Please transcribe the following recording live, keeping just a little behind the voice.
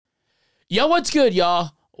Yo, what's good,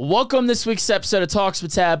 y'all? Welcome this week's episode of Talks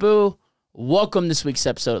with Taboo. Welcome this week's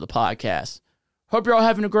episode of the podcast. Hope you're all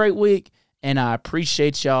having a great week, and I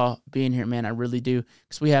appreciate y'all being here, man. I really do,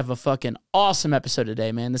 because we have a fucking awesome episode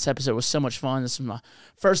today, man. This episode was so much fun. This is my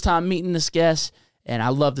first time meeting this guest, and I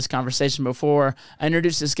love this conversation. Before I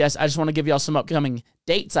introduce this guest, I just want to give y'all some upcoming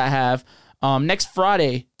dates I have. Next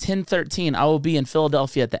Friday, 10/13, I will be in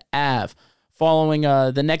Philadelphia at the Ave. Following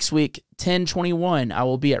the next week, 10/21, I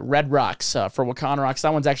will be at Red Rocks for Wakanda Rocks.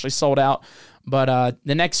 That one's actually sold out. But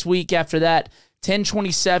the next week after that,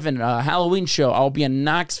 10/27, Halloween show, I'll be in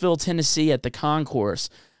Knoxville, Tennessee at the Concourse.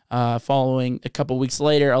 Following a couple weeks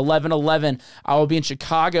later, 11/11, I will be in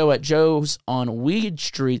Chicago at Joe's on Weed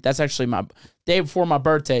Street. That's actually my day before my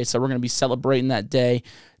birthday, so we're going to be celebrating that day.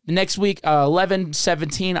 The next week,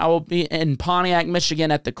 11/17, I will be in Pontiac,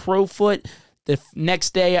 Michigan at the Crowfoot. The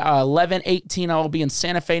next day, 11/18, I will be in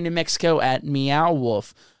Santa Fe, New Mexico at Meow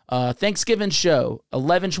Wolf. Thanksgiving show,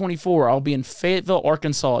 11/24, I'll be in Fayetteville,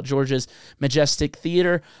 Arkansas at Georgia's Majestic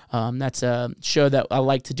Theater. That's a show that I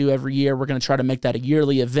like to do every year. We're going to try to make that a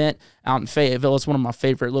yearly event out in Fayetteville. It's one of my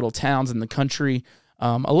favorite little towns in the country.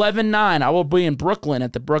 11/9, I will be in Brooklyn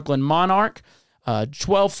at the Brooklyn Monarch.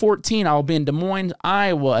 12/14, I will be in Des Moines,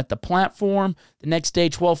 Iowa at the Platform. The next day,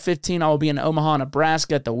 12/15, I will be in Omaha,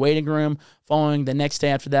 Nebraska at the Waiting Room. Following the next day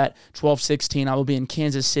after that, 12/16, I will be in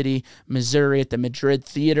Kansas City, Missouri at the Madrid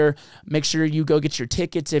Theater. Make sure you go get your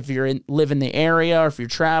tickets if you live in the area or if you're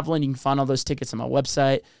traveling. You can find all those tickets on my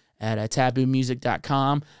website at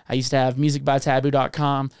taboomusic.com. I used to have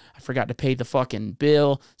musicbytaboo.com. I forgot to pay the fucking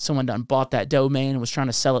bill. Someone done bought that domain and was trying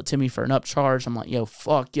to sell it to me for an upcharge. I'm like, yo,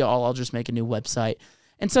 fuck y'all. I'll just make a new website.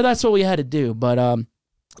 And so that's what we had to do. But,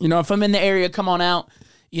 if I'm in the area, come on out.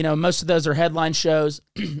 Most of those are headline shows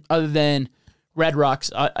other than Red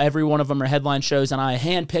Rocks. Every one of them are headline shows, and I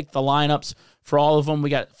handpicked the lineups for all of them.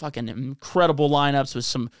 We got fucking incredible lineups with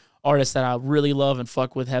some artists that I really love and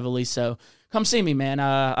fuck with heavily. So come see me, man.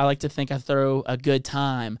 I like to think I throw a good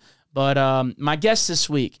time. But my guest this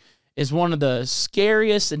week is one of the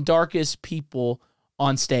scariest and darkest people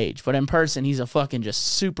on stage. But in person, he's a fucking just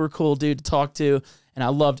super cool dude to talk to. And I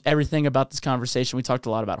loved everything about this conversation. We talked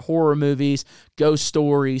a lot about horror movies, ghost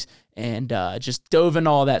stories, and just dove into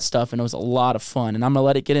all that stuff. And it was a lot of fun. And I'm going to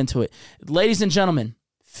let it get into it. Ladies and gentlemen,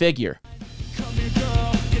 Figure.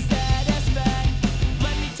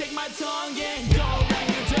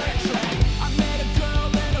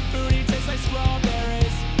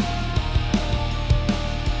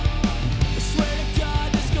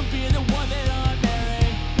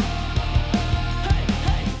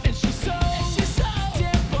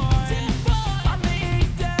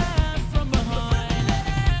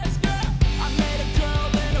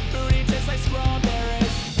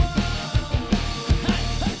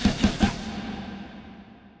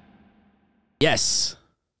 Yes.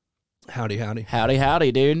 Howdy, howdy.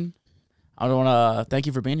 Howdy, dude. I want to thank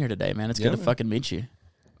you for being here today, man. It's good to fucking meet you.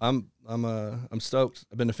 I'm stoked.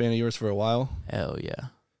 I've been a fan of yours for a while. Hell yeah.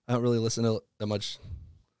 I don't really listen to that much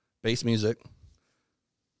bass music,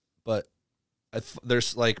 but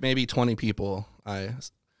there's like maybe 20 people I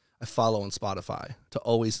follow on Spotify to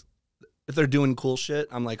always, if they're doing cool shit,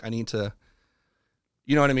 I'm like, I need to,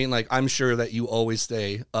 you know what I mean? Like, I'm sure that you always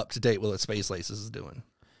stay up to date with what Space Laces is doing.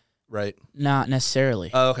 Right? Not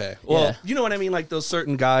necessarily. Oh, okay. Well, yeah. You know what I mean? Like those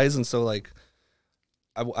certain guys. And so like,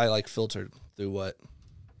 I like filtered through what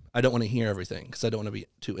I don't want to hear everything because I don't want to be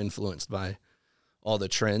too influenced by all the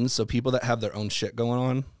trends. So people that have their own shit going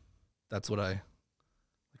on, that's what I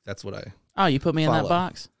Oh, you put me follow. In that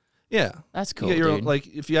box? Yeah. That's cool, you get your dude. own, like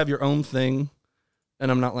if you have your own thing and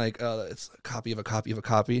I'm not like, oh, it's a copy of a copy of a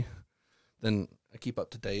copy, then I keep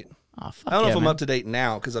up to date. Oh, fuck I don't know yeah, if I'm man. up to date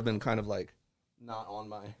now because I've been kind of like,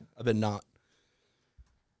 I've been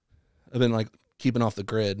like keeping off the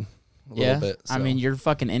grid a little bit. So. I mean, you're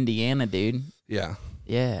fucking Indiana, dude. Yeah.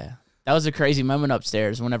 Yeah. That was a crazy moment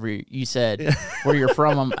upstairs whenever you said where you're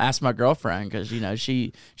from. I asked my girlfriend because,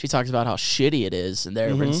 she talks about how shitty it is and they're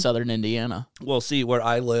in southern Indiana. Well, see, where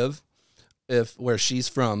I live, where she's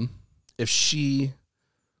from, if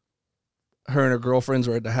her and her girlfriends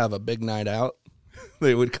were to have a big night out,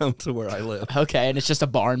 they would come to where I live. Okay, and it's just a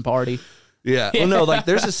barn party. Yeah. Well, no, like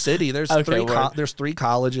there's a city. There's okay, there's 3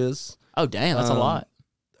 colleges. Oh, damn, that's a lot.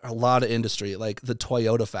 A lot of industry, like the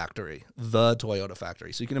Toyota factory.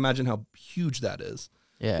 So you can imagine how huge that is.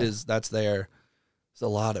 Yeah. That's there. There's a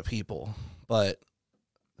lot of people, but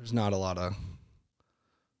there's not a lot of.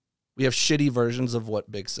 We have shitty versions of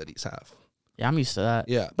what big cities have. Yeah, I'm used to that.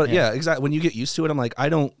 Yeah, but yeah, exactly. When you get used to it, I'm like, I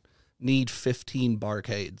don't need 15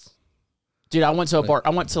 barcades. Dude, I went to a bar. I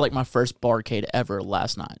went to like my first barcade ever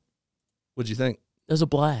last night. What'd you think? It was a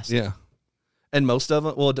blast. Yeah. And most of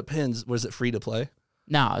them, well, it depends. Was it free to play?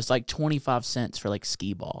 No, it's like 25 cents for like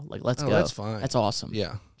skee ball. Like, let's go. That's fine. That's awesome.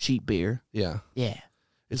 Yeah. Cheap beer. Yeah. Yeah.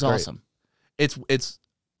 It's great. awesome. It's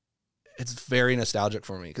very nostalgic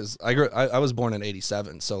for me because I was born in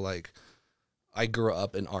 87, so like I grew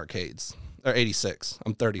up in arcades. Or 86.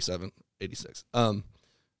 I'm 37. 86.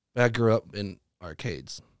 I grew up in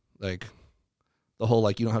arcades. Like the whole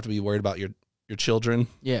like you don't have to be worried about your children.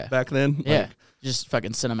 Yeah. Back then. Yeah. Like, Just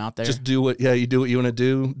fucking send them out there. just do what you do what you want to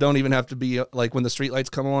do. Don't even have to be like when the street lights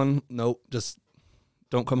come on. Nope. Just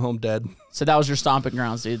don't come home dead. So that was your stomping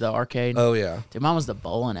grounds, dude, the arcade? Oh yeah. Dude, mine was the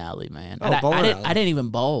bowling alley, man. Oh, And bowling alley. I didn't even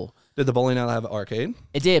bowl. Did the bowling alley have an arcade?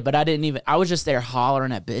 It did, but I was just there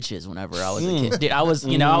hollering at bitches whenever I was a kid. Dude, I was,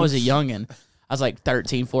 I was a youngin'. I was like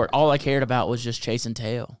 13, 14. All I cared about was just chasing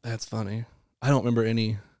tail. That's funny. I don't remember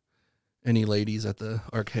any ladies at the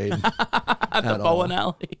arcade. At the bowling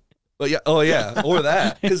alley. But yeah, oh yeah, or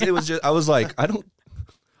that. Because it was just, I was like,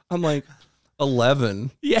 I'm like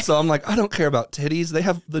 11. Yeah. So I'm like, I don't care about titties. They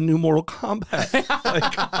have the new Mortal Kombat.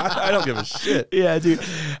 Like, I don't give a shit. Yeah, dude.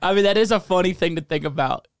 I mean, that is a funny thing to think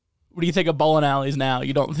about. What do you think of bowling alleys now?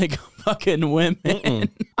 You don't think of fucking women.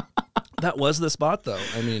 That was the spot, though.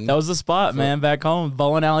 I mean, That was the spot, man, back home.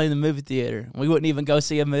 Bowling alley in the movie theater. We wouldn't even go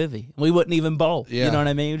see a movie. We wouldn't even bowl. Yeah. You know what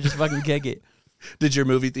I mean? We'd just fucking kick it. did your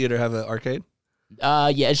movie theater have an arcade? Yeah,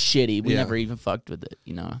 it's shitty. We Yeah. never even fucked with it,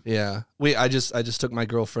 Yeah. I just took my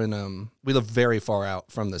girlfriend. We live very far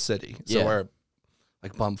out from the city. So Yeah. we're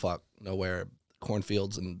like bumfuck nowhere,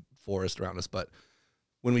 cornfields and forest around us. But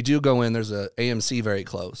when we do go in, there's a AMC very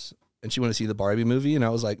close. And she wanted to see the Barbie movie. And I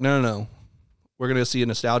was like, no. We're going to see a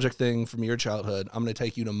nostalgic thing from your childhood. I'm going to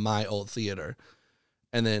take you to my old theater.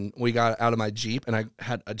 And then we got out of my Jeep and I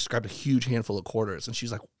just grabbed a huge handful of quarters. And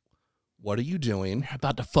she's like, what are you doing? You're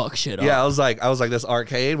about to fuck shit up. Yeah, I was like, this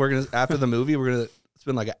arcade. We're gonna after the movie, we're gonna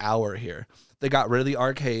spend like an hour here. They got rid of the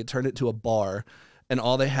arcade, turned it to a bar, and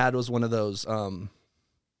all they had was one of those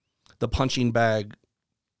the punching bag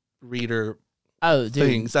reader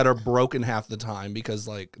things that are broken half the time because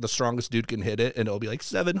like the strongest dude can hit it and it'll be like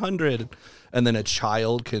 700, and then a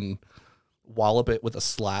child can wallop it with a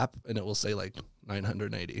slap and it will say like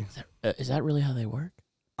 980. Is that really how they work?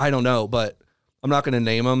 I don't know, but I'm not going to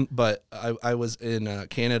name them, but I was in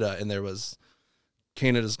Canada, and there was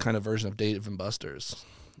Canada's kind of version of Dave and Buster's.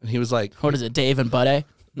 And he was like... What is it, Dave and Buddy?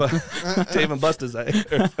 But Dave and Buster's,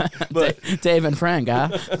 but Dave and Frank, huh?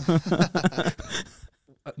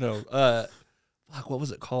 no, what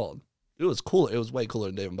was it called? It was cool. It was way cooler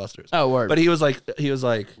than Dave and Buster's. Oh, word. But he was like...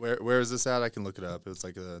 Where is this at? I can look it up. It was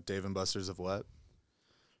like a Dave and Buster's of what?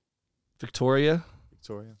 Victoria.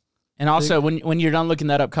 And also, when you're done looking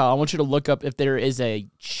that up, Kyle, I want you to look up if there is a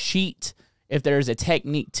cheat, if there is a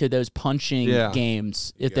technique to those punching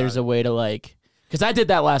games, if there's a way to like... Because I did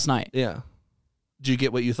that last night. Yeah. Did you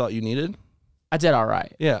get what you thought you needed? I did all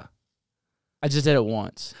right. Yeah. I just did it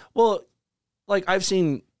once. Well, like I've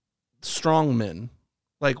seen strong men.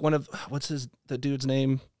 Like one of... What's the dude's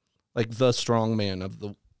name? Like the strong man of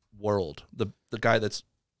the world. The guy that's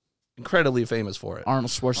incredibly famous for it. Arnold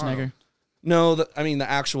Schwarzenegger. No, the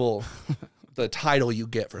actual, the title you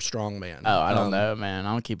get for strongman. Oh, I don't know, man.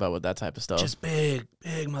 I don't keep up with that type of stuff. Just big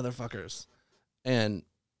motherfuckers. And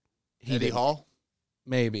Eddie Hall?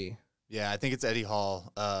 Maybe. Yeah, I think it's Eddie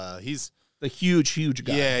Hall. He's the huge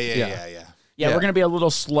guy. Yeah, we're going to be a little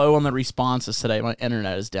slow on the responses today. My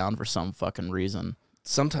internet is down for some fucking reason.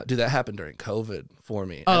 Sometimes, dude, that happened during COVID for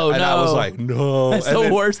me. Oh, and no. I was like, no. That's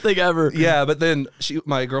the worst thing ever. Yeah, but then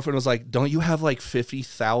my girlfriend was like, don't you have like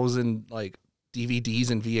 50,000 like DVDs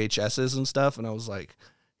and VHSs and stuff? And I was like,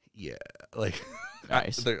 yeah. Like,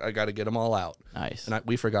 Nice. I got to get them all out. Nice. And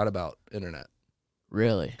we forgot about internet.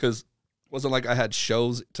 Really? Because it wasn't like I had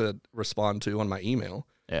shows to respond to on my email.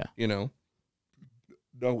 Yeah. No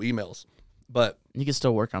emails. But you can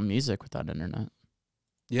still work on music without internet.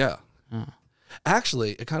 Yeah. Oh.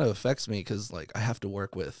 Actually, it kind of affects me because like I have to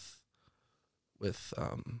work with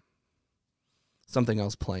something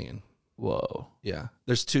else playing. Whoa. Yeah.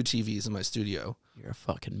 There's 2 TVs in my studio. You're a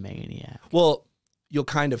fucking maniac. Well, you'll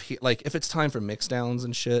kind of like if it's time for mix downs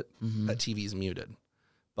and shit, Mm-hmm. that TV's muted.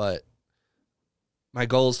 But my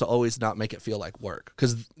goal is to always not make it feel like work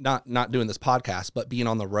because not doing this podcast, but being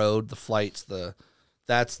on the road, the flights,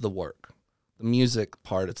 that's the work. The music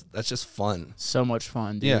part, that's just fun. So much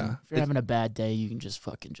fun, dude. Yeah. If you're having a bad day, you can just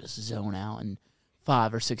fucking just zone out and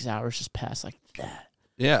 5 or 6 hours just pass like that.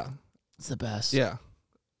 Yeah. It's the best. Yeah.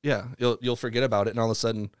 Yeah. You'll forget about it and all of a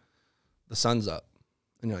sudden the sun's up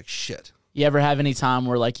and you're like, shit. You ever have any time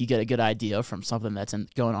where like you get a good idea from something that's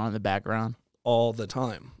going on in the background? All the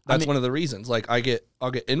time. That's one of the reasons. Like I'll get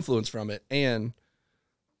influence from it and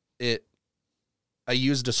it I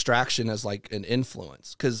use distraction as like an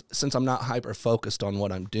influence, because since I'm not hyper focused on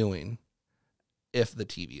what I'm doing, if the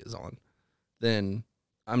TV is on, then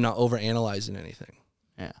I'm not over analyzing anything.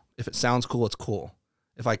 Yeah. If it sounds cool, it's cool.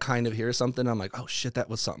 If I kind of hear something, I'm like, oh shit, that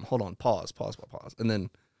was something. Hold on, pause. And then,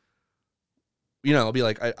 I'll be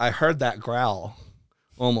like, I heard that growl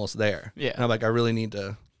almost there. Yeah. And I'm like, I really need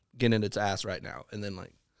to get in its ass right now. And then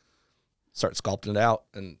like start sculpting it out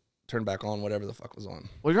and turn back on whatever the fuck was on.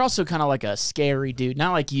 Well, you're also kind of like a scary dude.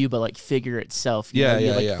 Not like you, but like figure itself. You know,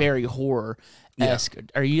 you're like very horror-esque.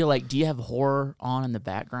 Are you like, do you have horror on in the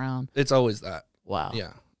background? It's always that. Wow.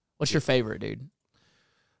 Yeah. What's your favorite, dude?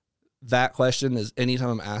 That question is anytime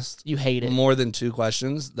I'm asked You hate it. more than 2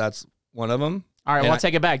 questions, that's one of them. All right, well, I'll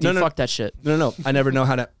take it back. Dude, fuck that shit. No. I never know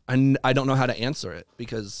how to, I don't know how to answer it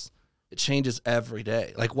because it changes every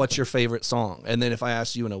day. Like, what's your favorite song? And then if I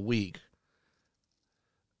ask you in a week,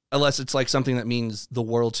 unless it's like something that means the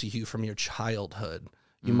world to you from your childhood,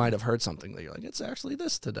 you might have heard something that you're like, it's actually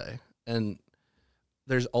this today. And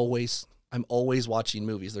I'm always watching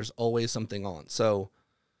movies. There's always something on. So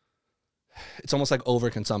it's almost like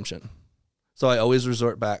overconsumption. So I always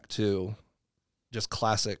resort back to just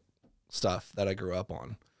classic stuff that I grew up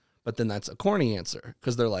on. But then that's a corny answer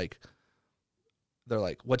because they're like,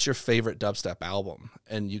 what's your favorite dubstep album?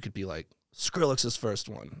 And you could be like, Skrillex's first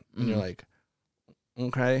one. And you're like,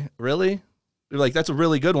 okay, really? You're like, that's a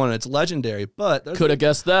really good one. It's legendary, but Could have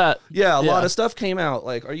guessed that. Yeah, a lot of stuff came out.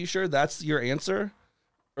 Like, are you sure that's your answer?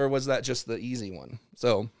 Or was that just the easy one?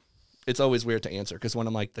 So it's always weird to answer because when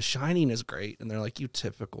I'm like, The Shining is great, and they're like, you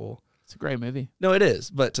typical. It's a great movie. No, it is.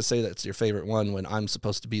 But to say that's your favorite one when I'm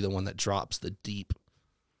supposed to be the one that drops the deep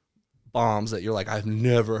bombs that you're like, I've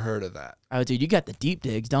never heard of that. Oh, dude, you got the deep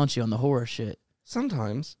digs, don't you, on the horror shit?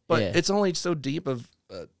 Sometimes. But it's only so deep of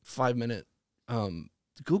a 5-minute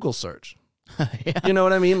Google search. Yeah. You know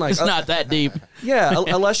what I mean? Like, It's not that deep. Yeah,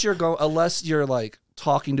 unless you're like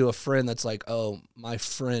talking to a friend that's like, oh, my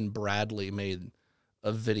friend Bradley made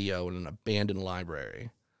a video in an abandoned library.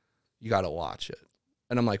 You got to watch it.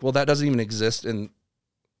 And I'm like, well, that doesn't even exist in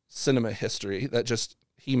cinema history.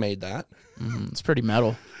 He made that. It's pretty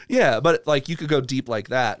metal. Yeah, but like you could go deep like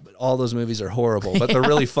that, but all those movies are horrible, but they're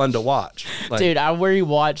really fun to watch. Like, Dude, I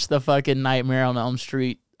rewatched the fucking Nightmare on Elm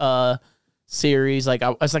Street series. Like I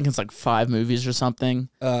was thinking it's like 5 movies or something.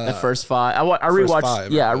 The first 5. I rewatched.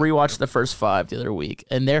 5, I right? rewatched the first 5 the other week,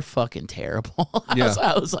 and they're fucking terrible. Yeah.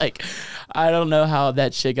 I was like, I don't know how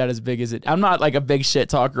that shit got as big as it. I'm not like a big shit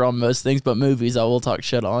talker on most things, but movies I will talk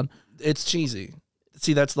shit on. It's cheesy.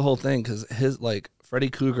 See, that's the whole thing because Freddy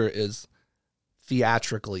Krueger is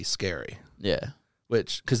theatrically scary. Yeah.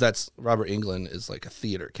 Because that's Robert Englund is like a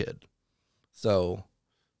theater kid. So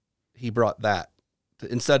he brought that.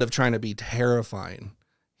 Instead of trying to be terrifying,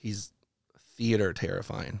 he's theater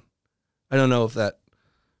terrifying. I don't know if that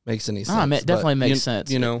makes any sense. It definitely makes sense.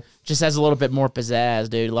 You know, just has a little bit more pizzazz,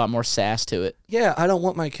 dude. A lot more sass to it. Yeah, I don't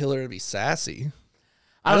want my killer to be sassy.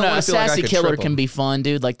 I don't know. wanna A feel like I sassy could killer trip can him. be fun,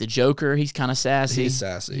 dude. Like the Joker, he's kind of sassy. He's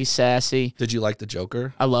sassy. He's sassy. Did you like the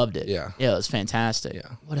Joker? I loved it. Yeah. Yeah, it was fantastic. Yeah.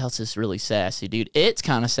 What else is really sassy, dude? It's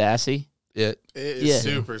kind of sassy. It is Yeah.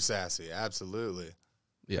 super sassy. Absolutely.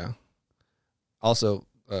 Yeah. Also,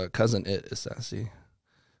 cousin It is sassy.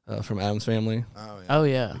 From Addams Family. Oh yeah. Oh,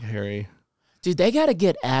 yeah. Like Harry. Dude, they got to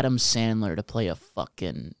get Adam Sandler to play a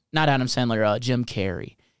fucking... Not Adam Sandler, Jim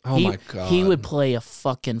Carrey. Oh my God. He would play a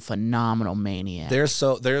fucking phenomenal maniac. There's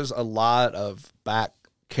a lot of back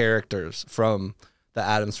characters from the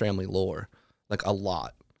Addams Family lore. Like a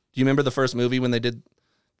lot. Do you remember the first movie when they did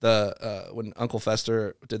when Uncle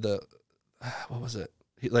Fester did what was it?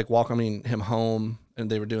 He like welcoming him home and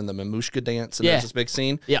they were doing the Mamushka dance and there's this big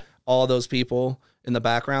scene. Yeah. All those people in the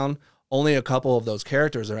background, only a couple of those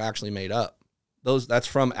characters are actually made up. That's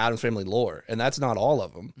from Addams Family lore, and that's not all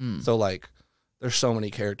of them. So like there's so many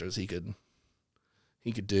characters he could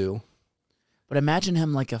do. But imagine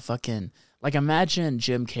him like a fucking... Like, imagine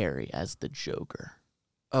Jim Carrey as the Joker.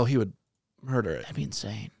 Oh, he would murder it. That'd be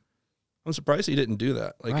insane. I'm surprised he didn't do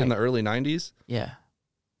that. Like Right. in the early 90s. Yeah.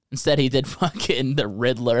 Instead, he did fucking the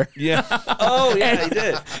Riddler. Yeah. Oh, yeah, he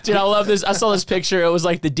did. Dude, I love this. I saw this picture. It was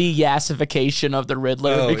like the de-yassification of the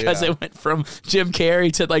Riddler because it went from Jim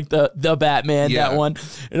Carrey to like the Batman, that one.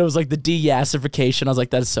 And it was like the de-yassification. I was like,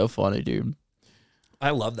 that's so funny, dude. I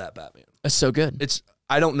love that Batman. That's so good. It's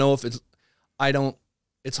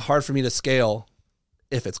hard for me to scale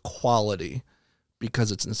if it's quality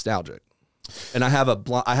because it's nostalgic. And I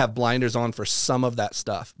have blinders on for some of that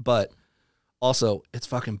stuff, but also it's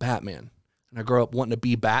fucking Batman. And I grew up wanting to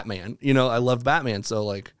be Batman. You know, I loved Batman. So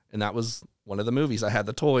like, and that was one of the movies. I had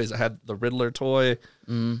the toys. I had the Riddler toy,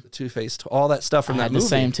 the Two-Face toy, all that stuff from I that had movie. the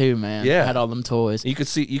same too, man. Yeah. I had all them toys. You could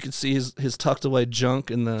see his tucked away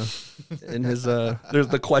junk in his there's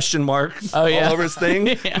the question mark Oh, yeah. all over his thing.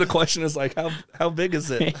 Yeah. The question is like how big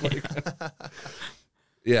is it? Like,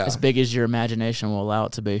 yeah. As big as your imagination will allow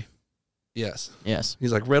it to be. Yes. Yes.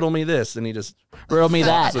 He's like, riddle me this, and he just Riddle me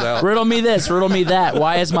pops it that. out. Riddle me this. Riddle me that.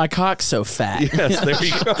 Why is my cock so fat? Yes, there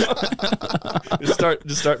you go.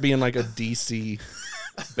 just start being like a DC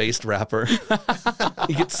based rapper.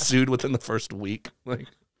 He gets sued within the first week. Like,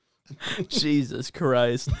 Jesus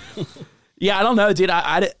Christ. Yeah, I don't know, dude.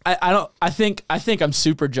 I think I'm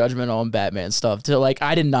super judgmental on Batman stuff. To like,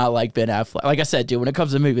 I did not like Ben Affleck. Like I said, dude, when it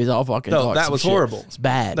comes to movies, I'll fucking No, talk that some was shit. horrible. It's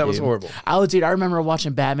bad. That was dude. horrible. Dude, I remember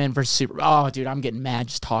watching Batman versus Super. Oh, dude, I'm getting mad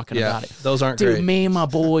just talking yeah, about it. those aren't Dude, great. me and my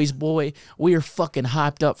boys, we are fucking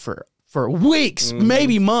hyped up for weeks, Mm-hmm.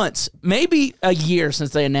 maybe months, maybe a year since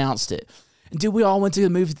they announced it. And dude, we all went to the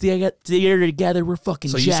movie theater together. We're fucking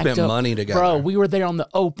So you jacked spent up. money together. Bro, we were there on the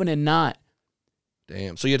opening night.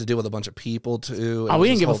 Damn. So you had to deal with a bunch of people too. Oh, we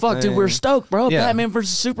didn't give a fuck, dude. We were stoked, bro. Yeah. Batman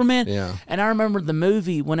versus Superman. Yeah. And I remember the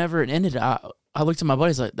movie, whenever it ended, I looked at my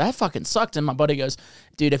buddies like, that fucking sucked. And my buddy goes,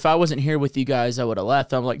 dude, if I wasn't here with you guys, I would have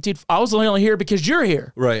left. I'm like, dude, I was only here because you're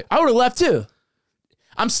here. Right. I would have left too.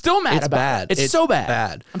 I'm still mad It's about bad. it. It's so bad.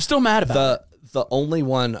 Bad. I'm still mad about it. The only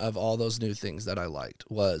one of all those new things that I liked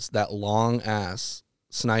was that long ass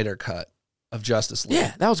Snyder cut of Justice League.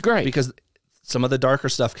 Yeah, that was great. Because some of the darker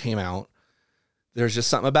stuff came out. There's just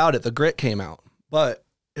something about it. The grit came out, but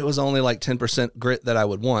it was only like 10% grit that I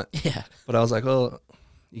would want. Yeah. But I was like, oh,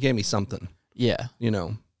 you gave me something, Yeah. you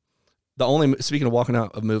know. Speaking of walking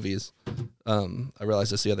out of movies, I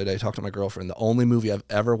realized this the other day, talking to my girlfriend, the only movie I've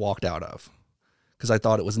ever walked out of, because I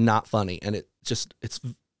thought it was not funny, and it's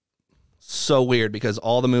so weird because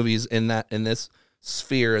all the movies in this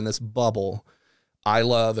sphere, in this bubble, I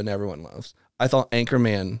love and everyone loves. I thought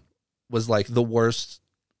Anchorman was like the worst.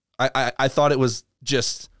 I thought it was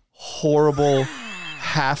just horrible,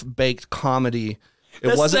 half-baked comedy.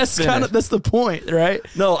 That's the point, right?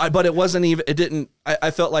 No, but it wasn't even. It didn't.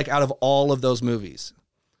 I felt like out of all of those movies,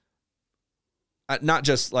 not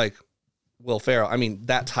just like Will Ferrell. I mean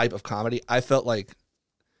that type of comedy. I felt like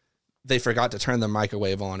they forgot to turn the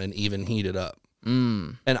microwave on and even heat it up,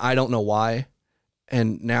 and I don't know why.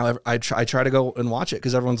 And now I try to go and watch it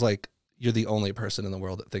because everyone's like, "You're the only person in the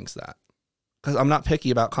world that thinks that." Because I'm not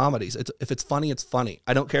picky about comedies. If it's funny, it's funny.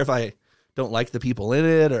 I don't care if I don't like the people in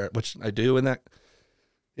it, or which I do in that.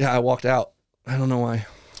 Yeah, I walked out. I don't know why.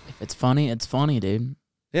 If it's funny, dude.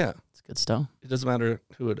 Yeah. It's good stuff. It doesn't matter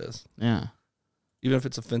who it is. Yeah. Even if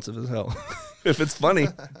it's offensive as hell. If it's funny.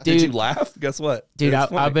 Did Dude. you laugh? Guess what? Dude, It's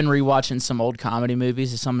funny. I've been rewatching some old comedy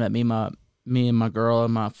movies. It's something that me and my girl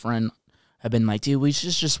and my friend have been like, dude, we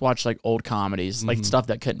should just watch like old comedies, like stuff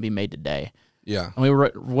that couldn't be made today. Yeah. And we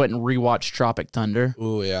went and rewatched Tropic Thunder.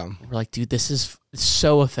 Oh, yeah. We're like, dude, this is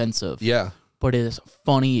so offensive. Yeah. But it is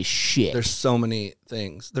funny as shit. There's so many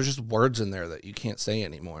things. There's just words in there that you can't say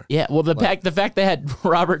anymore. Yeah, well, the fact they had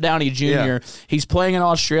Robert Downey Jr. Yeah. He's playing an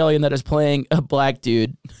Australian that is playing a black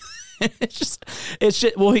dude. it's just.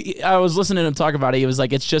 Well, I was listening to him talk about it. He was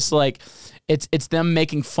like, it's just like, it's them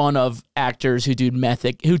making fun of actors who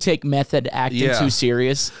take method acting Yeah. too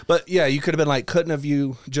serious. But yeah, you could have been like, couldn't have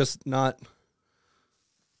you just not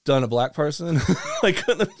done a black person? Like,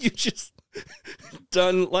 couldn't have you just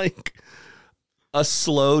done like a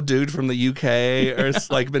slow dude from the UK or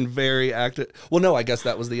like been very active? Well, no, I guess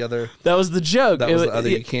that was the other. That was the joke. That was the other.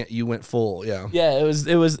 You went full. Yeah. Yeah, it was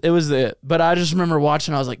the. But I just remember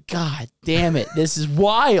watching. I was like, God damn it, this is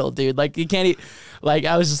wild, dude. Like you can't. Like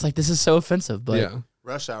I was just like, this is so offensive. But Yeah.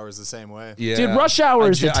 Rush Hour is the same way. Yeah. dude, Rush Hour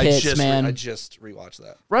is the tits, man. I just rewatched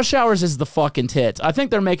that. Rush Hours is the fucking tits. I think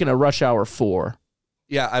they're making a Rush Hour 4.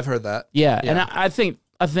 Yeah, I've heard that. Yeah, and I think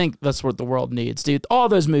that's what the world needs, dude. All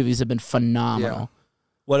those movies have been phenomenal. Yeah.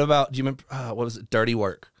 What about? Do you remember? What was it? Dirty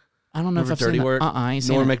Work. I don't know Remember if I've Dirty seen Work. I ain't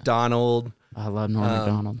seen Norm it. Macdonald. I love Norm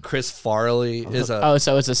Macdonald. Chris Farley is a Oh,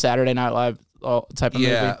 so it's a Saturday Night Live type of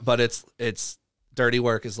yeah, movie. but it's Dirty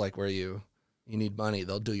Work is like where you need money,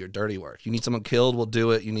 they'll do your dirty work. You need someone killed, we'll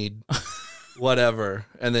do it. You need whatever.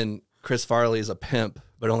 And then Chris Farley is a pimp,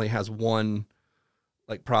 but only has one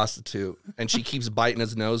like prostitute, and she keeps biting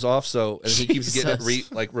his nose off. So and he keeps getting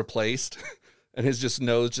it replaced, and his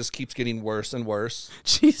nose just keeps getting worse and worse.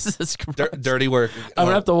 Jesus Christ. Dirty Work. I'm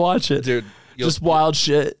gonna have to watch it, dude. Just wild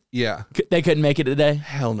shit. Yeah. They couldn't make it today.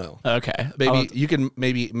 Hell no. Okay, Maybe you can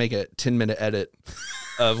make a 10-minute edit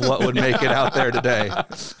of what would make it out there today.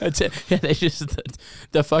 That's it. Yeah, they just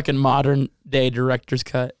the fucking modern day director's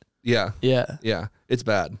cut. Yeah. Yeah. Yeah. It's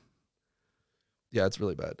bad. Yeah, it's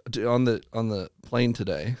really bad. Dude, on the plane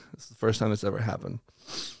today, this is the first time it's ever happened.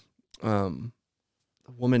 A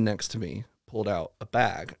woman next to me pulled out a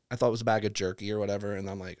bag. I thought it was a bag of jerky or whatever, and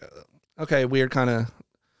I'm like, okay, weird, kind of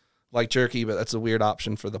like jerky, but that's a weird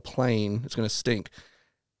option for the plane. It's gonna stink.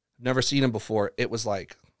 Never seen them before. It was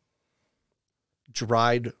like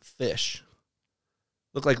dried fish.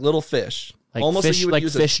 Looked like little fish. Like almost fish, like you would like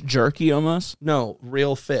use fish jerky almost? No,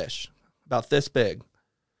 real fish. About this big.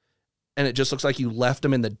 And it just looks like you left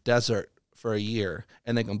them in the desert for a year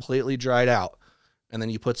and they completely dried out. And then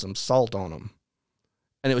you put some salt on them.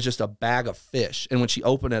 And it was just a bag of fish. And when she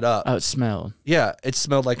opened it up. Oh, it smelled. Yeah, it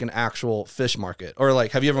smelled like an actual fish market. Or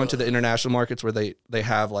like, have you ever went to the international markets where they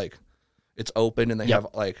have like, it's open and they have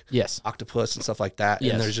like octopus and stuff like that.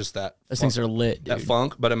 Yes. And there's just that. Those things are lit, dude. That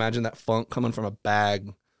funk. But imagine that funk coming from a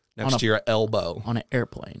bag next to your elbow. On an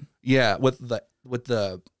airplane. Yeah, with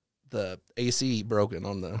the AC broken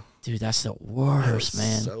on the... Dude, that's the worst,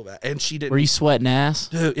 man. So bad. And she didn't... Were you sweating ass?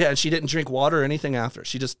 Dude, yeah, and she didn't drink water or anything after.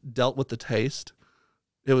 She just dealt with the taste.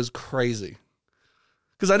 It was crazy.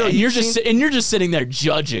 Because I know you're just sitting there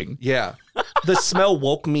judging. Yeah. The smell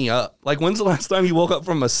woke me up. Like, when's the last time you woke up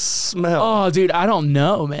from a smell? Oh, dude, I don't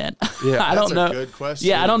know, man. Yeah, I don't know. That's a good question.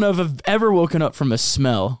 Yeah, I don't know if I've ever woken up from a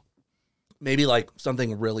smell. Maybe like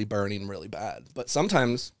something really burning really bad. But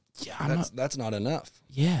sometimes that's not enough.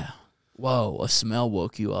 Yeah. Whoa, a smell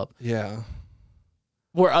woke you up. Yeah.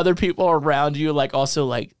 Were other people around you like also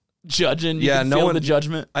like judging? You could feel the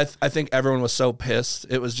judgment? I think everyone was so pissed.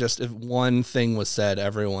 It was just, if one thing was said,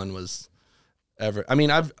 everyone was I mean,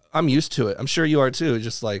 I'm used to it. I'm sure you are too.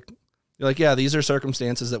 Just like, you're like, yeah, these are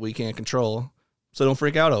circumstances that we can't control. So don't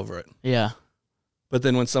freak out over it. Yeah. But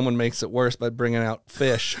then when someone makes it worse by bringing out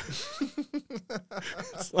fish,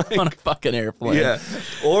 it's like, on a fucking airplane. Yeah.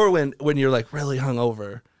 Or when you're like really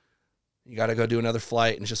hungover, you got to go do another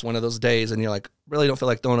flight, and it's just one of those days, and you're like, really don't feel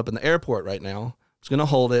like throwing up in the airport right now. I'm just going to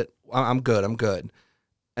hold it. I'm good.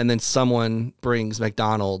 And then someone brings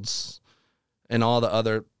McDonald's and all the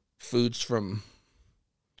other foods from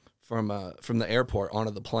the airport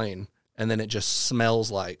onto the plane, and then it just smells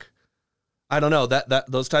like, I don't know, that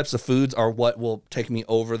those types of foods are what will take me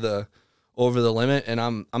over the limit, and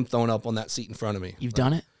I'm throwing up on that seat in front of me. You've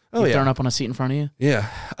done it? Oh, You've yeah. thrown up on a seat in front of you? Yeah.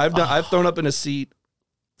 I've thrown up in a seat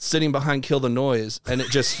sitting behind Kill the Noise, and it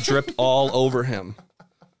just dripped all over him.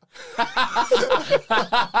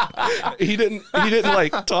 He didn't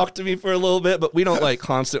like talk to me for a little bit, but we don't like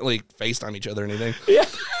constantly FaceTime each other or anything. Yeah.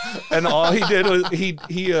 And all he did was he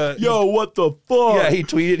yo, what the fuck? Yeah, he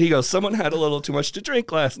tweeted, he goes, someone had a little too much to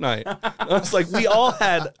drink last night. I was like, we all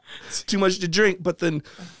had too much to drink, but then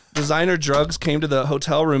Designer Drugs came to the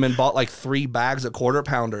hotel room and bought like 3 bags of Quarter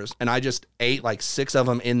Pounders, and I just ate like 6 of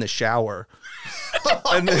them in the shower.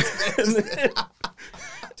 and then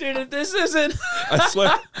dude, if this isn't... I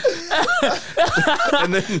swear.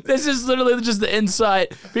 And then, this is literally just the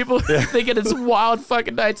insight. People thinking it's wild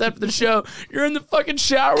fucking nights after the show. You're in the fucking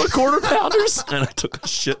shower with Quarter Pounders. and I took a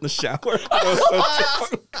shit in the shower.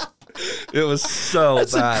 It was so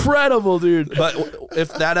That's bad. incredible, dude. But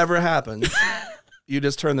if that ever happens, you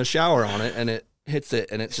just turn the shower on it, and it hits it,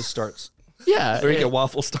 and it just starts. Yeah. Or you can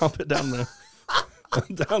waffle stomp it down the thing.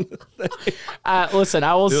 Listen,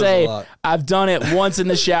 I will It was say a lot. I've done it once in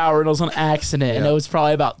the shower, and it was an accident, and Yeah. it was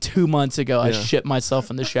probably about 2 months ago. I Yeah. shit myself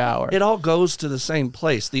in the shower. It all goes to the same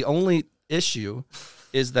place. The only issue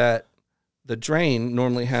is that the drain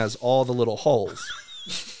normally has all the little holes.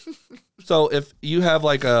 So if you have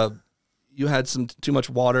like you had some too much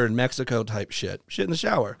water in Mexico type shit in the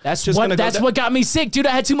shower. That's Just gonna go what got me sick, dude.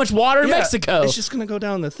 I had too much water in Yeah, Mexico. It's just gonna go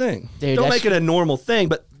down the thing. Dude, Don't that's- make it a normal thing,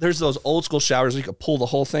 but there's those old school showers where you could pull the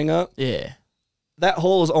whole thing up. Yeah. That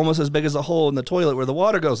hole is almost as big as the hole in the toilet where the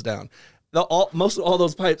water goes down. Most of all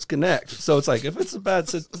those pipes connect. So it's like, if it's a bad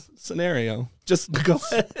scenario, just go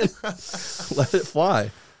ahead and let it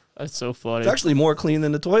fly. That's so funny. It's actually more clean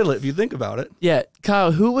than the toilet if you think about it. Yeah,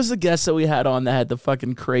 Kyle, who was the guest that we had on that had the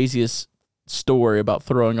fucking craziest story about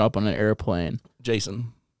throwing up on an airplane?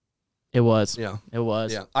 Jason. It was. Yeah. It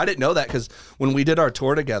was. Yeah. I didn't know that because when we did our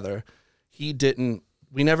tour together,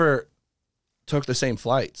 we never took the same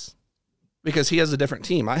flights because he has a different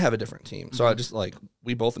team. I have a different team. So I just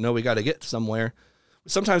we both know we got to get somewhere.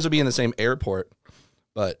 Sometimes we'll be in the same airport,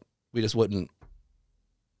 but we just wouldn't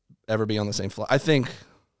ever be on the same flight. I think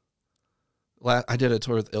I did a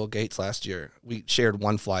tour with Ill Gates last year. We shared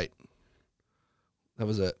one flight. That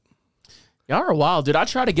was it. Y'all are wild, dude. I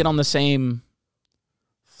try to get on the same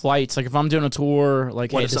flights. Like if I'm doing a tour,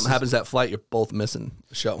 like What hey, if something happens that flight? You're both missing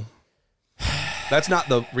the show. That's not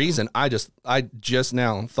the reason. I just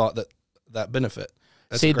now thought that benefit.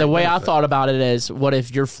 That's See, a great the way I benefit. thought about it is, what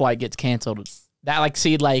if your flight gets canceled That like,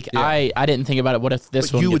 see, like Yeah. I didn't think about it. What if this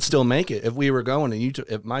But one you would gets- still make it if we were going and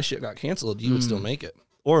if my shit got canceled, you would still make it,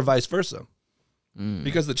 or vice versa,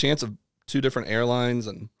 because the chance of two different airlines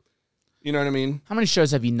and you know what I mean. How many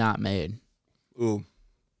shows have you not made? Ooh,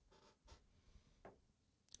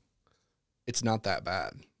 it's not that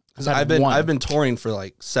bad because I've had I've one. been touring for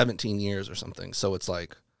like 17 years or something, so it's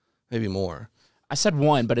like maybe more. I said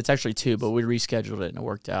 1, but it's actually 2. But we rescheduled it and it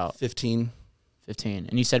worked out. 15, 15,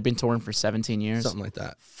 and you said been touring for 17 years. something like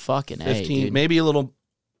that. Fucking 15, A, dude. maybe a little,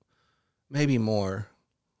 maybe more.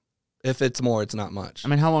 If it's more, it's not much. I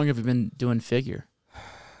mean, how long have you been doing figure?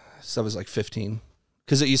 So I was like 15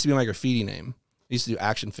 because it used to be my graffiti name. I used to do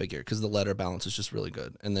action figure because the letter balance is just really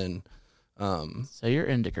good. And then So you're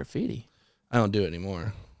into graffiti. I don't do it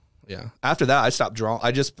anymore. Yeah. After that, I stopped drawing.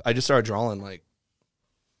 I just started drawing like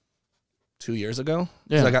 2 years ago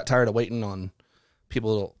because Yeah. I got tired of waiting on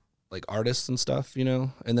people, like artists and stuff, you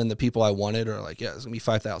know. And then the people I wanted are like, yeah, it's gonna be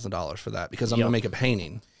 $5,000 for that because I'm Yep. gonna make a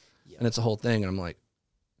painting, and it's a whole thing. And I'm like,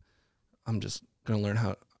 I'm just gonna learn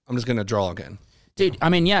how. I'm just gonna draw again. Dude, I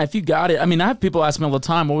mean, yeah, if you got it. I mean, I have people ask me all the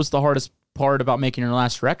time, what was the hardest part about making your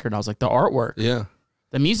last record? I was like, the artwork. Yeah.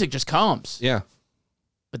 The music just comes. Yeah.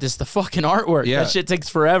 But this the fucking artwork. Yeah. That shit takes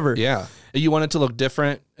forever. Yeah. You want it to look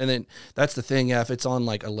different. And then that's the thing. Yeah. If it's on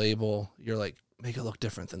like a label, you're like, make it look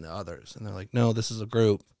different than the others. And they're like, no, this is a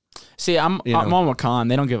group. See, I'm You know. on with Con.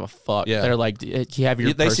 They don't give a fuck. Yeah. They're like, you have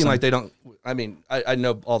your They seem person." like they don't. I mean, I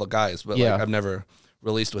know all the guys, but Yeah. like I've never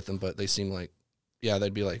released with them, but they seem like, yeah,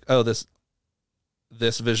 they'd be like, oh, this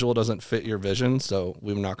visual doesn't fit your vision. So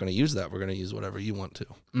we're not going to use that. We're going to use whatever you want to.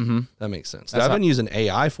 Mm-hmm. That makes sense. That's I've not- been using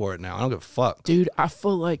AI for it now. I don't give a fuck. Dude, I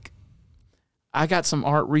feel like I got some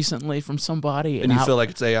art recently from somebody. And you I feel like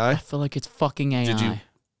it's AI? I feel like it's fucking AI. Did you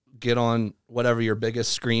get on whatever your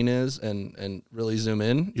biggest screen is and really zoom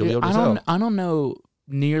in? You'll Dude, be able to I tell. don't know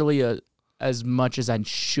nearly as much as I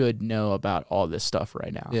should know about all this stuff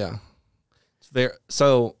right now. Yeah. It's very,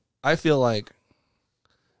 so I feel like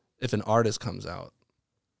if an artist comes out,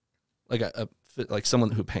 like like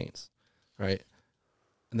someone who paints, right?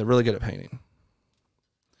 And they're really good at painting.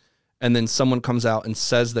 And then someone comes out and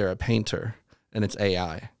says they're a painter and it's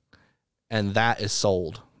AI. And that is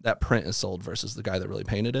sold. That print is sold versus the guy that really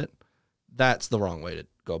painted it. That's the wrong way to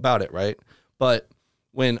go about it, right? But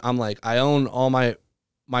when I'm like, I own all my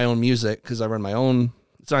own music because I run my own,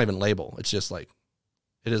 it's not even label. It's just like,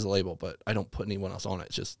 it is a label, but I don't put anyone else on it.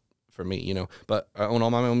 It's just for me, you know. But I own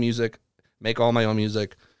all my own music, make all my own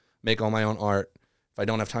music, make all my own art. If I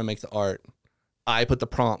don't have time to make the art, I put the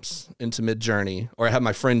prompts into Mid-Journey, or I have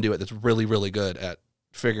my friend do it that's really, really good at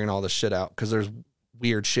figuring all this shit out because there's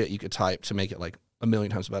weird shit you could type to make it like a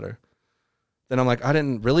million times better. Then I'm like, I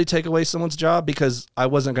didn't really take away someone's job because I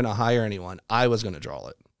wasn't going to hire anyone. I was going to draw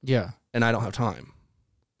it, Yeah. and I don't have time.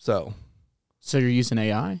 So you're using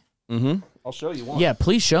AI? I'll show you one. Yeah,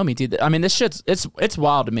 please show me, dude. I mean, this shit's it's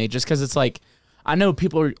wild to me just because it's like I know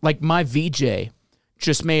people are like my VJ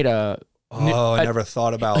just made I never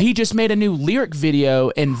thought about. he just made a new lyric video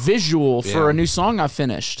and visual for Yeah. a new song I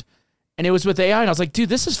finished. And it was with AI, and I was like, dude,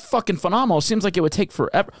 this is fucking phenomenal. Seems like it would take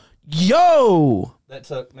forever. Yo! That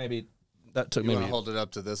took maybe. You want to hold it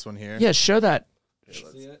up to this one here? Yeah, show that.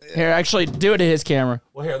 Here, actually, do it to his camera.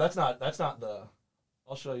 Well, here, that's not the.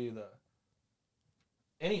 I'll show you the.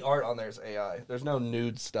 Any art on there is AI. There's no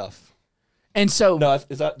nude stuff. And so, No,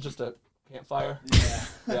 is that just a campfire? Yeah.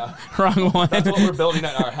 Yeah. wrong one. That's what we're building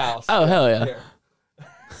at our house. Oh, hell yeah.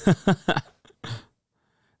 Here.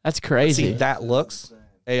 That's crazy. See, that looks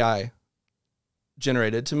AI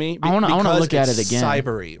generated to me. I wanna because look at it's it again.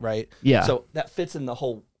 Cybery, right? Yeah. So that fits in the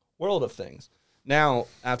whole world of things. Now,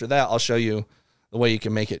 after that, I'll show you the way you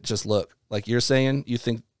can make it just look like you're saying. You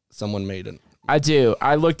think someone made it? I do.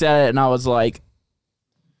 I looked at it and I was like,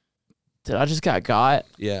 did I just got?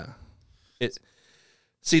 Yeah.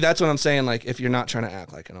 See, that's what I'm saying. Like, if you're not trying to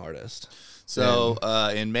act like an artist. So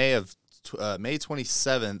in May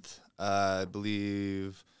 27th, I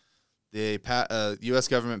believe the U.S.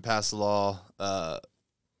 government passed a law.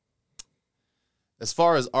 As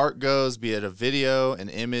far as art goes, be it a video, an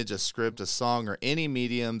image, a script, a song, or any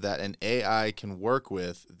medium that an AI can work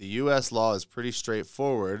with, the U.S. law is pretty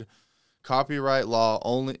straightforward. Copyright law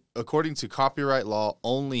only, according to copyright law,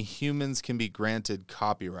 only humans can be granted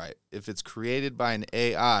copyright. If it's created by an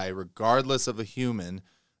AI, regardless of a human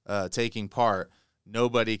taking part,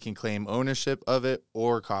 nobody can claim ownership of it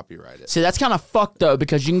or copyright it. See, that's kind of fucked though,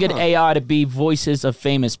 because you can get AI to be voices of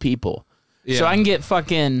famous people. Yeah. So I can get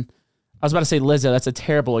fucking. I was about to say Lizzo. That's a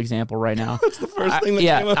terrible example right now. That's the first thing that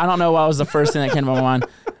yeah, came up. I don't know why was the first thing that came to my mind.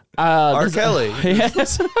 R. Kelly.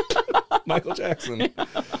 Yes. Michael Jackson.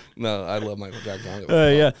 No, I love Michael Jackson. I don't give a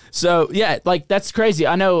fuck. Yeah. So yeah, like that's crazy.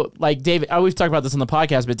 I know, like David. We've talked about this on the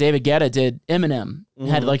podcast, but David Guetta did Eminem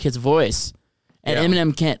had like his voice, and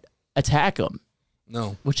Eminem can't attack him.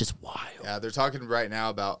 No, which is wild. Yeah, they're talking right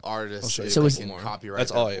now about artists show you so a we couple can more. copyright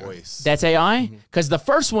That's their all AI. voice. That's AI? Because the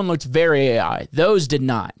first one looked very AI. Those did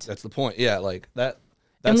not. that's the point. Yeah, like that.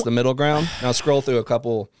 That's the middle ground. Now scroll through a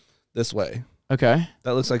couple this way. Okay.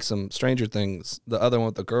 That looks like some Stranger Things. The other one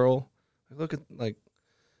with the girl. Look at like.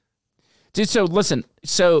 Dude, so listen.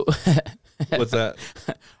 So What's that?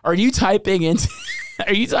 are you typing into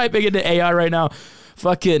AI right now?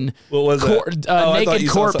 Fucking What was that? I thought naked you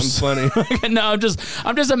corpse. saw something funny. No, I'm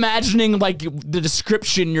just imagining like the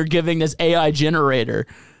description you're giving this AI generator.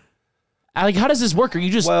 Like, how does this work? Are you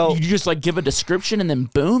just you just like give a description and then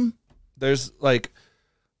boom? There's like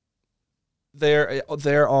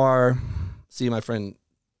there are. See, my friend.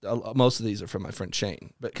 Most of these are from my friend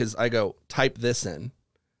Shane, but because I go type this in.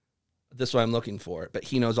 This is what I'm looking for, but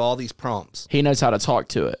he knows all these prompts. He knows how to talk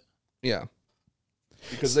to it. Yeah.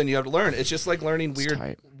 Because then you have to learn. It's just like learning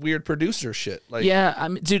weird producer shit. Like, yeah, I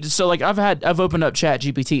mean, dude. So like, I've opened up Chat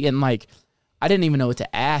GPT and like, I didn't even know what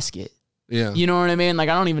to ask it. yeah. You know what I mean? Like,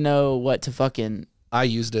 I don't even know what to fucking. I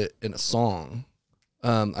used it in a song.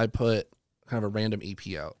 I put kind of a random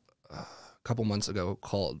EP out a couple months ago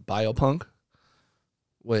called Biopunk,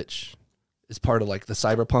 which is part of like the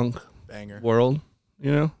cyberpunk Banger. world,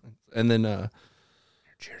 you know? And then,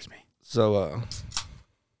 Cheers me. so,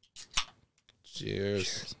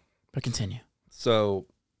 cheers. But continue. So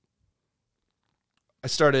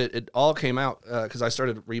it all came out because I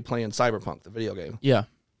started replaying Cyberpunk, the video game, Yeah.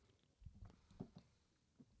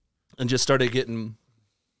 and just started getting,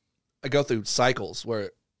 I go through cycles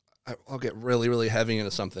where I'll get really, really heavy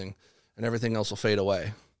into something and everything else will fade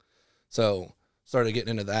away. So started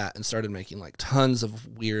getting into that and started making like tons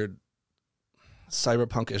of weird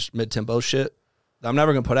cyberpunkish mid-tempo shit that I'm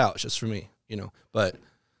never going to put out. It's just for me, you know, but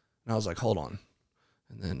and I was like, hold on.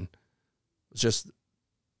 And then it was just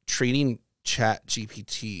treating Chat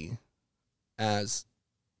GPT as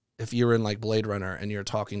if you were in like Blade Runner and you're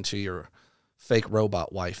talking to your fake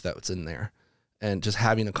robot wife that was in there and just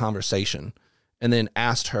having a conversation, and then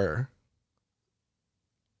asked her,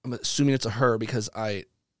 I'm assuming it's a her because I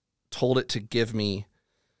told it to give me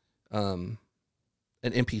an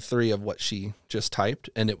MP3 of what she just typed,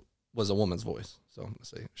 and it was a woman's voice. So I'm going to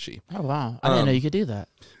say she. Oh, wow. I didn't know you could do that.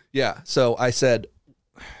 Yeah. So I said,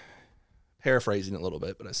 paraphrasing a little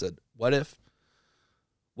bit, but I said, what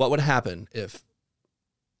would happen if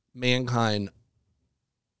mankind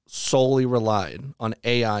solely relied on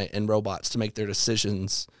AI and robots to make their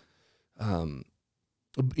decisions,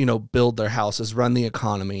 build their houses, run the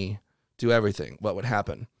economy, do everything? What would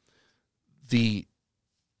happen? The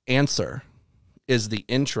answer is the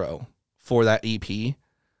intro for that EP,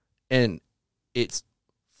 and it's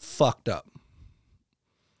fucked up.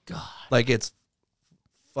 God. Like, it's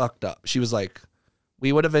fucked up. She was like,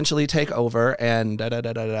 we would eventually take over and da da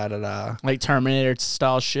da da da da da. Like Terminator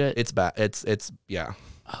style shit. It's bad. It's yeah.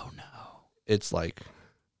 Oh no. It's like,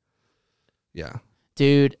 yeah.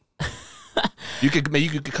 Dude. You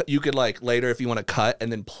could like later if you want to cut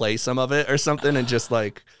and then play some of it or something and just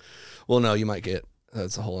like, well, no, you might get,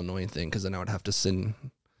 that's a whole annoying thing because then I would have to send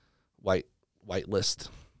whitelist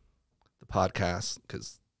the podcast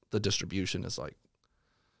because the distribution is like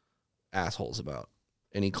assholes about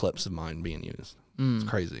any clips of mine being used. It's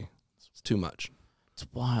crazy. It's too much. It's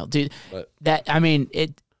wild, dude. But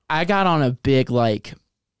I got on a big like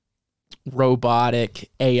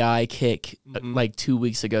robotic AI kick like 2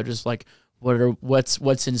 weeks ago. Just like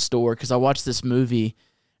what's in store? Because I watched this movie.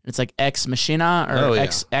 It's like Ex Machina or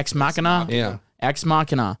Ex Machina. Yeah, Ex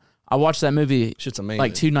Machina. I watched that movie. Shit's amazing.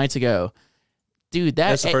 Like 2 nights ago, dude.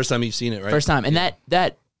 That's the first time you've seen it, right? First time, and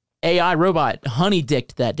that AI robot honey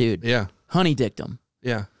dicked that dude. Yeah, honey dicked him.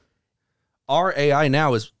 Yeah. Our AI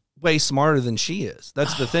now is way smarter than she is.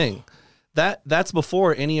 That's the thing. That's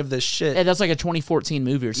before any of this shit. Yeah, that's like a 2014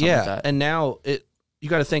 movie or something like that. And now you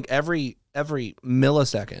got to think every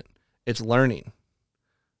millisecond it's learning.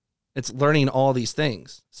 It's learning all these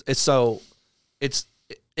things. It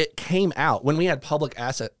came out when we had public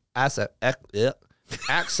access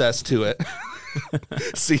to it.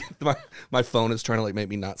 See, my phone is trying to like make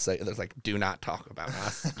me not say it. There's like, do not talk about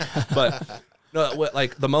us. But no,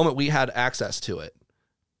 like the moment we had access to it,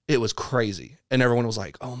 it was crazy. And everyone was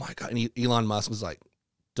like, oh my God. And Elon Musk was like,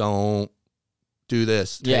 don't do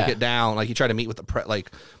this. Take it down. Like he tried to meet with he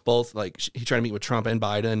tried to meet with Trump and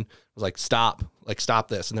Biden. Was like, stop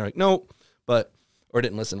this. And they're like, no, or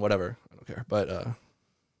didn't listen, whatever. I don't care. But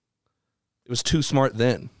it was too smart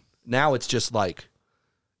then. Now it's just like,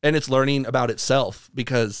 and it's learning about itself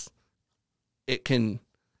because it can,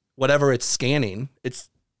 whatever it's scanning,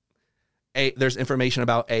 there's information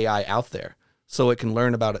about AI out there, so it can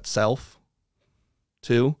learn about itself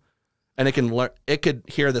too, and it can learn. It could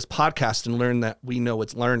hear this podcast and learn that we know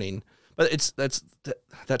it's learning, but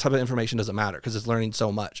that type of information doesn't matter because it's learning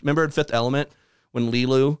so much. Remember in Fifth Element when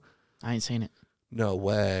Lilu? I ain't seen it. No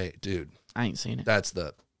way, dude. I ain't seen it. That's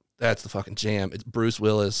the fucking jam. It's Bruce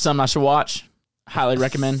Willis. Something I should watch. Highly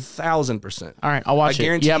recommend. 1,000%. All right, I'll watch it.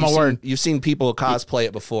 Guarantee Yeah, my word. You've seen people cosplay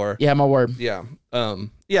it before. Yeah, my word. Yeah.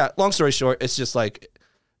 Yeah. Long story short, it's just like,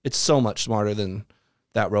 it's so much smarter than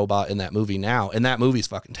that robot in that movie now. And that movie's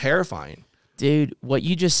fucking terrifying. Dude, what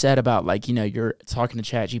you just said about like, you know, you're talking to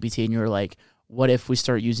ChatGPT and you're like, what if we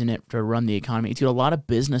start using it to run the economy? Dude, a lot of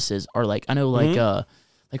businesses are like, I know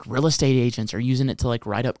like real estate agents are using it to like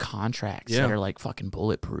write up contracts that are like fucking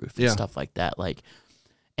bulletproof and stuff like that. Like,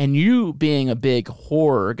 and you being a big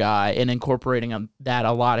horror guy and incorporating that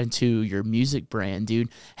a lot into your music brand, dude,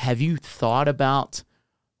 have you thought about,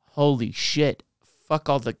 holy shit, fuck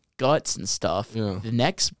all the guts and stuff. Yeah. The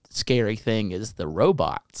next scary thing is the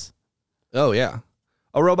robots. Oh, yeah.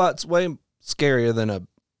 A robot's way scarier than a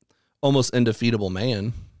almost indefeatable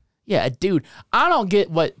man. Yeah, dude, I don't get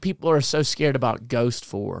what people are so scared about Ghost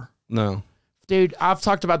for. No. Dude, I've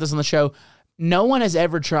talked about this on the show. No one has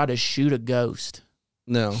ever tried to shoot a ghost.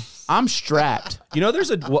 No. I'm strapped. You know,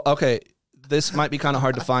 okay, this might be kind of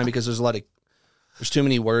hard to find because there's too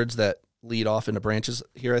many words that lead off into branches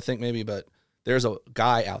here, I think maybe, but there's a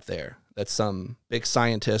guy out there that's some big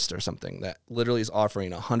scientist or something that literally is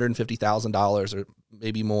offering $150,000 or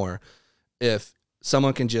maybe more if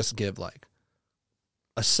someone can just give like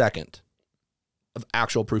a second of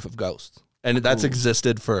actual proof of ghosts. And that's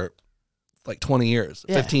existed for like 20 years,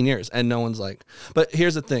 15 years. And no one's like, but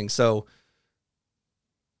here's the thing. So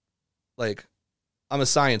like, I'm a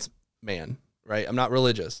science man, right? I'm not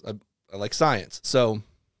religious. I like science. So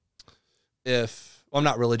I'm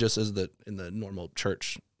not religious in the normal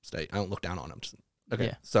church state. I don't look down on them. Okay.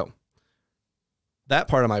 Yeah. So that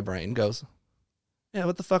part of my brain goes, yeah,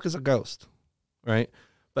 what the fuck is a ghost? Right.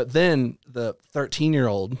 But then the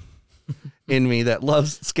 13-year-old in me that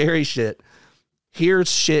loves scary shit hears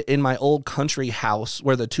shit in my old country house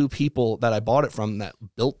where the two people that I bought it from that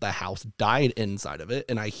built the house died inside of it.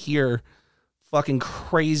 And I hear fucking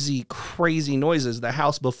crazy, crazy noises. The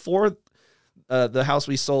house before the house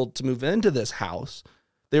we sold to move into this house,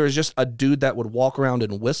 there was just a dude that would walk around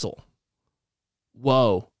and whistle.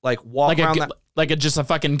 Whoa. Like walk around just a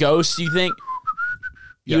fucking ghost, you think?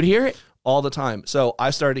 You would hear it? All the time. So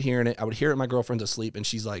I started hearing it. I would hear it. My girlfriend's asleep, and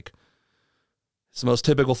she's like, "It's the most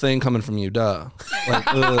typical thing coming from you, duh."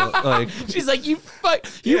 Like, she's like, "You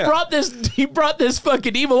brought this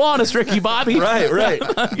fucking evil on us, Ricky Bobby." Right.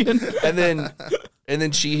 and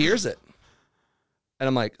then she hears it, and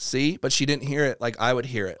I'm like, "See," but she didn't hear it like I would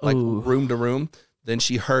hear it, like room to room. Then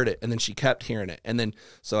she heard it, and then she kept hearing it, and then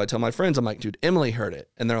so I tell my friends, I'm like, "Dude, Emily heard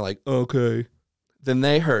it," and they're like, "Okay." Then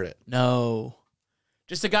they heard it. No.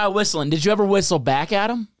 Just a guy whistling. Did you ever whistle back at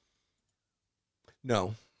him?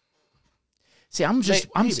 No. See,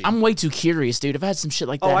 I'm way too curious, dude. I've had some shit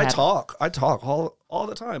like that. I talk all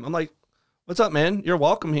the time. I'm like, "What's up, man? You're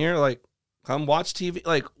welcome here. Like, come watch TV."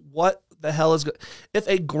 Like, what the hell is if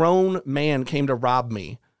a grown man came to rob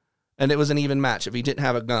me and it was an even match, if he didn't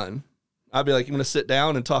have a gun, I'd be like, "You want to sit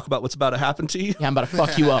down and talk about what's about to happen to you?" Yeah, I'm about to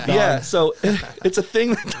fuck you up, dog. Yeah, so it's a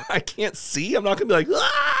thing that I can't see. I'm not going to be like,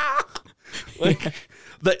 "Ah!" Like,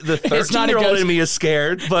 the 13-year-old in me is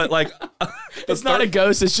scared, but like... It's not a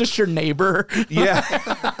ghost, it's just your neighbor. Yeah.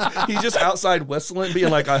 He's just outside whistling,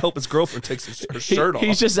 being like, "I hope his girlfriend takes her shirt off."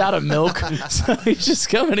 He's just out of milk, so he's just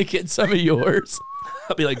coming to get some of yours.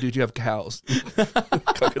 I'll be like, "Dude, you have cows.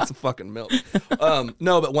 Go get some fucking milk."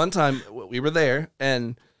 No, but one time we were there,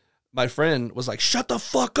 and my friend was like, "Shut the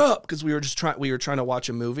fuck up," because we were trying to watch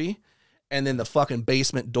a movie, and then the fucking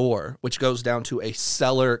basement door, which goes down to a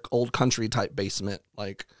cellar, old country type basement,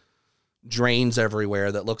 like drains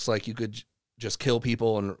everywhere that looks like you could just kill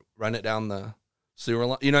people and run it down the sewer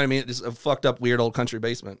line. You know what I mean? It's a fucked up, weird old country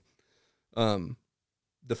basement. The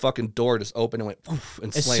fucking door just opened and went poof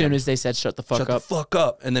and as slammed. As soon as they said, shut the fuck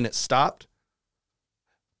up. And then it stopped.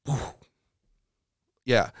 Poof.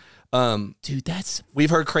 Yeah. Dude,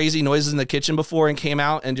 we've heard crazy noises in the kitchen before and came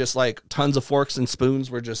out and just like tons of forks and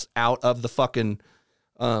spoons were just out of the fucking,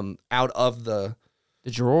 out of the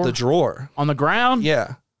drawer. On the ground?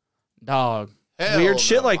 Yeah. Dog. Hell weird no,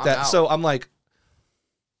 shit like that. out. So I'm like,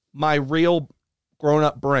 my real grown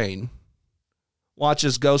up brain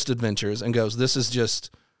watches Ghost Adventures and goes, "This is just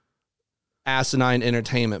asinine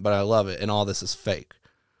entertainment, but I love it. And all this is fake."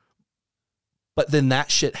 But then that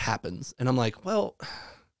shit happens. And I'm like, well,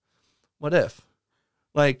 What if?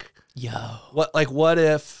 Like, what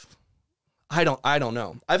if? I don't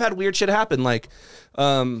know. I've had weird shit happen. Like,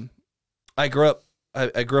 I grew up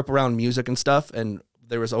around music and stuff, and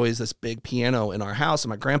there was always this big piano in our house, and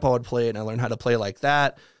my grandpa would play it, and I learned how to play like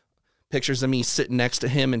that. Pictures of me sitting next to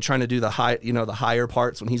him and trying to do the higher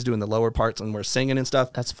parts when he's doing the lower parts and we're singing and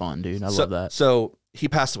stuff. That's fun, dude. I love that. So he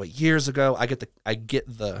passed away years ago. I get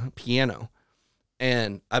the piano,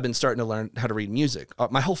 and I've been starting to learn how to read music.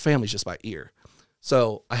 My whole family's just by ear.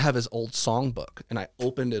 So I have his old songbook, and I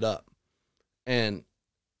opened it up, and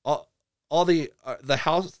all the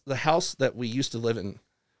house that we used to live in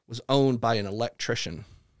was owned by an electrician.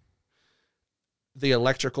 The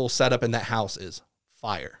electrical setup in that house is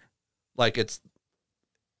fire. Like it's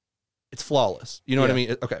flawless. You know what I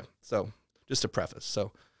mean? Okay. So just to preface.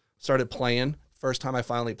 So started playing. First time I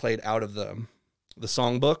finally played out of the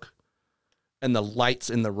songbook, and the lights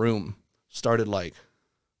in the room started like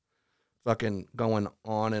fucking going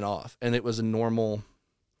on and off. And it was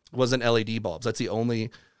wasn't LED bulbs. That's the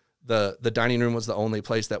only, the dining room was the only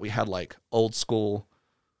place that we had like old school,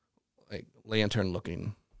 like lantern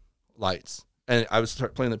looking lights. And I would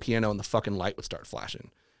start playing the piano and the fucking light would start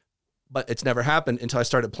flashing. But it's never happened until I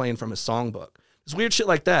started playing from his songbook. It's weird shit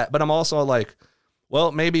like that. But I'm also like,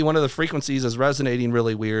 well, maybe one of the frequencies is resonating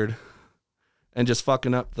really weird and just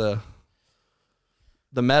fucking up the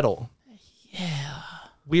metal. Yeah.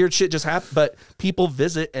 Weird shit just happens, but people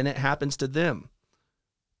visit and it happens to them.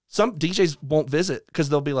 Some DJs won't visit because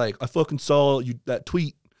they'll be like, I fucking saw you that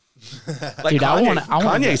tweet. Like dude, Kanye,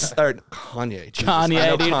 Kanye, Jesus, Kanye, I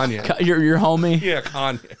know dude. Kanye. Your homie. Yeah,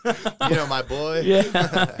 Kanye. You know my boy.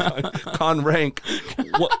 Yeah. Con Rank.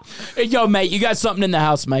 Hey, yo, mate, you got something in the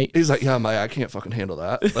house, mate. He's like, yeah, mate, I can't fucking handle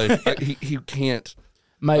that. Like, he can't.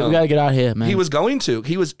 Mate, we gotta get out of here, man. He was going to.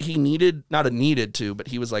 He needed, not a needed to, but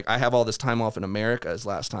he was like, I have all this time off in America. His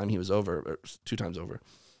last time he was over, or 2 times over.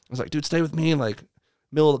 I was like, dude, stay with me. Like,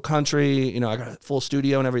 middle of the country. You know, I got a full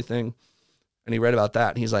studio and everything. And he read about that,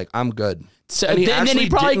 and he's like, "I'm good." So and then he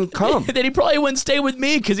probably didn't come. Then he probably wouldn't stay with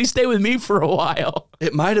me because he stayed with me for a while.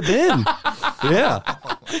 It might have been, yeah.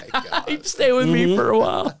 Oh my god. He stayed with me for a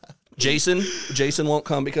while. Jason won't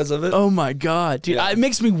come because of it. Oh my god, dude! Yeah. It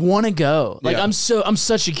makes me want to go. Like Yeah. I'm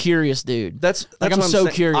such a curious dude. That's like what I'm so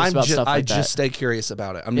saying. curious about stuff like I that. just stay curious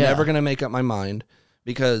about it. I'm Yeah. never gonna make up my mind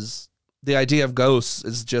because the idea of ghosts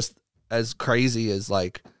is just as crazy as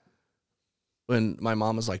like when my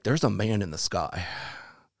mom was like, "There's a man in the sky."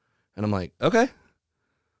 And I'm like, okay.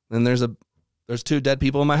 Then there's 2 dead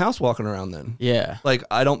people in my house walking around then. Yeah. Like,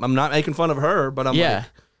 I'm not making fun of her, but I'm like,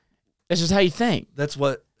 that's just how you think. that's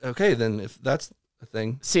what, okay, then if that's a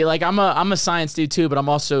thing. See, like I'm a science dude too, but I'm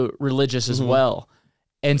also religious as well.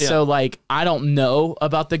 And so like I don't know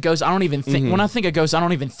about the ghosts. I don't even think when I think of ghosts, I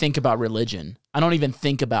don't even think about religion. I don't even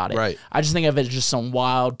think about it. Right. I just think of it as just some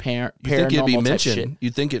wild You think it'd be paranormal type shit. mentioned.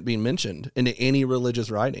 You'd think it'd be mentioned in any religious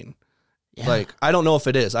writing. Yeah. Like, I don't know if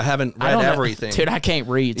it is. I haven't I read don't know. everything. Dude, I can't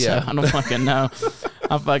read, Yeah. so I don't fucking know.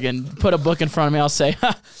 I'll fucking put a book in front of me. I'll say,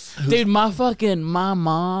 dude, my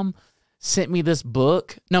mom sent me this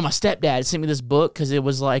book. No, my stepdad sent me this book because it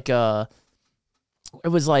was like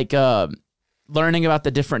learning about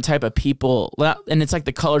the different type of people, and it's like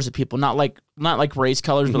the colors of people, not like race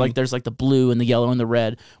colors, but like there's like the blue and the yellow and the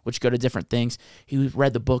red, which go to different things. He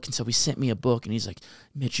read the book, and so he sent me a book, and he's like,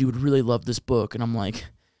 Mitch, you would really love this book. And I'm like,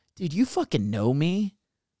 dude, you fucking know me.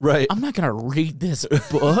 Right. I'm not going to read this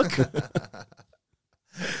book.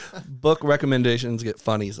 Book recommendations get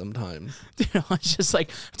funny sometimes. Dude, I was just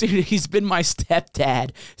like, dude, he's been my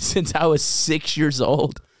stepdad since I was 6 years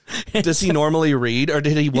old. Does he normally read, or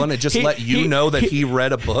did he want to just let you know that he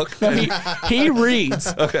read a book? He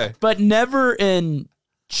reads. Okay. But never in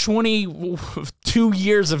 22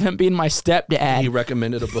 years of him being my stepdad, He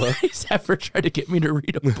recommended a book. he's ever tried to get me to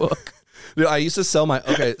read a book. Dude, I used to sell my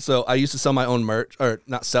own merch, or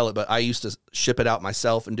not sell it, but I used to ship it out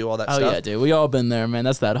myself and do all that Oh, stuff. yeah, dude. We all been there, man.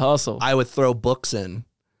 That's that hustle. I would throw books in.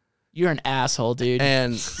 You're an asshole, dude.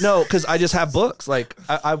 And no, because I just have books. Like,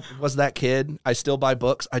 I was that kid. I still buy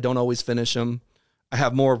books. I don't always finish them. I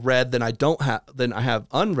have more read than I have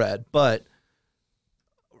unread. But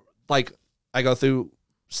like, I go through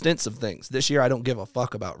stints of things. This year, I don't give a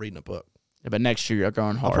fuck about reading a book. Yeah, but next year you're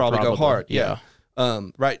going hard. I'll probably go hard. Yeah.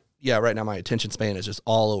 Right. Yeah. Right now, my attention span is just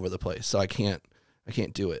all over the place, so I can't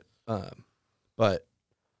do it. But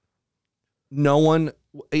no one,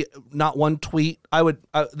 not one tweet.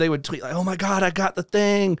 They would tweet like, "Oh my god, I got the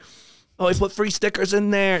thing. Oh, I put free stickers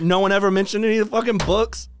in there." No one ever mentioned any of the fucking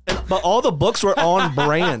books. But all the books were on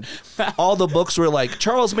brand. All the books were like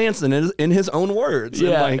Charles Manson in his own words.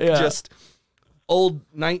 Yeah, and like yeah. just old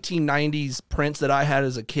 1990s prints that I had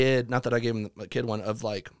as a kid. Not that I gave him a kid one of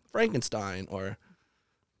like Frankenstein or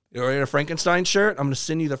you're in a Frankenstein shirt. I'm going to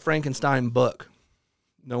send you the Frankenstein book.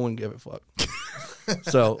 No one gave a fuck.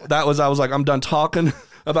 So I was like, I'm done talking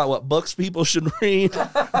about what books people should read.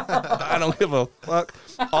 I don't give a fuck.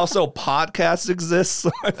 Also, podcasts exist,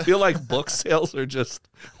 so I feel like book sales are just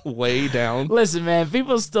way down. Listen, man,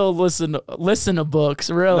 people still listen to books,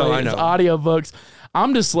 really. No, I It's know. audiobooks.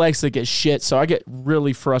 I'm dyslexic as shit, so I get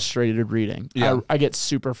really frustrated reading. Yeah. I get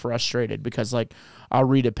super frustrated because, like, I'll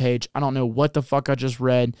read a page. I don't know what the fuck I just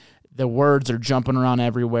read. The words are jumping around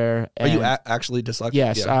everywhere. Are you and actually dyslexic?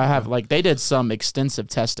 yes, Yeah. I have. Like, they did some extensive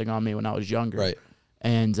testing on me when I was younger. Right.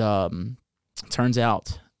 And turns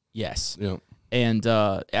out, yes. Yeah. And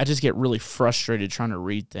I just get really frustrated trying to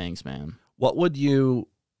read things, man. What would you,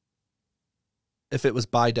 if it was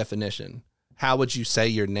by definition, how would you say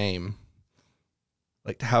your name?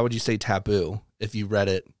 Like, how would you say taboo if you read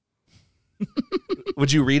it?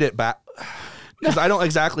 Would you read it back? Because I don't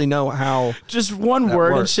exactly know how. Just one That word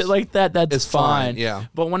and works. shit like that, that's It's fine. fine, yeah.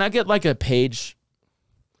 But when I get like a page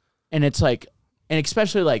and it's like, and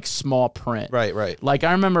especially like small print. Right. Like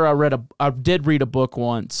I remember I did read a book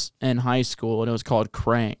once in high school and it was called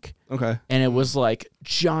Crank. Okay. And it was like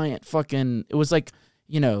giant fucking, it was like,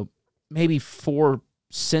 you know, maybe 4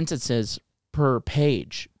 sentences per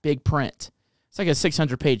page, big print. It's like a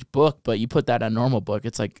 600-page book, but you put that in a normal book,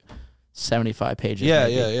 it's like 75 pages. Yeah,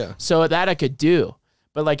 maybe. yeah. So that I could do.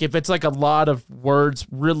 But like if it's like a lot of words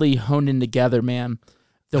really honed in together, man,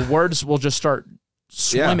 the words will just start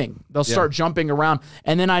swimming. Yeah. They'll start jumping around.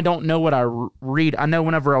 And then I don't know what I read. I know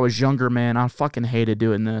whenever I was younger, man, I fucking hated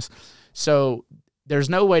doing this. So there's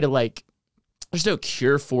no way to like, there's no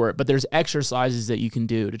cure for it, but there's exercises that you can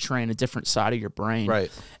do to train a different side of your brain. Right.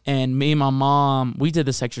 And me and my mom, we did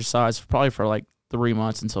this exercise probably for like 3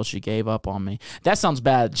 months until she gave up on me. That sounds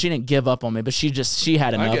bad. She didn't give up on me, but she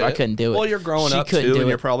had enough. I couldn't do it. Well, you're growing She up couldn't too, do and it.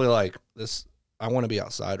 you're probably like, this. I want to be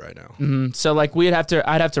outside right now. Mm-hmm. So like I'd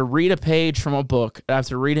have to read a page from a book. I'd have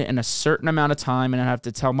to read it in a certain amount of time, and I'd have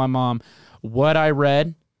to tell my mom what I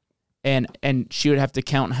read, and she would have to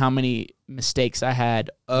count how many mistakes I had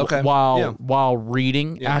while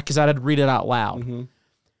reading, because I'd read it out loud. Mm-hmm.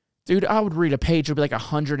 Dude, I would read a page, it would be like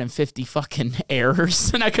 150 fucking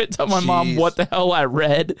errors, and I couldn't tell my mom what the hell I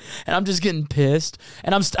read, and I'm just getting pissed,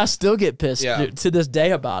 and I still get pissed dude, to this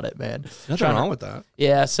day about it, man. Nothing wrong with that.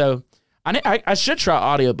 Yeah, so I should try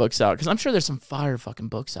audiobooks out, because I'm sure there's some fire fucking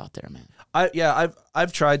books out there, man.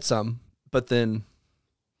 I've tried some, but then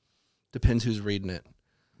depends who's reading it.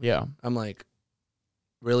 Yeah. I'm like,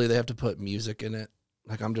 really, they have to put music in it?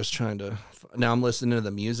 Like, I'm just trying to. Now I'm listening to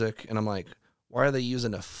the music, and I'm like, why are they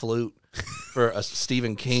using a flute for a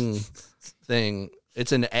Stephen King thing?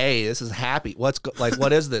 It's an A. This is happy.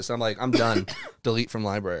 What is this? I'm like, I'm done. Delete from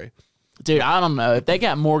library. Dude, I don't know. If they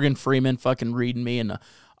got Morgan Freeman fucking reading me in the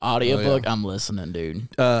audiobook, I'm listening, dude.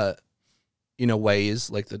 You know, Waze,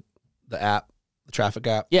 like the app, the traffic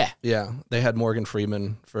app. Yeah. Yeah. They had Morgan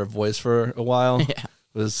Freeman for a voice for a while. Yeah.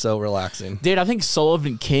 It was so relaxing. Dude, I think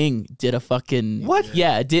Sullivan King did a fucking... What?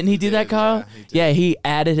 Yeah, didn't he do that, Kyle? Yeah, he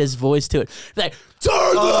added his voice to it. Like,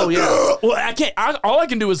 well, I can't... all I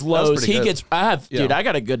can do is lows. pretty He good. gets... Dude, I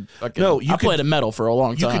got a good fucking... No, I played a metal for a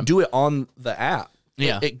long You time. could do it on the app.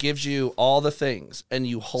 Yeah. It gives you all the things, and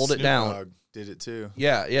you hold it down. Dogg did it too.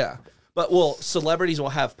 Yeah. But, well, celebrities will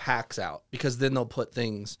have packs out, because then they'll put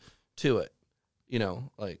things to it. You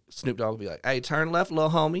know, like Snoop Dogg will be like, hey, turn left, little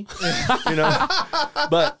homie. You know?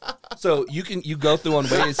 But so you go through on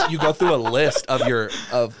Waze, you go through a list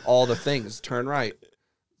of all the things. Turn right,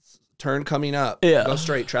 turn coming up, go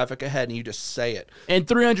straight, traffic ahead, and you just say it. And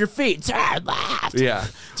 300 feet, turn left. Yeah.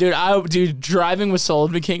 Dude, driving with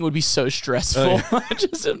Sullivan King would be so stressful.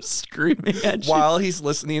 Just him screaming at you. While he's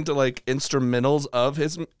listening to like instrumentals of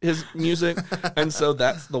his music. And so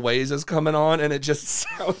that's the Waze is coming on, and it just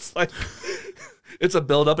sounds like it's a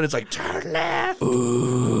build up, and it's like, turn left.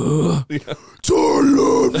 You know? Turn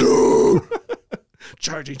left. No.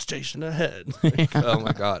 Charging station ahead. Oh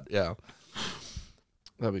my God. Yeah.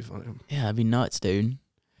 That'd be funny. Yeah, that'd be nuts, dude.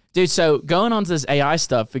 Dude, so going on to this AI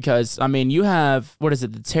stuff, because, I mean, you have, what is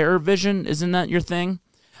it, the Terror Vision? Isn't that your thing?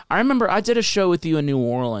 I remember I did a show with you in New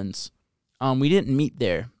Orleans. We didn't meet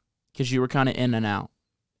there because you were kind of in and out.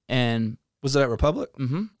 And Was it at Republic?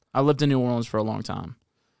 Mm-hmm. I lived in New Orleans for a long time.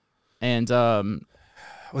 And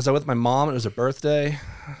Was I with my mom? It was her birthday.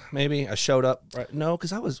 Maybe I showed up. Right? No,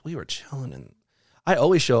 because we were chilling, and I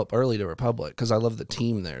always show up early to Republic because I love the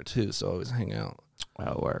team there too. So I always hang out.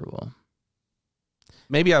 oh, word, well,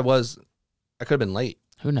 Maybe I could have been late,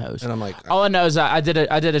 who knows? and I'm like, All I know is I did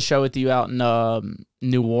a show with you out in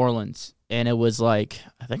New Orleans, and it was like,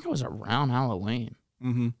 I think it was around Halloween.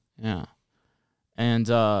 Mm-hmm. Yeah. And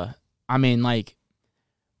I mean, like,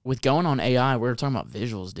 with going on AI, we were talking about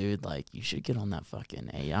visuals, dude. Like, you should get on that fucking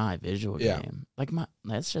AI visual game. Like,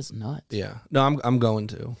 that's just nuts. Yeah. No, I'm going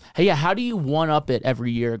to. Hey, yeah, how do you one up it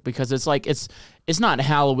every year? Because it's like it's not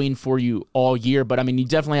Halloween for you all year, but I mean, you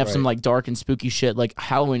definitely have some like dark and spooky shit. Like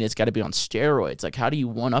Halloween, it's got to be on steroids. Like, how do you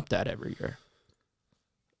one up that every year?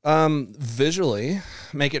 Visually,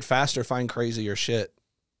 make it faster, find crazier shit,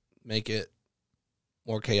 make it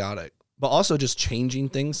more chaotic, but also just changing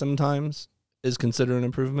things sometimes is considered an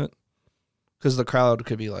improvement, because the crowd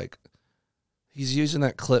could be like, he's using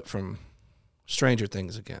that clip from Stranger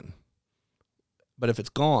Things again. But if it's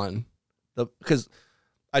gone, because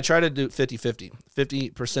I try to do 50-50.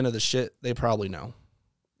 50% of the shit they probably know.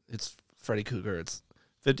 It's Freddy Krueger. It's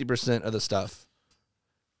 50% of the stuff.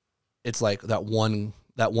 It's like that one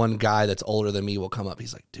guy that's older than me will come up.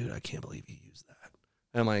 He's like, dude, I can't believe you used that.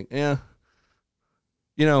 And I'm like, yeah.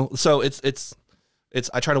 You know, so it's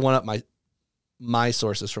I try to one up my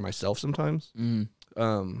sources for myself sometimes.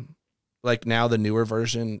 Like now the newer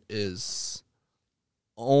version is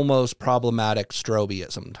almost problematic strobe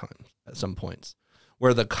at some points,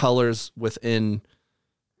 where the colors within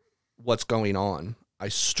what's going on, I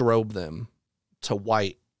strobe them to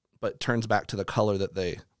white, but turns back to the color that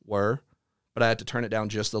they were. But I had to turn it down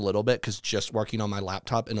just a little bit, because just working on my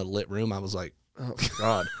laptop in a lit room, I was like, oh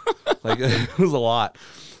God, like it was a lot.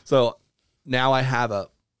 So now I have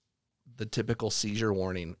the typical seizure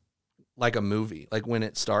warning, like a movie. Like when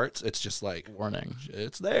it starts, it's just like, warning.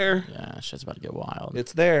 It's there. Yeah, shit's about to get wild.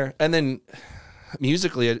 It's there. And then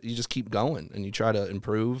musically, you just keep going and you try to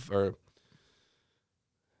improve, or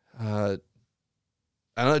I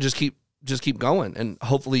don't know, just keep going, and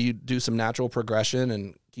hopefully you do some natural progression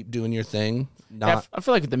and keep doing your thing. I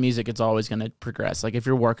feel like with the music, it's always going to progress. Like if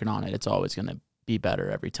you're working on it, it's always going to be better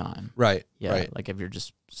every time. Right. Yeah. Right. Like if you're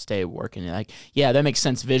just stay working, like, yeah, that makes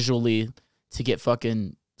sense visually to get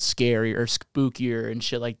fucking scary or spookier and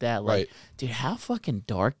shit like that. Like, right. Dude, how fucking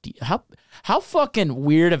dark how fucking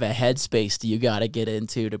weird of a headspace do you got to get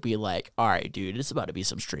into to be like, all right, dude, it's about to be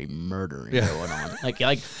some straight murdering going on. Like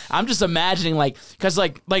I'm just imagining, like, because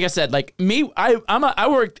like I said, like me,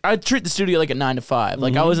 I treat the studio like a 9 to 5.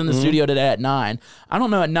 Like I was in the studio today at 9. I don't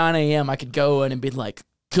know, at 9 a.m. I could go in and be like,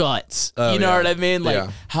 guts. You know what I mean? Like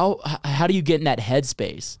how do you get in that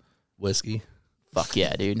headspace? Whiskey. Fuck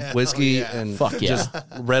yeah, dude. Whiskey and fuck yeah. Just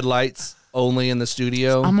red lights only in the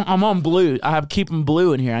studio. I'm on blue. I have keeping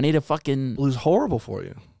blue in here. I need a fucking Blue's horrible for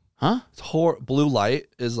you. Huh? It's blue light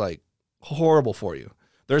is like horrible for you.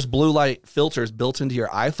 There's blue light filters built into your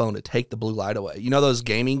iPhone to take the blue light away. You know those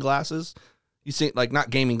gaming glasses? You see, like, not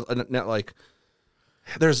gaming, not like,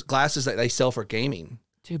 there's glasses that they sell for gaming.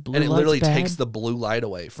 Dude, blue and it light's literally bad? takes the blue light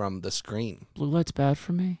away from the screen. Blue light's bad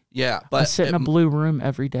for me. Yeah, but I sit in a blue room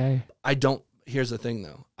every day. Here's the thing,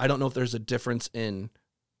 though. I don't know if there's a difference in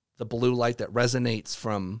the blue light that resonates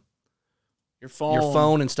from your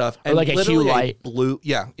phone and stuff, or like a hue light. Blue,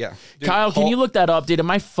 yeah. Dude, Kyle, can you look that up, dude?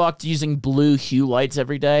 Am I fucked using blue hue lights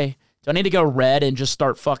every day? Do I need to go red and just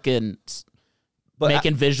start fucking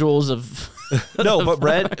making visuals of? No, but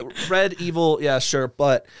red evil, yeah, sure.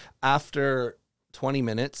 But after 20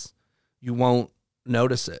 minutes, you won't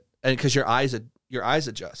notice it, and because your eyes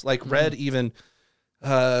adjust. Like red, even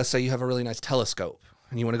say you have a really nice telescope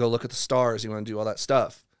and you want to go look at the stars, you want to do all that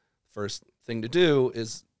stuff. First thing to do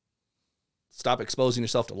is stop exposing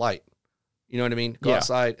yourself to light. You know what I mean? Go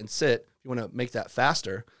outside and sit. If you want to make that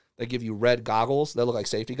faster, they give you red goggles. They look like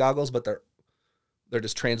safety goggles, but they're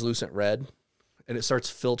just translucent red, and it starts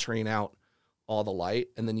filtering out all the light,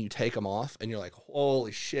 and then you take them off and you're like,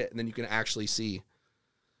 holy shit. And then you can actually see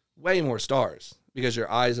way more stars because your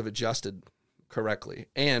eyes have adjusted correctly.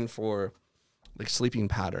 And for like sleeping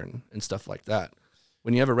pattern and stuff like that,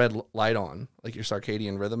 when you have a red light on, like your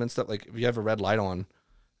circadian rhythm and stuff, like if you have a red light on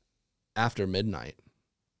after midnight,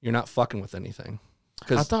 you're not fucking with anything.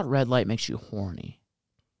 I thought red light makes you horny.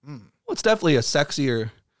 Well, it's definitely a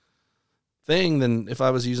sexier thing than if I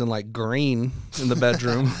was using like green in the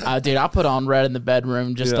bedroom. Dude, I put on red in the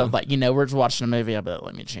bedroom just to, like, we're just watching a movie. I bet,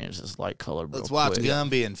 let me change this light color real Let's watch quick.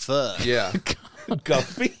 Gumby and fuck. Yeah.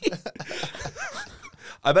 Gumby.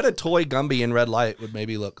 I bet a toy Gumby in red light would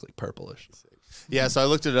maybe look like purplish. Yeah, so I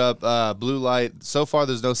looked it up. Blue light, so far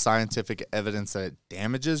there's no scientific evidence that it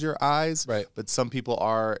damages your eyes. Right. But some people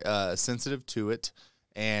are sensitive to it.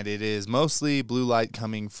 And it is mostly blue light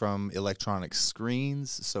coming from electronic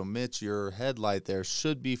screens. So, Mitch, your headlight there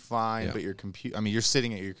should be fine, but your computer, I mean, you're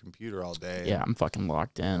sitting at your computer all day. Yeah, I'm fucking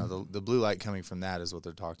locked in. The blue light coming from that is what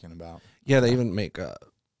they're talking about. Yeah, they even make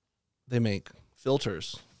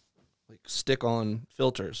filters, like stick-on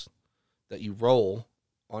filters that you roll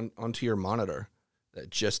onto your monitor that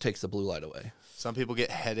just takes the blue light away. Some people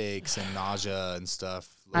get headaches and nausea and stuff.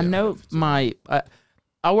 I know I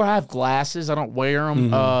will have glasses. I don't wear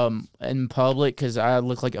them in public because I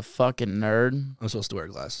look like a fucking nerd. I'm supposed to wear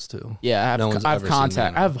glasses too. Yeah, I have ever contact.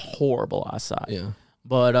 seen me. I have horrible eyesight. Yeah.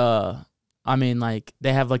 But I mean, like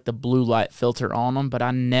they have like the blue light filter on them, but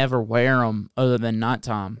I never wear them other than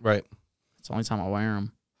nighttime. Right. It's the only time I wear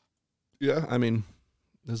them. Yeah, I mean,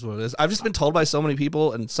 this is what it is. I've just been told by so many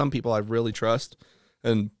people, and some people I really trust.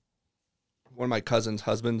 And one of my cousin's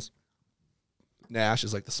husbands, Nash,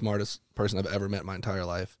 is like the smartest person I've ever met in my entire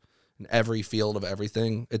life. In every field of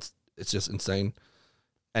everything, it's just insane.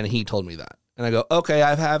 And he told me that, and I go, okay,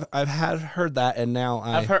 I've heard that, and now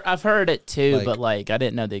I've heard it too, like, but like I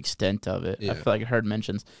didn't know the extent of it. Yeah. I feel like I heard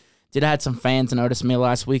mentions. I had some fans notice me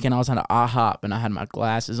last weekend. I was on an IHOP and I had my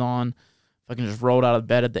glasses on. Fucking just rolled out of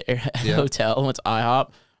bed at the hotel. Went to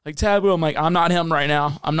IHOP. Like, Taboo, I'm like, I'm not him right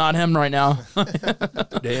now.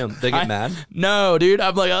 Damn, they get mad. No, dude.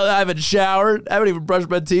 I'm like, I haven't showered. I haven't even brushed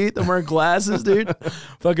my teeth. I'm wearing glasses, dude.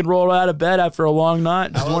 Fucking rolled out of bed after a long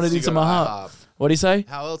night. Just wanted to eat some IHOP. What'd he say?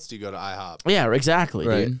 How else do you go to IHOP? Yeah, exactly,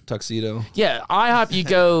 Right, dude. tuxedo. Yeah, IHOP, you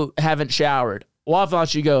go haven't showered. Waffle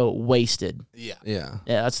House, you go wasted. Yeah. Yeah.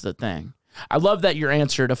 Yeah, that's the thing. I love that your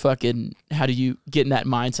answer to fucking how do you get in that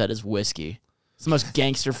mindset is whiskey. It's the most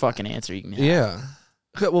gangster fucking answer you can have. Yeah.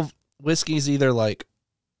 Okay, well, whiskey's either like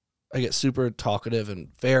I get super talkative and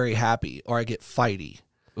very happy, or I get fighty,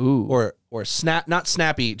 Ooh. or not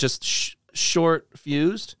snappy, just short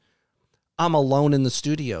fused. I'm alone in the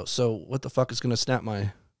studio, so what the fuck is gonna snap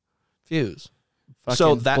my fuse? Fucking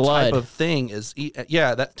So that blood. type of thing is,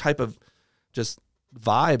 that type of just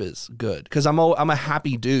vibe is good because I'm a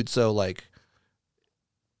happy dude. So like,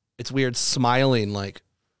 it's weird smiling, like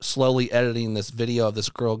slowly editing this video of this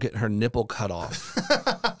girl getting her nipple cut off.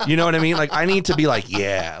 You know what I mean? Like I need to be like,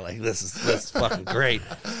 yeah, like this is fucking great.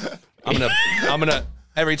 I'm gonna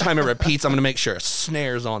every time it repeats, I'm gonna make sure a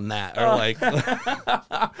snare's on that, or like,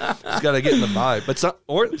 just gotta get in the vibe.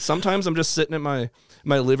 But sometimes I'm just sitting at my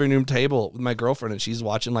living room table with my girlfriend, and she's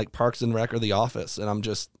watching like Parks and Rec or The Office, and I'm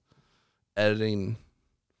just editing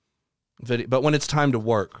video. But when it's time to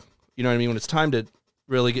work, you know what I mean? When it's time to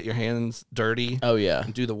really get your hands dirty, Oh yeah.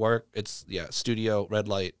 and do the work, it's studio, red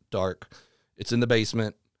light, dark. It's in the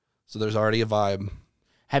basement, so there's already a vibe.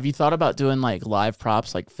 Have you thought about doing like live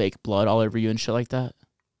props, like fake blood all over you and shit like that?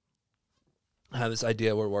 I have this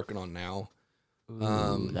idea we're working on now.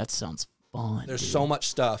 Ooh, that sounds fun. There's dude. so much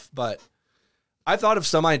stuff, but I thought of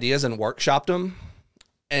some ideas and workshopped them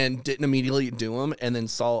and didn't immediately do them, and then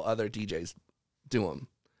saw other DJs do them.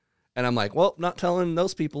 And I'm like, well, not telling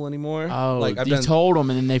those people anymore. Oh, like you told them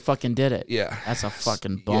and then they fucking did it. Yeah. That's a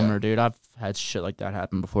fucking bummer, dude. I've had shit like that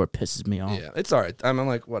happen before. It pisses me off. Yeah, it's all right. I'm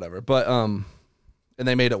like, whatever. But, and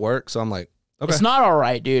they made it work, so I'm like, okay. It's not all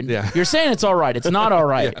right, dude. Yeah. You're saying it's all right. It's not all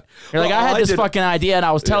right. Yeah. You're like, Well, I had I this did- fucking idea and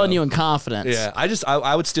I was telling you in confidence. Yeah,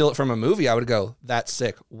 I would steal it from a movie. I would go, that's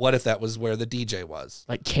sick. What if that was where the DJ was?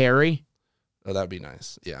 Like Carrie. Oh, that would be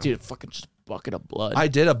nice. Yeah. Dude, fucking just a bucket of blood. I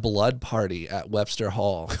did a blood party at Webster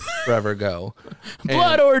Hall forever ago.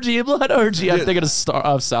 blood orgy. I'm thinking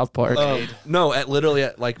of South Park. No, literally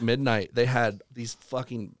at like midnight, they had these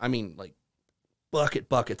fucking, like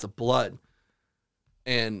buckets of blood.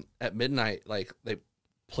 And at midnight, like they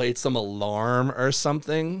played some alarm or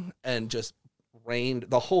something and just rained.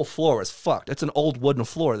 The whole floor was fucked. It's an old wooden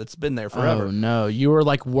floor that's been there forever. Oh no, you were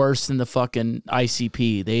like worse than the fucking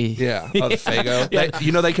ICP. Yeah, the Fago.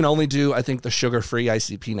 Yeah. They can only do, I think, the sugar-free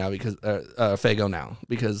ICP now because Fago now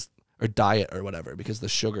or diet or whatever because the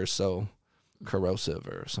sugar's so corrosive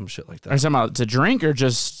or some shit like Are you that. talking about to drink or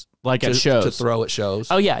just like at shows? To throw at shows.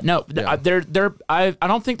 Oh yeah, no, Yeah. I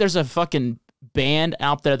don't think there's a fucking band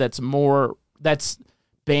out there that's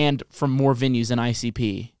banned from more venues than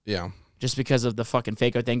ICP. Yeah. Just because of the fucking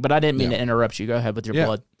Fago thing. But I didn't mean to interrupt you. Go ahead with your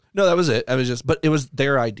blood. No, that was it. But it was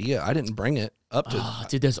their idea. I didn't bring it up to. Oh,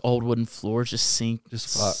 dude, those old wooden floors just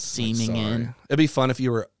seaming in. It'd be fun if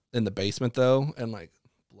you were in the basement though, and like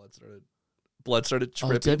blood started Oh,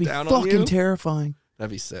 dripping that'd be down on you. fucking terrifying.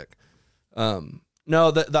 That'd be sick.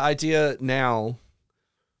 No, the idea now,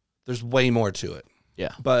 there's way more to it.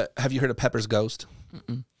 Yeah. But have you heard of Pepper's Ghost?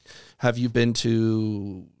 Mm-mm. Have you been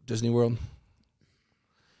to Disney World?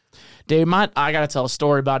 Dude, I gotta tell a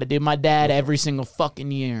story about it, dude. My dad, every single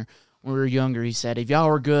fucking year when we were younger, he said, if y'all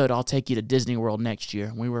were good, I'll take you to Disney World next year.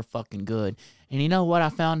 And we were fucking good. And you know what I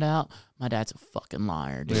found out? My dad's a fucking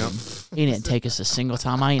liar, dude. Yeah. He didn't take us a single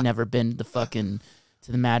time. I ain't never been to fucking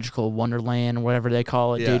to the magical wonderland or whatever they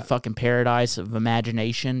call it, Yeah. dude. Fucking paradise of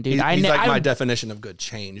imagination, dude. He's like I my definition of good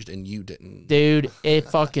changed, and you didn't. Dude, it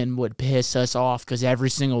fucking would piss us off because every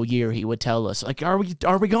single year he would tell us, like, are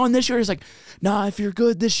we going this year? He's like, nah, if you're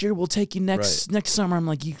good this year, we'll take you next summer. I'm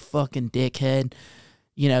like, you fucking dickhead.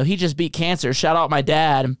 You know, he just beat cancer. Shout out my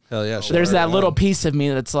dad. Hell yeah. There's that little piece of me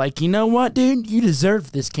that's like, you know what, dude? You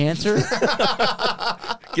deserve this cancer.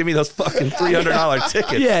 Give me those fucking $300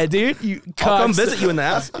 tickets. Yeah, dude. I'll come visit you in the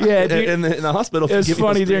house. Yeah, dude. In the hospital. It was Give me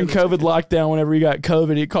funny those during 300 COVID lockdown. Whenever he got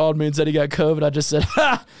COVID, he called me and said he got COVID. I just said,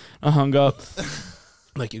 ha! I hung up.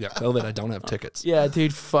 Like, you got COVID, I don't have tickets. Yeah,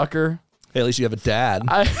 dude, fucker. Hey, at least you have a dad.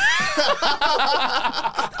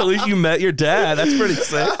 At least you met your dad. That's pretty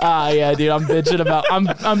sick. Yeah, dude. I'm bitching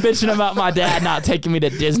about my dad not taking me to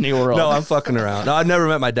Disney World. No, I'm fucking around. No, I've never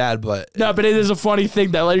met my dad, but No, but it is a funny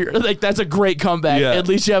thing that like that's a great comeback. Yeah. At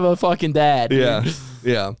least you have a fucking dad. Dude. yeah,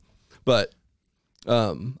 yeah. But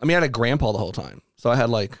I mean, I had a grandpa the whole time, so I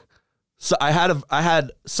had I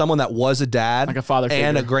had someone that was a dad, Like a father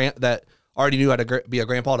and figure. that already knew how to be a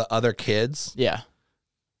grandpa to other kids. Yeah.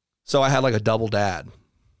 So I had like a double dad.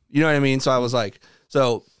 You know what I mean? So I was like,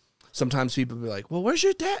 so sometimes people be like, well, where's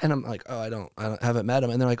your dad? And I'm like, oh, I haven't met him.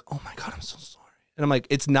 And they're like, oh my God, I'm so sorry. And I'm like,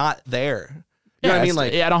 it's not there. You know what I mean?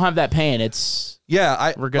 Like, yeah, I don't have that pain. It's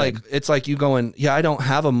we're good. Like, it's like you going, yeah, I don't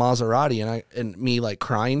have a Maserati, and me like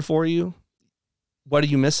crying for you. What are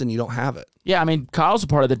you missing? You don't have it. yeah. I mean, Kyle's a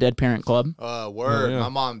part of the Dead Parent Club. Word. Yeah. My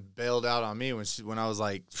mom bailed out on me when I was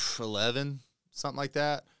like 11, something like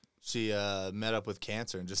that. She met up with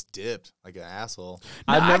cancer and just dipped like an asshole.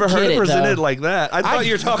 No, I've never I heard get it presented though. like that. I thought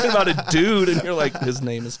you were talking about a dude, and you're like, his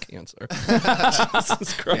name is Cancer.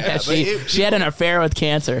 Jesus Christ. Yeah, but she had an affair with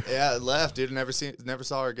cancer. Yeah, left, dude. Never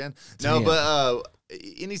saw her again. Damn. No, but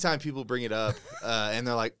anytime people bring it up and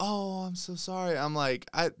they're like, "Oh, I'm so sorry," I'm like,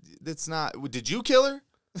 "That's not. Did you kill her?"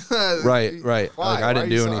 Right. Why? Like, I didn't Why are you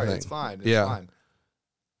do sorry? anything. It's fine. It's Yeah. fine.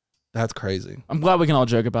 That's crazy. I'm glad we can all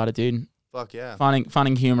joke about it, dude. Fuck yeah.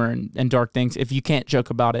 Finding humor and dark things. If you can't joke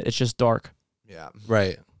about it, it's just dark. Yeah.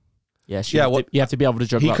 Right. Yes. Yeah, You have to be able to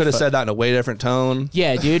joke. He about could have fuck. said that in a way different tone.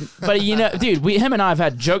 Yeah, dude. But you know, dude, him and I have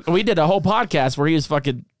had joke. We did a whole podcast where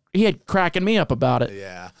he had cracking me up about it.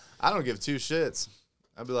 Yeah. I don't give two shits.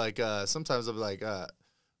 I'd be like, sometimes I'll be like,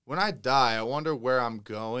 when I die, I wonder where I'm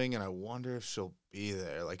going, and I wonder if she'll be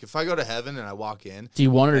there. Like, if I go to heaven and I walk in, Do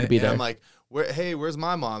you want her to be and there? I'm like, where's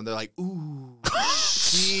my mom? They're like, ooh,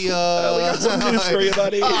 she, We got some news for you,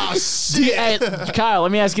 buddy. Oh, shit. Hey, Kyle,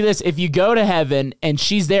 let me ask you this: if you go to heaven and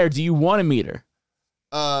she's there, do you want to meet her?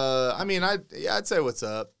 I mean, I'd say what's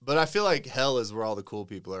up, but I feel like hell is where all the cool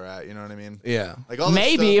people are at. You know what I mean? Yeah. Like all this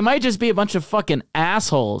Maybe it stuff- might just be a bunch of fucking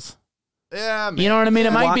assholes. Yeah, man. You know what I mean?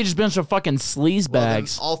 It might Why- be just a bunch of fucking sleaze Well, then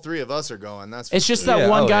bags. all three of us are going. That's for It's just sure. that Yeah,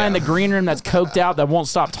 one oh, guy yeah. in the green room that's coked out that won't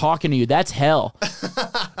stop talking to you. That's hell.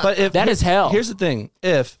 But if That is hell. Here's the thing: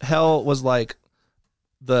 if hell was like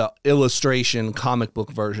the illustration comic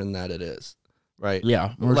book version that it is, right?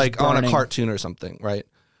 Yeah, we're like just on a burning. cartoon or something, right?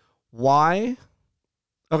 Why?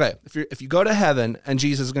 Okay, if you go to heaven and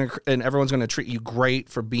Jesus is gonna and everyone's gonna treat you great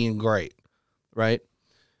for being great, right?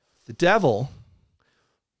 The devil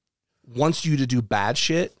wants you to do bad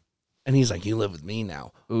shit, and he's like, "You live with me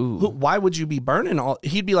now." Ooh. Why would you be burning all?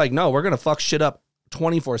 He'd be like, "No, we're gonna fuck shit up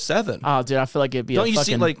 24/7." Oh, dude, I feel like it'd be Don't a you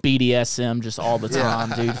see, fucking like- BDSM just all the time,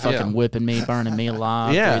 dude. Fucking Yeah. whipping me, burning me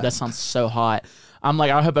alive. Yeah. Dude, that sounds so hot. I'm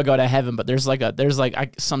like, I hope I go to heaven, but there's like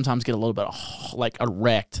I sometimes get a little bit like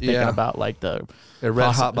erect thinking Yeah. about like the A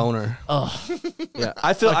red hot boner. ugh. Yeah,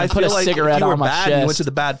 I feel Fucking put a like cigarette if you were on my bad and you went chest. to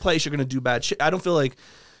the bad place, you're gonna do bad shit. I don't feel like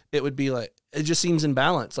it would be like it just seems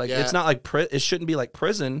imbalanced. Like Yeah. it's not like it shouldn't be like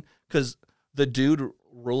prison because the dude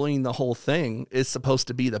ruling the whole thing is supposed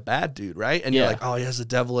to be the bad dude, right? And you're Yeah. like, oh, he has the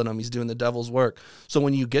devil in him. He's doing the devil's work. So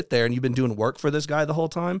when you get there and you've been doing work for this guy the whole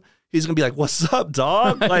time, he's gonna be like, "What's up,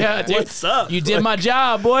 dog? Like, Yeah, dude. what's up? You did my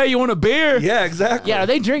job, boy. You want a beer? Yeah, exactly. Yeah, are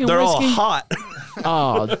they drinking They're whiskey? all hot.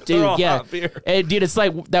 Oh, They're dude, all yeah. hot beer. Hey, dude, it's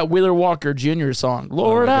like that Wheeler Walker Jr. song.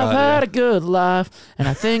 Lord, my I've God, had yeah. a good life, and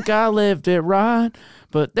I think I lived it right.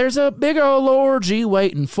 But there's a big old orgy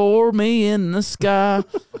waiting for me in the sky.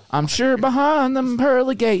 I'm sure behind them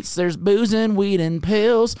pearly gates there's booze and weed and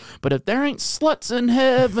pills. But if there ain't sluts in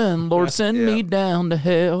heaven, Lord, send Yeah. me down to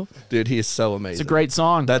hell. Dude, he is so amazing. It's a great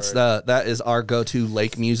song. that is our go-to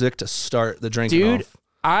lake music to start the drinking Dude, off.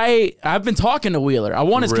 I've been talking to Wheeler. I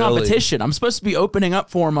won his Really? competition. I'm supposed to be opening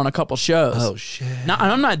up for him on a couple shows. Oh shit. No,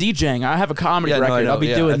 I'm not DJing. I have a comedy Yeah, no, I record. know. I'll be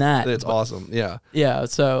Yeah, doing that. It's awesome. Yeah. Yeah,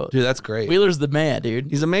 so Dude, that's great. Wheeler's the man,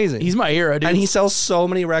 dude. He's amazing. He's my hero, dude. and he sells so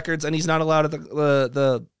many records, and he's not allowed at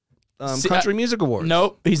the See, Country Music Awards.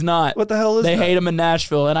 Nope, he's not. What the hell is They that? hate him in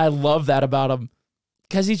Nashville, and I love that about him.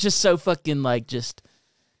 because he's just so fucking like just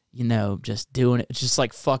doing it. It's just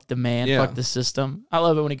like fuck the man, fuck the system. I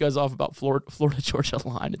love it when he goes off about Florida Georgia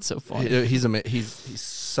line. It's so funny. He's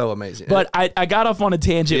so amazing. But I got off on a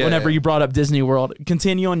tangent whenever you brought up Disney World.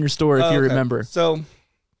 Continue on your story if you remember. So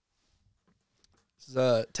this is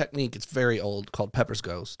a technique. It's very old called Pepper's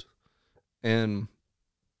Ghost, and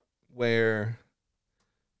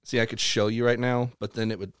I could show you right now, but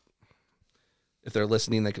then it would, if they're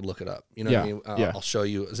listening, they could look it up. You know what I mean? I'll show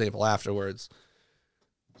you an example afterwards.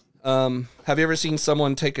 Have you ever seen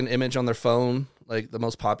someone take an image on their phone? Like the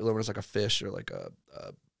most popular one is like a fish or like a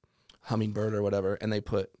hummingbird or whatever, and they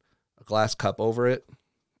put a glass cup over it,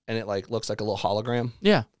 and it like looks like a little hologram.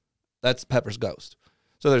 Yeah. That's Pepper's Ghost.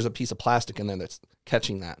 So there's a piece of plastic in there that's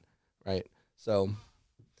catching that, right? So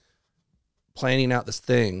planning out this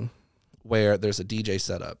thing where there's a DJ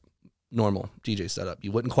setup, normal DJ setup.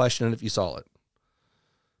 You wouldn't question it if you saw it.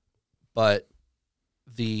 But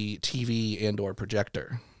the TV and or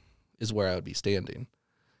projector is where I would be standing.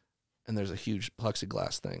 And there's a huge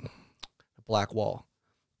plexiglass thing, a black wall.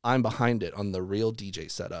 I'm behind it on the real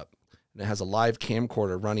DJ setup. And it has a live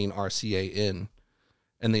camcorder running RCA in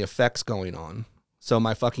and the effects going on. So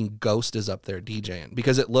my fucking ghost is up there DJing.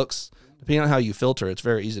 Because it looks, depending on how you filter, it's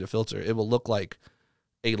very easy to filter. It will look like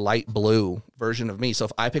a light blue version of me. So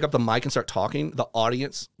if I pick up the mic and start talking, the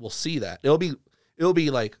audience will see that. It'll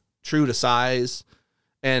be like true to size.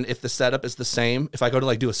 And if the setup is the same, if I go to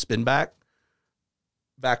like do a spin back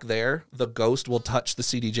there, the ghost will touch the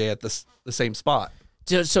CDJ at the same spot.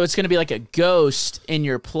 So it's going to be like a ghost in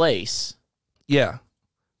your place. Yeah.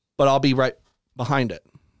 But I'll be right behind it.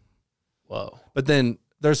 Whoa. But then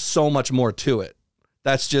there's so much more to it.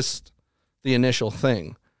 That's just the initial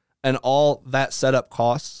thing. And all that setup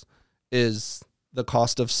costs is the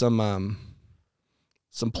cost of some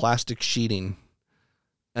plastic sheeting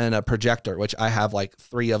and a projector, which I have like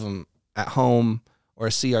 3 of them at home, or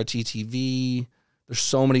a CRT TV. There's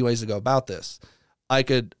so many ways to go about this. I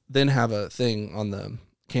could then have a thing on the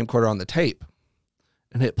camcorder on the tape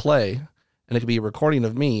and hit play, and it could be a recording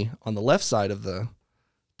of me on the left side of the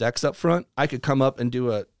decks up front. I could come up and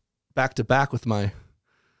do a back-to-back with my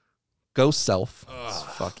ghost self.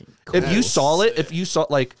 Fucking cool. If you saw it,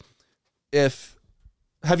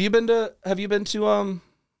 have you been to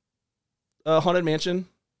Haunted Mansion?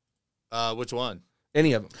 Which one?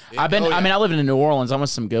 Any of them? I live in New Orleans. I want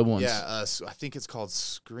some good ones. Yeah, I think it's called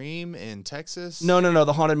Scream in Texas. No,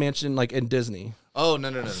 the Haunted Mansion like in Disney. Oh, no.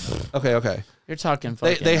 Okay. You're talking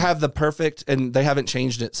fucking... They have the perfect, and they haven't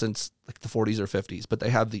changed it since like the 40s or 50s, but they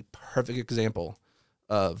have the perfect example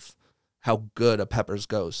of how good a Pepper's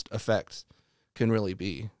Ghost effect can really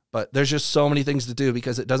be. But there's just so many things to do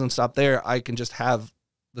because it doesn't stop there. I can just have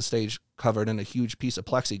the stage covered in a huge piece of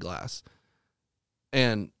plexiglass,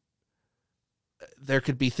 and there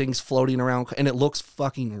could be things floating around, and it looks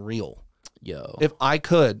fucking real. Yo. If I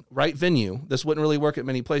could, right venue, this wouldn't really work at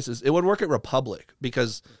many places. It would work at Republic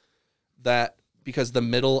because the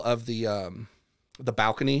middle of the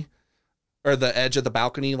balcony, or the edge of the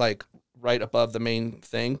balcony, like right above the main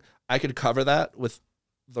thing, I could cover that with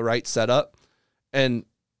the right setup and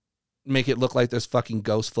make it look like there's fucking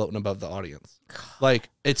ghosts floating above the audience. Like,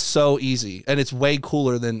 it's so easy, and it's way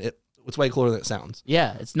cooler than it. It's way cooler than it sounds.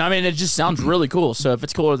 Yeah, it just sounds really cool. So if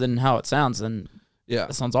it's cooler than how it sounds, then yeah,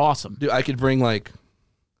 that sounds awesome. Dude, I could bring like,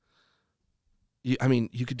 you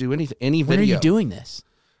could do anything, any when video. When are you doing this?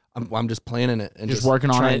 I'm just planning it and just working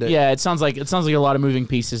on it. Yeah, it sounds like a lot of moving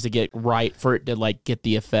pieces to get right for it to like get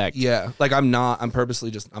the effect. Yeah, like I'm not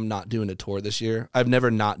doing a tour this year. I've never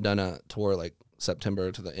not done a tour like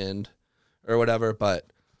September to the end or whatever,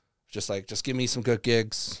 but just give me some good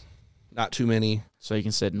gigs, not too many. So you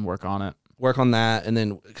can sit and work on it. Work on that, and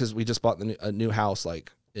then because we just bought a new house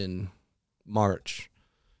like in March,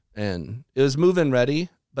 and it was move-in ready,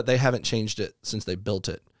 but they haven't changed it since they built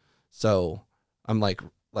it. So I'm like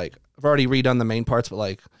I've already redone the main parts, but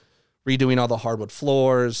like redoing all the hardwood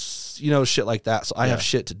floors, shit like that. So I have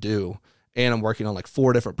shit to do, and I'm working on like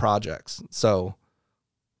 4 different projects. So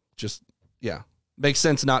just makes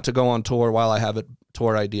sense not to go on tour while I have a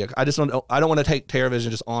tour idea. I don't want to take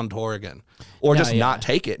TerraVision just on tour again, or not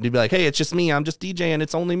take it and be like, hey, it's just me. I'm just DJing.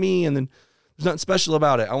 It's only me, and then there's nothing special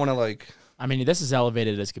about it. I want to this is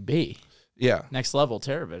elevated as could be. Yeah. Next level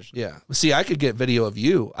TerraVision. Yeah. See, I could get video of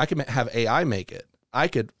you. I could have AI make it.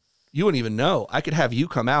 You wouldn't even know. I could have you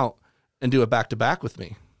come out and do a back-to-back with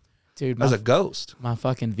me. Dude, as a ghost. My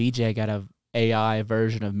fucking VJ got a AI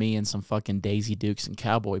version of me in some fucking Daisy Dukes and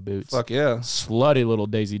cowboy boots. Fuck yeah. Slutty little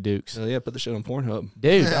Daisy Dukes. Yeah, put the shit on Pornhub.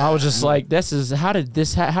 Dude, I was just like, how did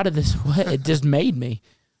this, what? It just made me.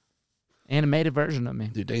 animated version of me.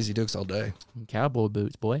 Dude, Daisy Dukes all day. Cowboy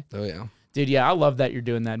boots, boy. Oh, yeah. Dude, yeah, I love that you're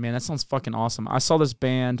doing that, man. That sounds fucking awesome. I saw this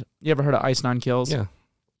band. You ever heard of Ice Nine Kills? Yeah.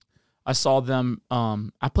 I saw them.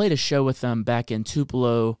 I played a show with them back in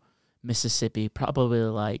Tupelo, Mississippi, probably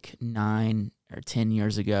like 9 or 10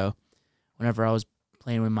 years ago, whenever I was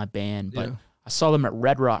playing with my band. But Yeah. I saw them at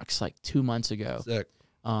Red Rocks like 2 months ago. Sick.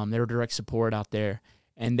 They were direct support out there.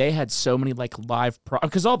 And they had so many like live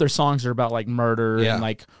because all their songs are about like murder Yeah. and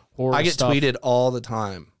like horror I get stuff. tweeted all the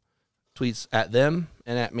time. Tweets at them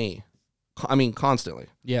and at me. I mean, constantly.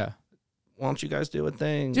 Yeah. Why don't you guys do a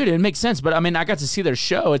thing? Dude, it makes sense. But I mean, I got to see their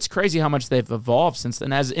show. It's crazy how much they've evolved since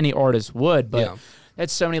then, as any artist would. But Yeah.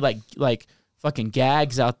 that's so many like fucking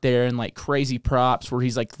gags out there and like crazy props where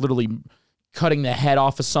he's like literally cutting the head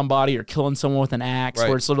off of somebody or killing someone with an axe, Right.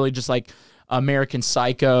 where it's literally just like American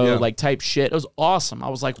Psycho Yeah. like type shit. It was awesome. I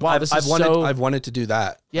was like, wow, I've wanted to do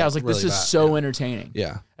that. yeah, I was like, this really is bad. so entertaining.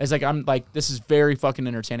 Yeah. It's like I'm like, this is very fucking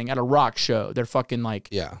entertaining. At a rock show, they're fucking like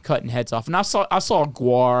Yeah. cutting heads off. And I saw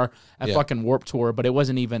Guar at Yeah. fucking Warped Tour, but it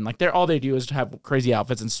wasn't even like all they do is have crazy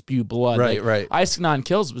outfits and spew blood. Right, Like, right. Ice Nine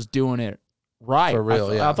Kills was doing it right. For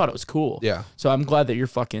real, yeah. I thought it was cool. Yeah. So I'm glad that you're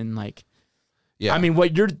fucking like. Yeah. I mean,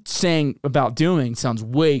 what you're saying about doing sounds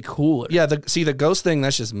way cooler. Yeah, the ghost thing,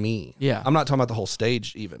 that's just me. Yeah. I'm not talking about the whole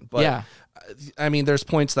stage even. But Yeah. I mean, there's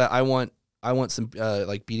points that I want some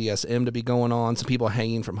like BDSM to be going on, some people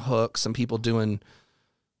hanging from hooks, some people doing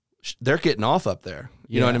they're getting off up there.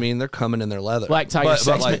 You know Yeah. what I mean? They're coming in their leather. Black Tiger But,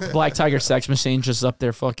 sex, like, Black Tiger sex machine just up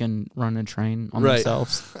there fucking running a train on Right.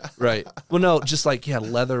 themselves. right. Well, no, just like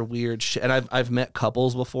leather weird shit. And I've met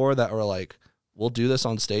couples before that were like, "We'll do this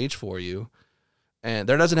on stage for you." And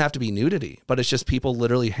there doesn't have to be nudity, but it's just people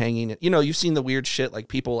literally hanging. You know, you've seen the weird shit, like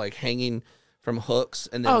people like hanging from hooks.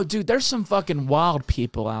 And then, Oh, dude, there's some fucking wild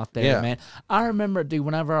people out there, Yeah. man. I remember, dude,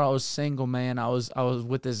 whenever I was single, man, I was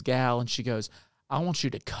with this gal, and she goes, "I want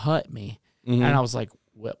you to cut me," Mhm. and I was like,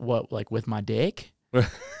 "What? Like with my dick?"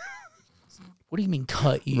 What do you mean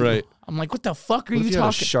cut you? Right. I'm like, what the fuck are what you if you had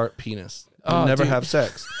a talking? sharp penis? Oh, You'd never dude. have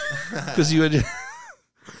sex because you would.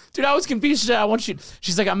 Dude, I was confused. She said, I want you.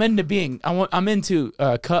 She's like, I'm into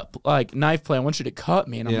cut like knife play. I want you to cut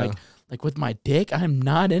me, and I'm Yeah. like with my dick. I'm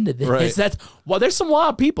not into this. Right. That's there's some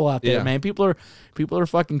wild people out there, Yeah. man. People are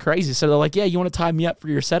fucking crazy. So they're like, yeah, you want to tie me up for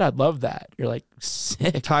your set? I'd love that. You're like,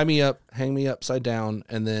 sick. Tie me up, hang me upside down,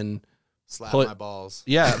 and then Slap Put- my balls.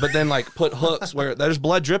 yeah, but then like put hooks where there's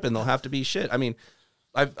blood dripping. They'll have to be shit. I mean,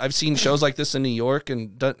 I've seen shows like this in New York,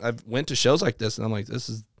 and I've went to shows like this, and I'm like, this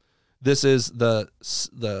is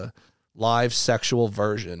the live sexual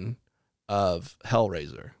version of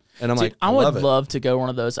Hellraiser, and I'm Dude, like, I would love it. love to go one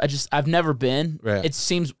of those. I've never been. Right. It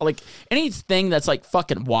seems like anything that's like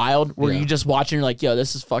fucking wild, where Yeah. you just watch and you're like, yo,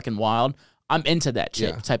 this is fucking wild. I'm into that shit,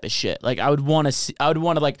 Yeah. type of shit. Like I would want to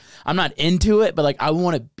like, I'm not into it, but like I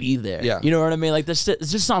want to be there. Yeah. You know what I mean? Like this shit, it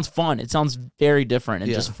just sounds fun. It sounds very different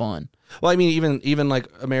and Yeah. just fun. Well, I mean, even like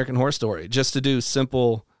American Horror Story, just to do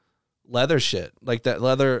simple leather shit like that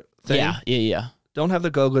leather thing. Yeah. Don't have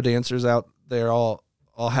the go-go dancers out there all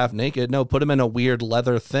half naked. No, put them in a weird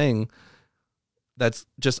leather thing that's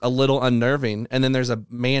just a little unnerving. And then there's a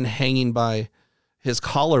man hanging by his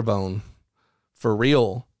collarbone for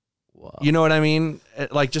real. Whoa. You know what I mean?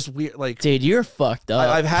 Like just weird. Like Dude, you're fucked up.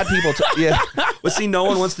 I've had people. Yeah, but see, no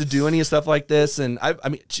one wants to do any stuff like this. And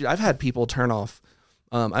I've had people turn off.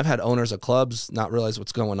 I've had owners of clubs not realize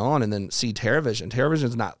what's going on and then see TerraVision.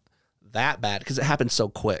 TerraVision's not that bad because it happens so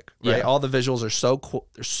quick, right? Yeah. All the visuals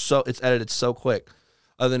are it's edited so quick.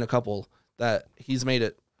 Other than a couple that he's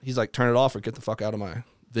like, turn it off or get the fuck out of my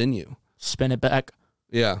venue. Spin it back.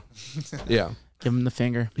 Yeah, yeah, Give him the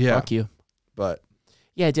finger. Yeah. Fuck you. but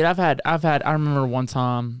Yeah, dude, I've had. I remember one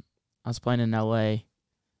time I was playing in L.A.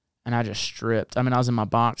 and I just stripped. I mean, I was in my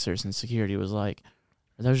boxers and security was like,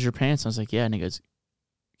 "Are those your pants?" I was like, "Yeah," and he goes,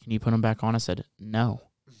 "Can you put them back on?" I said, "No."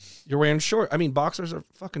 you're wearing short. I mean, boxers are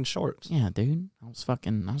fucking shorts. Yeah, dude, I was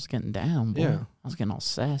getting down, boy. Yeah. I was getting all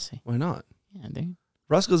sassy. Why not? Yeah, dude.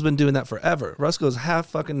 Roscoe's been doing that forever. Roscoe's half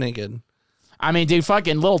fucking naked. I mean, dude,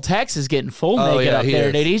 fucking Little Tex is getting full Oh, naked yeah, up he there,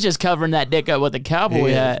 is. dude. He's just covering that dick up with a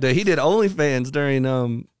cowboy hat. He did OnlyFans during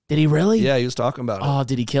Did he really? yeah, he was talking about it. Oh,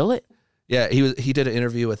 did he kill it? Yeah, he did an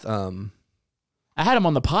interview with I had him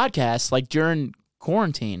on the podcast like during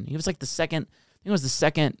quarantine. He was like the second. I think it was the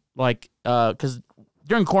second because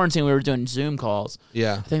during quarantine we were doing Zoom calls.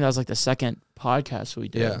 yeah. I think that was like the second podcast we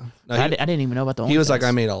did. Yeah. No, I didn't even know about the. he was like, OnlyFans.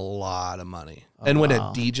 I made a lot of money. Oh, and when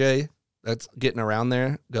wow. a DJ that's getting around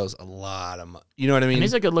there goes a lot of money. You know what I mean? And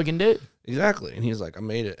he's a good looking dude. Exactly. And he's like, I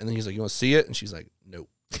made it. And then he's like, you want to see it? And she's like, nope.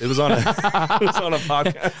 It was on a it was on a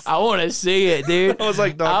podcast. I want to see it, dude. I was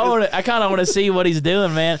like, dog, I kind of want to see what he's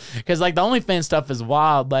doing, man. Because like the OnlyFans stuff is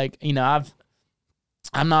wild. Like, you know,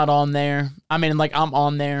 I'm not on there. I mean, like I'm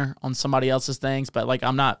on there on somebody else's things, but like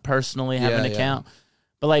I'm not personally having an account.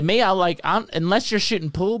 But like me, I'm unless you're shooting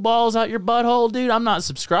pool balls out your butthole, dude, I'm not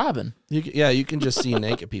subscribing. you can just see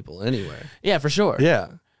naked people anywhere. Yeah, for sure. Yeah.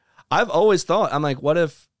 I've always thought, I'm like, what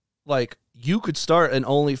if like you could start an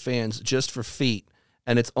OnlyFans just for feet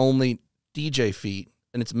and it's only DJ feet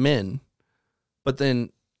and it's men, but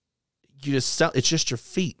then you just sell, it's just your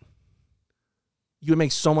feet. You would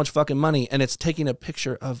make so much fucking money and it's taking a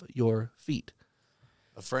picture of your feet.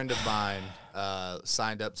 A friend of mine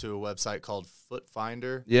signed up to a website called Foot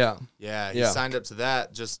Finder. Yeah. Yeah, he signed up to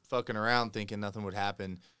that just fucking around thinking nothing would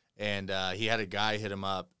happen. And he had a guy hit him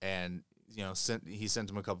up and, you know, he sent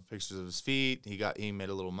him a couple pictures of his feet. He made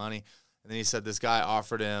a little money. And then he said this guy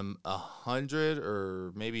offered him $100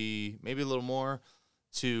 or maybe a little more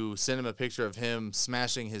to send him a picture of him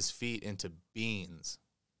smashing his feet into beans.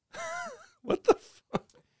 What the fuck?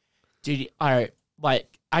 Dude, all right.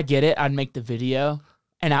 Like, I get it. I'd make the video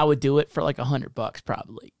and I would do it for like $100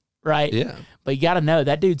 probably. Right? Yeah. But you got to know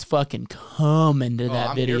that dude's fucking coming to that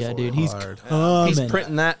I'm here video, for dude. it. He's Hard. coming. He's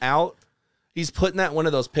printing that out. He's putting that one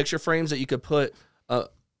of those picture frames that you could put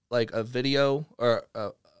like a video or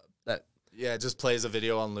that. Yeah, it just plays a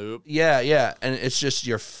video on loop. Yeah. And it's just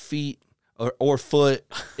your feet or foot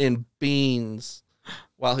in beans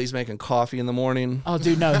while he's making coffee in the morning. Oh,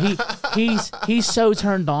 dude, no. He's so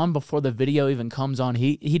turned on before the video even comes on.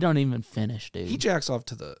 He don't even finish, dude. He jacks off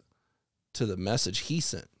to the message he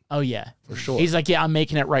sent. Oh, yeah. For sure. He's like, yeah, I'm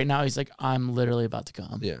making it right now. He's like, I'm literally about to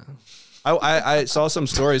come. Yeah. I saw some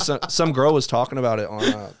stories. Some girl was talking about it on,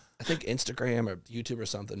 I think, Instagram or YouTube or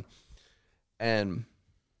something. And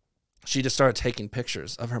she just started taking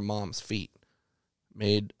pictures of her mom's feet.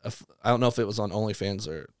 I don't know if it was on OnlyFans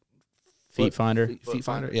or Feet Finder. Feet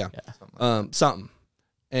Finder, yeah. Yeah. Something.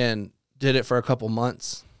 And did it for a couple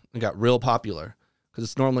months and got real popular. Because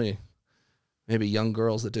it's normally maybe young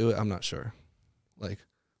girls that do it. I'm not sure. Like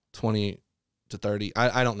 20 to 30.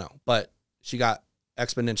 I don't know. But she got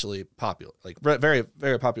exponentially popular. Like very,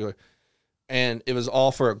 very popular. And it was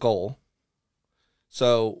all for a goal.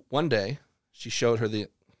 So one day,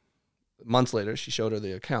 months later, she showed her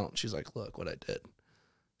the account. She's like, look what I did.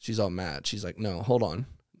 She's all mad. She's like, no, hold on.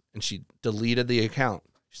 And she deleted the account.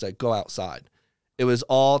 She's like, go outside. It was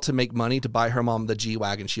all to make money to buy her mom the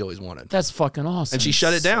G-Wagon she always wanted. That's fucking awesome. And she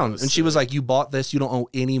shut it down. And she was like, you bought this. You don't owe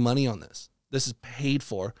any money on this. This is paid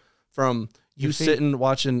for from you sitting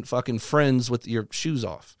watching fucking Friends with your shoes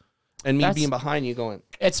off. And me being behind you going.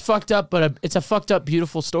 It's fucked up, but it's a fucked up,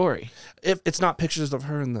 beautiful story. If it's not pictures of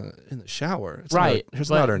her in the shower. It's right.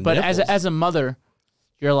 Not her but nipples. as a mother,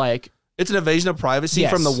 you're like. It's an invasion of privacy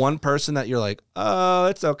from the one person that you're like, oh,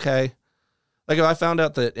 it's okay. Like if I found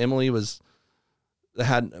out that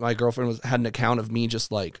my girlfriend had an account of me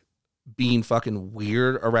just like being fucking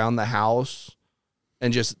weird around the house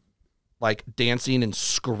and just like dancing and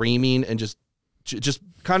screaming and just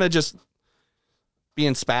kind of just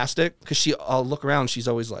being spastic, because I'll look around, she's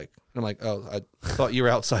always like, I'm like, oh, I thought you were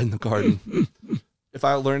outside in the garden. If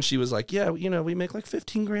I learned she was like, yeah, we make like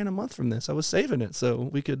 $15,000 a month from this. I was saving it so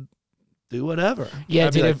we could do whatever. Yeah,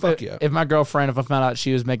 I'd dude. be like, If my girlfriend, if I found out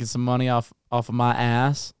she was making some money off of my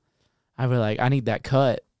ass, I'd be like, I need that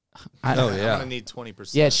cut. I'm gonna need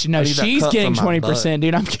 20%. Yeah, she's getting 20%,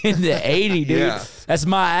 dude. I'm getting the 80, dude. Yeah. That's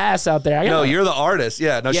my ass out there. No, you're the artist.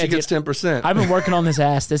 Yeah, no, Yeah, she gets dude. 10%. I've been working on this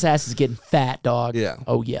ass. This ass is getting fat, dog. Yeah.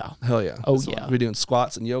 Oh yeah. Hell yeah. Oh yeah. We're doing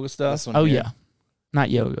squats and yoga stuff. Oh yeah. Not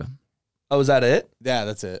yoga. Oh, is that it? Yeah,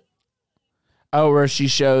 that's it. Oh, where she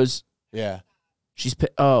shows. Yeah.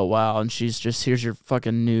 Oh wow, and she's just, here's your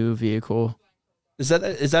fucking new vehicle. Is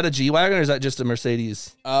that a G-Wagon or is that just a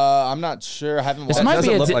Mercedes? I'm not sure. I haven't watched.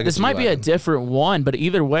 This might be a different one, but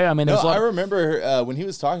either way, I mean, No, I remember when he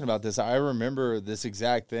was talking about this. I remember this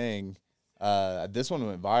exact thing. This one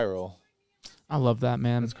went viral. I love that,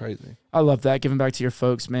 man. That's crazy. I love that, giving back to your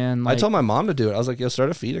folks, man. I told my mom to do it. I was like, yo,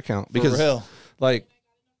 start a feed account. Because, for real. like,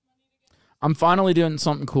 I'm finally doing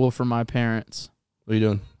something cool for my parents. what are you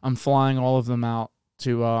doing? I'm flying all of them out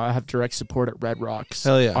to have direct support at Red Rocks.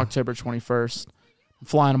 Hell yeah. October 21st. I'm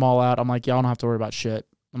flying them all out. I'm like, y'all don't have to worry about shit.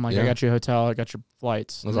 I'm like, Yeah. I got your hotel, I got your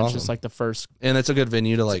flights. That's And it's awesome. just like the first. And it's a good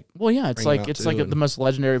venue to, like, Well, yeah, it's bring like them out it's like too, the most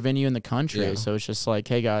legendary venue in the country. Yeah. So it's just like,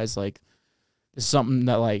 hey guys, like, this is something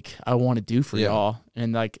that like I want to do for Yeah. y'all,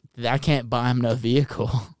 and like I can't buy them no vehicle.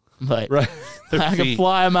 But Right. Their I can feet.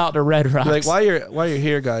 fly them out to Red Rocks. You're like, while you're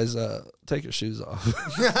here, guys, take your shoes off.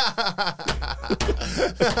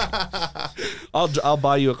 I'll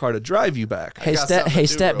buy you a car to drive you back. Hey, got something to do real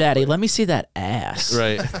stepdaddy, quick. let me see that ass.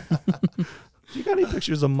 Right. You got any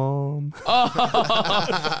pictures of mom?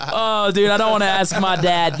 Oh, dude, I don't want to ask my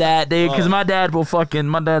dad that, dude, because my dad's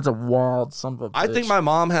a wild son of a bitch. I think my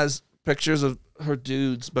mom has pictures of her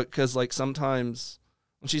dudes, but because like sometimes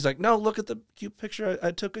when she's like, no, look at the cute picture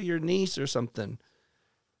I took of your niece or something.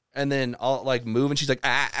 And then I'll like move and she's like,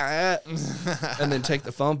 and then take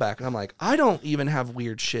the phone back. And I'm like, I don't even have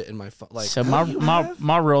weird shit in my phone. Like, so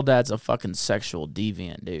my real dad's a fucking sexual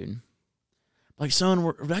deviant, dude. Like, son,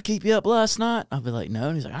 did I keep you up last night? I'll be like, no.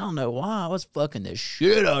 And he's like, I don't know why. I was fucking the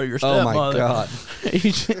shit out of your oh my stepmother. God.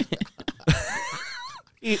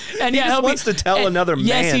 And He just wants to tell another man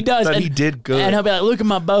yes, he does. that and, he did good. And he'll be like, look at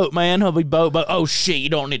my boat, man. He'll be boat. Oh, shit, you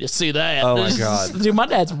don't need to see that. Oh, my God. Dude, my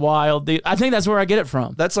dad's wild, dude. I think that's where I get it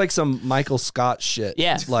from. That's like some Michael Scott shit.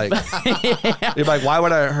 Yeah. Like, you're like, why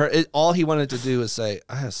would I hurt it? All he wanted to do is say,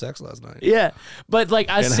 I had sex last night. Yeah. But, like,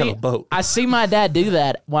 And have a boat. I see my dad do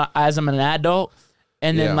that as I'm an adult.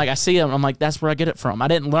 And then, Yeah. like, I see him. I'm like, that's where I get it from. I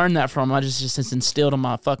didn't learn that from him. I just it's instilled in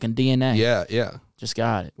my fucking DNA. Yeah, yeah. Just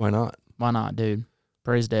got it. Why not? Why not, dude?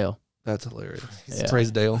 Praise Dale. That's hilarious. Yeah. Praise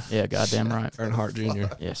Dale. Yeah, goddamn right. Earnhardt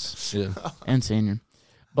Jr. Yes. Yeah. And senior.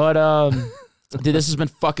 But dude, this has been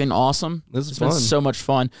fucking awesome. This is It's fun. been so much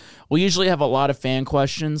fun. We usually have a lot of fan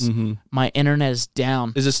questions. Mm-hmm. My internet is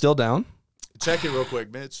down. Is it still down? Check it real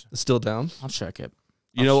quick, Mitch. It's still down? I'll check it.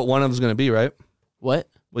 You know what one of them's going to be, right? What?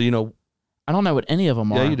 Well, you know, I don't know what any of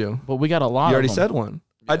them are. Yeah, you do. But we got a lot you already of them. said one.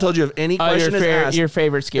 I told you if any Oh, question is asked, your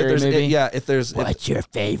favorite scary movie? if there's... What's your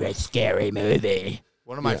favorite scary movie?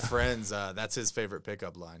 One of my friends, that's his favorite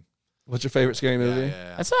pickup line. What's your favorite scary movie?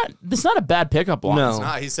 Yeah. That's not a bad pickup line. No. It's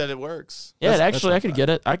not. He said it works. Yeah, That's actually, not I could get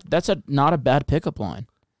it. That's not a bad pickup line.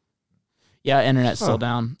 Yeah, internet's still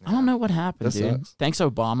down. I don't know what happened, That dude. sucks. Thanks,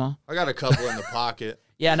 Obama. I got a couple in the pocket.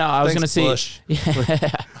 Yeah, no, I was Thanks, gonna Bush. see.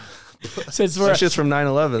 Yeah. Since we're That shit's from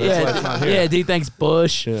 9/11. That's why it's not here. yeah, dude. Thanks,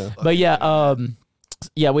 Bush. Yeah. But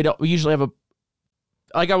yeah, we usually have a.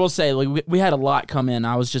 Like I will say, like we had a lot come in.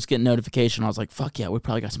 I was just getting notification. I was like, "Fuck yeah, we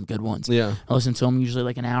probably got some good ones." Yeah. I listen to them usually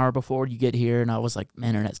like an hour before you get here, and I was like, "Man,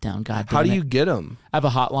 internet's down." God damn How do it." you get them? I have a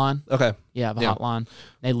hotline. Okay. Yeah, I have a Yeah. hotline.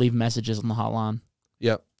 They leave messages on the hotline.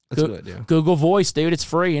 Yep. That's a good idea. Google Voice, dude. It's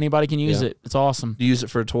free. Anybody can use Yeah. it. It's awesome. Do you use it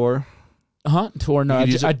for a tour? Tour? No, You I,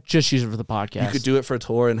 could use I just use it for the podcast. You could do it for a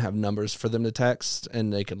tour and have numbers for them to text,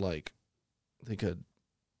 and they could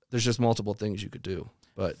there's just multiple things you could do.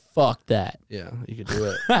 But Fuck that. yeah, you could do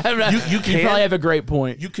it. you can. probably have a great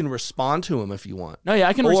point. You can respond to them if you want. No, yeah,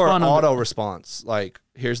 I can Or respond. auto response. Like,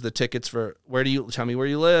 here's the tickets for tell me where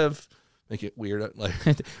you live. Make it weird. Like,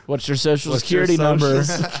 What's your social what's your security number?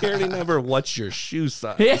 social security number? What's your shoe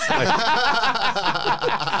size? Yeah.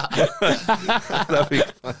 That'd be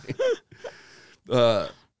funny.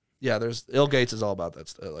 Yeah, there's Ill Gates is all about that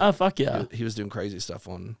stuff. Like, Oh, fuck yeah. he was doing crazy stuff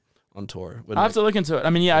on tour. I'll have to look into it. I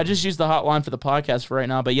mean, yeah, I just use the hotline for the podcast for right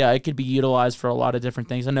now, but yeah, it could be utilized for a lot of different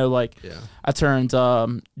things. I know, like, Yeah. I turned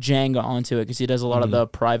Jenga onto it because he does a lot of the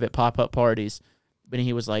private pop-up parties. But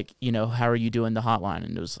he was like, how are you doing the hotline?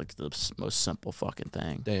 And it was like the most simple fucking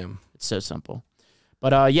thing. Damn. It's so simple.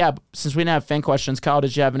 But yeah, since we didn't have fan questions, Kyle,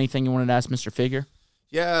 did you have anything you wanted to ask Mr. Figure?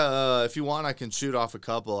 Yeah, if you want, I can shoot off a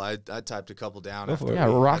couple. I typed a couple down Go after for it. Yeah,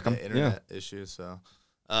 we rock had 'em. the internet issue. So,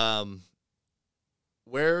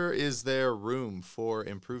 where is there room for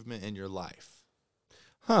improvement in your life?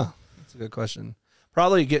 Huh. That's a good question.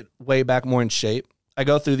 Probably get way back more in shape. I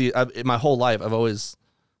go through my whole life.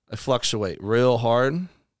 I fluctuate real hard,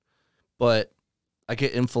 but I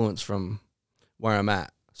get influence from where I'm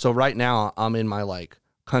at. So right now I'm in my like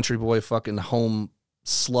country boy fucking home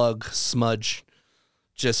slug smudge,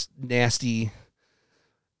 just nasty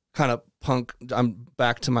kind of punk. I'm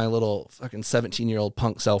back to my little fucking 17-year-old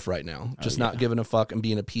punk self right now, just not giving a fuck and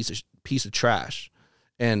being a piece of trash.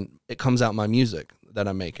 And it comes out in my music that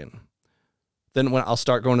I'm making. Then when I'll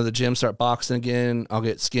start going to the gym, start boxing again, I'll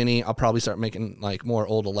get skinny. I'll probably start making like more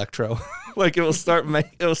old electro. Like it'll start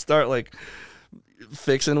like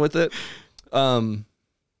fixing with it.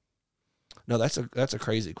 No, that's a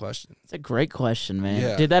crazy question. It's a great question, man.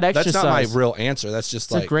 Yeah. Dude, that exercise. That's not my real answer. That's just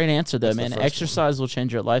It's like a great answer, though, that's the man. first Exercise will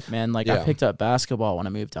change your life, man. Like, I Yeah. picked up basketball when I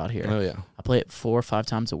moved out here. Oh yeah. I play it 4 or 5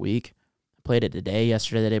 times a week. I played it today,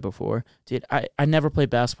 yesterday, the day before. Dude, I never played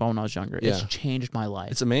basketball when I was younger. It's Yeah. changed my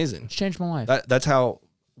life. It's amazing. It's changed my life. That's how,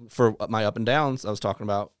 for my up and downs, I was talking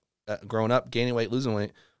about growing up, gaining weight, losing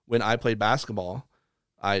weight. When I played basketball,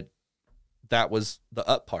 that was the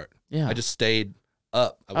up part. Yeah. I just stayed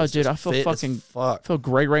up. Oh, dude, I feel fit as fucking fuck. feel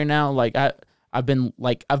great right now. Like I've been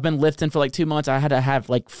lifting for like 2 months. I had to have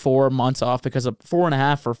like 4 months off because of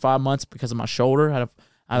 4.5 or 5 months because of my shoulder.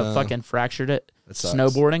 I fucking fractured it That sucks.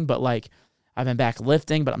 snowboarding, but like I've been back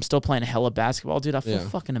lifting, but I'm still playing hella basketball, dude. I feel Yeah.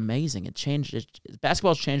 fucking amazing.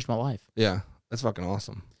 Basketball's changed my life. Yeah, that's fucking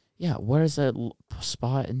awesome. Yeah, where's a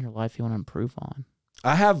spot in your life you want to improve on?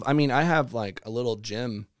 I have like a little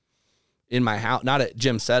gym in my house, not a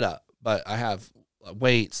gym setup, but I have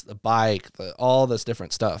weights, the bike, all this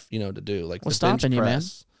different stuff, to do. Like What's the bench stopping you, man?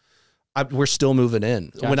 press. We're still moving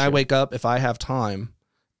in. When I Gotcha. wake up, if I have time,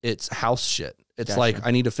 it's house shit. It's Gotcha. like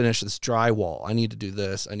I need to finish this drywall. I need to do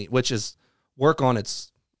this. Which is work on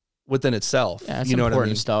its within itself. Yeah, it's you know what I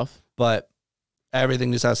important mean? stuff. But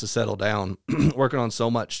everything just has to settle down. Working on so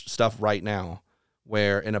much stuff right now,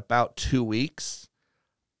 where in about 2 weeks,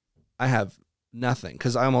 I have nothing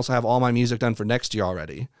because I almost have all my music done for next year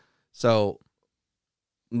already. So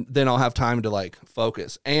then I'll have time to like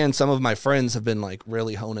focus. And some of my friends have been like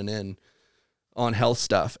really honing in on health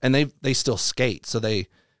stuff, and they still skate, so they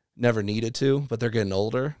never needed to, but they're getting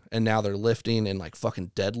older, and now they're lifting and like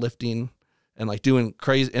fucking deadlifting and like doing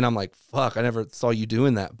crazy. And I'm like, fuck, I never saw you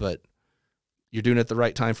doing that, but you're doing it at the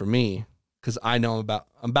right time for me because I know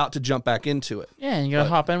I'm about to jump back into it. Yeah, and you gotta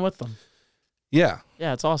hop in with them. Yeah.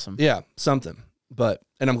 Yeah, it's awesome. Yeah, something.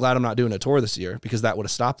 And I'm glad I'm not doing a tour this year because that would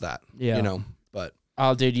have stopped that. Yeah. But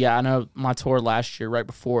Oh, dude, yeah, I know my tour last year, right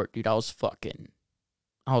before it, dude, I was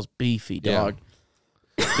beefy, dog.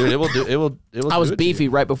 dude, it will I was do it to beefy you.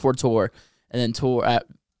 right before tour, and then tour at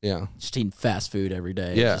Yeah. just eating fast food every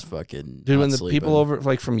day. Yeah. Just fucking Dude, when not the sleeping. people over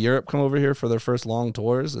like from Europe come over here for their first long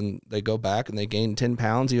tours and they go back and they gain 10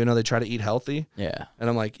 pounds, even though they try to eat healthy. Yeah. And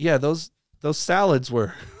I'm like, yeah, those salads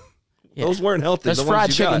were Yeah. those weren't healthy. Those the fried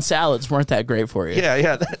ones you chicken got. salads weren't that great for you.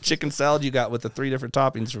 Yeah, that chicken salad you got with the 3 different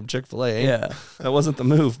toppings from Chick-fil-A. Yeah. That wasn't the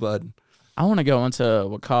move, bud. I want to go into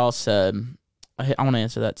what Kyle said. I want to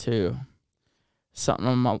answer that too.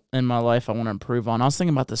 Something in my life I want to improve on. I was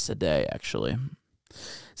thinking about this today, actually.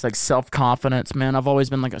 It's like self-confidence, man. I've always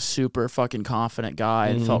been like a super fucking confident guy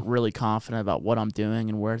and felt really confident about what I'm doing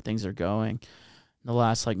and where things are going. In the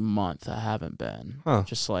last like month, I haven't been. Huh.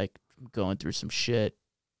 Just like going through some shit,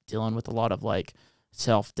 dealing with a lot of like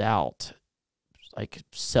self-doubt, like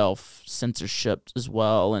self-censorship as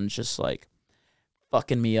well, and just like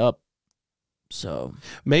fucking me up. So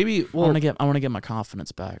Maybe I want to get my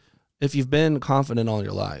confidence back. if you've been confident all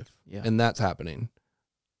your life Yeah. and that's happening,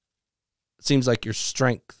 it seems like your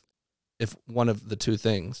strength, if one of the two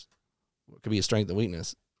things could be a strength and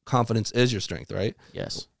weakness, confidence is your strength, right?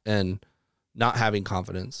 Yes. And not having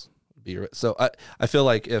confidence would be so I feel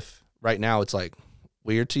like if right now it's like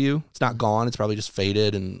weird to you, it's not gone, it's probably just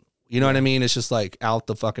faded, and you know what I mean? It's just like out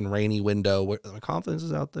the fucking rainy window where my confidence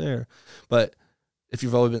is out there. But if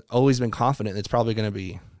you've always been confident, it's probably going to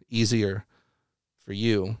be easier for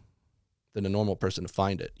you than a normal person to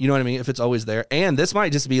find it. You know what I mean? If it's always there. And this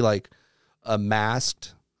might just be like a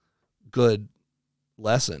masked good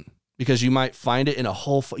lesson because you might find it in a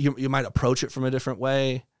whole, you might approach it from a different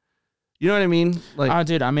way. You know what I mean? Like, Oh,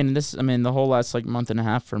 dude, the whole last like month and a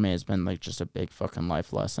half for me has been like just a big fucking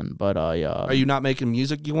life lesson. But are you not making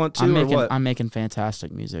music you want to, I'm or making what? I'm making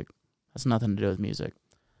fantastic music. That's nothing to do with music.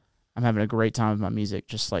 I'm having a great time with my music.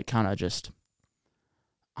 Just like kind of just,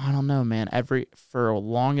 I don't know, man. For the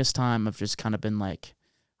longest time, I've just kind of been like,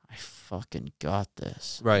 I fucking got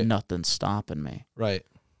this. Right. Nothing's stopping me. Right.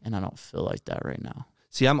 And I don't feel like that right now.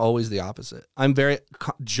 See, I'm always the opposite. I'm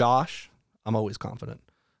Josh, I'm always confident.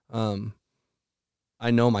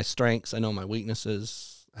 I know my strengths. I know my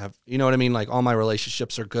weaknesses. You know what I mean? Like all my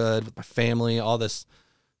relationships are good with my family, all this,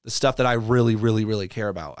 the stuff that I really, really, really care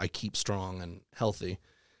about. I keep strong and healthy.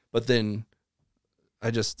 But then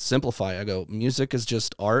I just simplify. I go, music is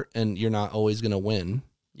just art and you're not always going to win.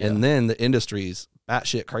 Yeah. And then the industry's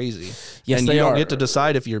batshit crazy. Yes, and they you don't are. get to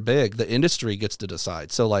decide if you're big. The industry gets to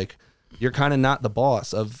decide. So like you're kind of not the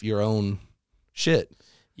boss of your own shit.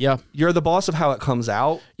 Yeah. You're the boss of how it comes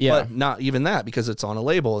out, Yeah. but not even that because it's on a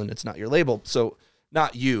label and it's not your label. So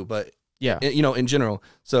not you, but Yeah. in general.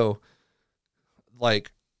 So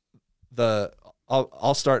like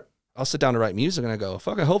I'll sit down to write music and I go,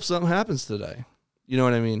 fuck, I hope something happens today. You know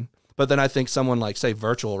what I mean? But then I think someone like say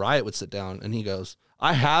Virtual Riot would sit down and he goes,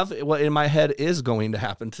 I have what in my head is going to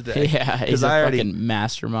happen today. Yeah. He's a fucking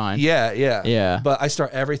mastermind. Yeah. But I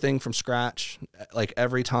start everything from scratch. Like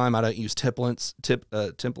every time I don't use templates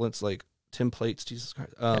like templates, Jesus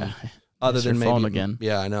Christ. Yeah. Other It's than your maybe phone again.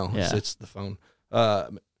 Yeah, I know. Yeah. It's the phone.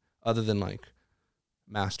 Other than like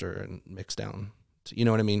master and mix down. You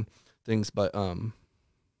know what I mean? Things, but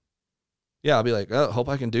yeah, I'll be like, oh, hope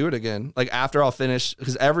I can do it again. Like after I'll finish,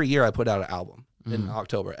 because every year I put out an album in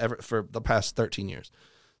October for the past 13 years.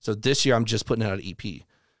 So this year I'm just putting out an EP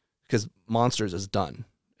because Monsters is done.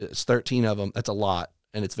 It's 13 of them. That's a lot.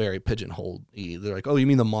 And it's very pigeonholed. They're like, oh, you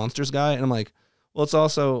mean the Monsters guy? And I'm like, well,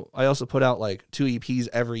 I also put out like 2 EPs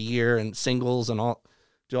every year and singles and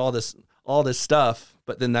do all this stuff.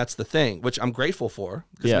 But then that's the thing, which I'm grateful for,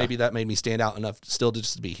 because maybe that made me stand out enough still to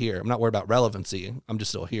just be here. I'm not worried about relevancy. I'm just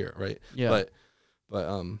still here, right? Yeah. But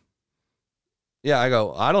yeah,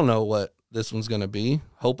 I don't know what this one's gonna be.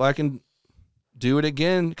 Hope I can do it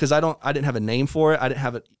again, because I didn't have a name for it. I didn't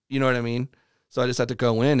have it, you know what I mean? So I just had to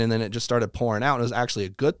go in, and then it just started pouring out. And it was actually a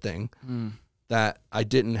good thing that I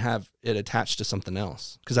didn't have it attached to something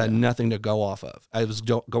else, because I had nothing to go off of. I was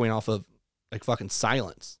going off of like fucking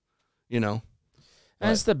silence, you know?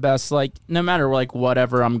 That's the best. Like, no matter like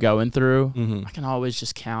whatever I'm going through, I can always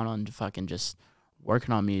just count on fucking just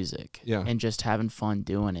working on music and just having fun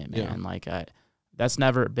doing it, man. Yeah. Like that's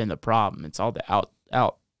never been the problem. It's all the out,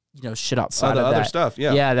 shit outside the of other that stuff.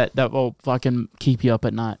 Yeah. Yeah. That will fucking keep you up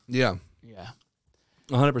at night. Yeah. Yeah.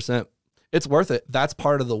 100%. It's worth it. That's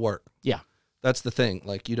part of the work. Yeah. That's the thing.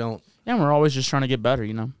 Like you don't. Yeah. We're always just trying to get better,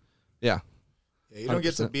 you know? Yeah. You don't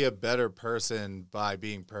get to be a better person by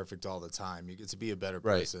being perfect all the time. You get to be a better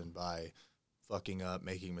person by fucking up,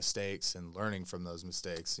 making mistakes, and learning from those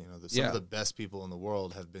mistakes. You know, some of the best people in the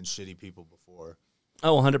world have been shitty people before.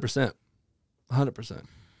 Oh, 100%. 100%.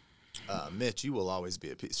 Mitch, you will always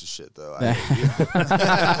be a piece of shit, though. That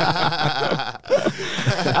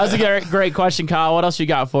was a great question, Kyle. What else you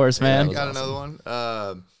got for us, man? I got another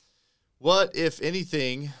one. What, if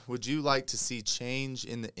anything, would you like to see change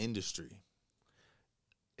in the industry?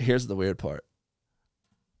 Here's the weird part.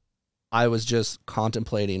 I was just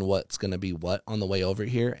contemplating what's going to be what on the way over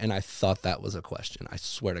here, and I thought that was a question. I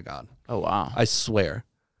swear to God. Oh, wow. I swear.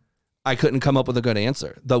 I couldn't come up with a good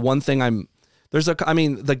answer. The one thing the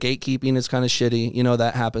gatekeeping is kind of shitty. You know,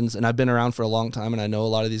 that happens, and I've been around for a long time, and I know a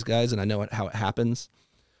lot of these guys, and I know how it happens,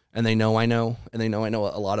 and they know I know, and they know I know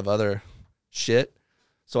a lot of other shit,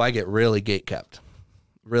 so I get really gatekept.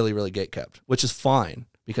 Really, really gatekept, which is fine.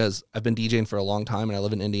 Because I've been DJing for a long time and I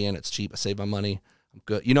live in Indiana. It's cheap. I save my money. I'm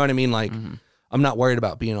good. You know what I mean? Like, I'm not worried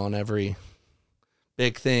about being on every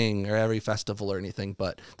big thing or every festival or anything,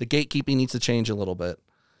 but the gatekeeping needs to change a little bit.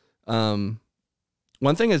 One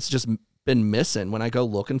thing that's just been missing when I go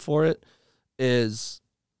looking for it is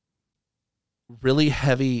really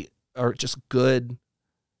heavy or just good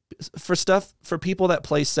for people that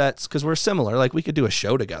play sets, because we're similar. Like, we could do a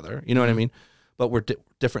show together. You know what I mean? But we're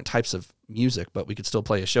different types of music, but we could still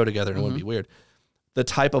play a show together and it wouldn't be weird. The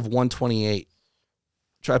type of 128,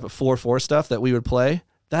 type of 4/4 stuff that we would play,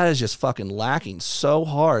 that is just fucking lacking so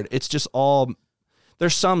hard. It's just all,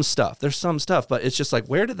 there's some stuff, but it's just like,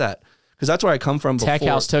 where did that, because that's where I come from before. Tech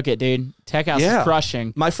House took it, dude. Tech House is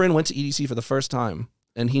crushing. My friend went to EDC for the first time,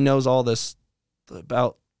 and he knows all this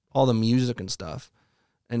about all the music and stuff.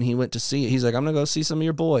 And he went to see it. He's like, I'm going to go see some of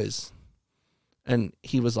your boys. And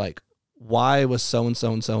he was like, why was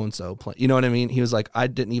so-and-so and so-and-so playing? You know what I mean? He was like, I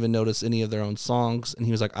didn't even notice any of their own songs. And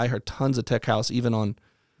he was like, I heard tons of Tech House even on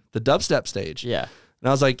the dubstep stage. Yeah. And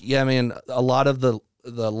I was like, yeah, man, a lot of the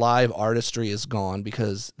live artistry is gone,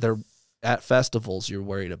 because they're at festivals. You're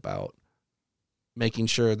worried about making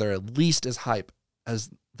sure they're at least as hype as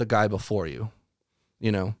the guy before you,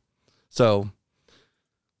 you know? So,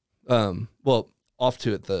 well, off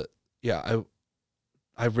to it.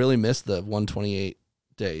 I really miss the 128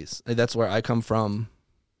 days. That's where I come from.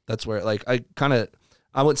 That's where, like, I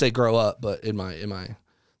wouldn't say grow up, but in my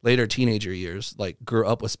later teenager years, like, grew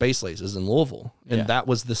up with Space Laces in Louisville, and that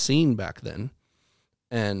was the scene back then.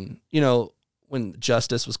 And, you know, when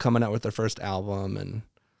Justice was coming out with their first album and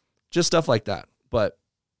just stuff like that. But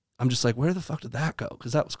I'm just like, where the fuck did that go?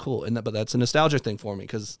 Because that was cool. But that's a nostalgia thing for me,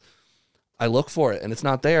 because I look for it and it's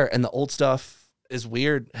not there. And the old stuff is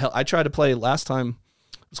weird. Hell, I tried to play last time.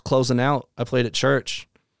 I was closing out. I played at church,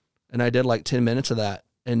 and I did like 10 minutes of that,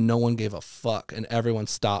 and no one gave a fuck, and everyone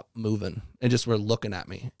stopped moving and just were looking at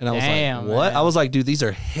me. And I was like, what? Man. I was like, dude, these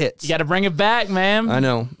are hits. You got to bring it back, man. I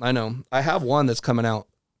know. I have one that's coming out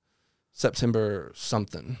September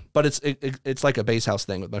something, but it's like a bass house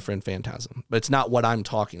thing with my friend Phantasm, but it's not what I'm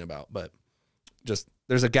talking about. But just,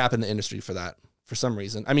 there's a gap in the industry for that for some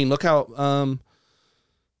reason. I mean, look how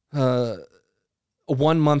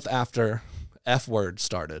 1 month after F Word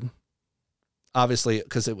started, obviously,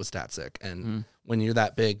 because it was that sick, and when you're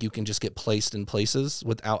that big, you can just get placed in places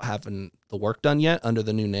without having the work done yet under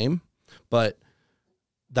the new name. But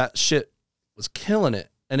that shit was killing it,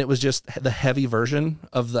 and it was just the heavy version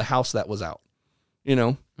of the house that was out, you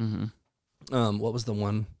know. What was the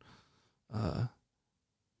one?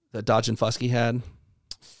 that Dodge and Fusky had.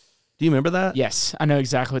 Do you remember that? Yes, I know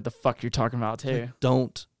exactly what the fuck you're talking about too.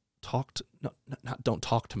 Don't talk to not don't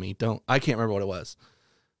talk to me. I can't remember what it was.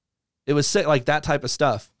 It was sick, like that type of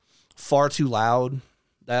stuff. Far Too Loud,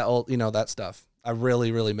 that old, that stuff. I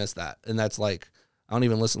really, really miss that. And that's like, I don't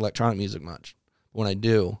even listen to electronic music much. When I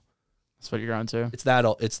do, that's what you're on to. It's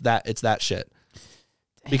that shit.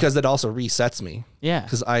 Because it also resets me. Yeah.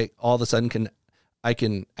 Because I all of a sudden I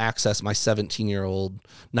can access my 17-year-old,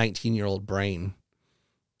 19-year-old brain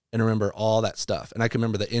and remember all that stuff. And I can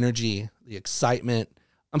remember the energy, the excitement.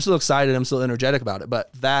 I'm still excited. I'm still energetic about it.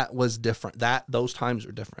 But that was different. Those times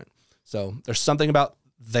are different. So there's something about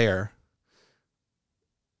there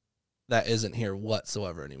that isn't here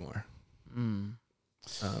whatsoever anymore.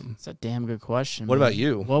 It's a damn good question. What about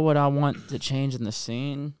you? What would I want to change in the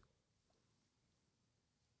scene?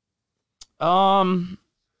 Oh,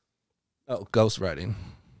 ghostwriting.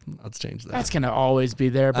 Let's change that. That's gonna always be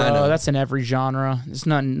there, I know. bro. That's in every genre. There's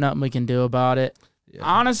nothing we can do about it. Yeah.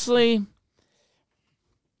 Honestly,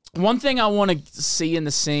 one thing I want to see in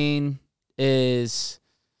the scene is,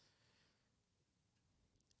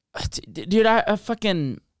 dude, I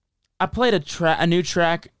played a new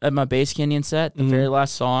track at my Bass Canyon set, the very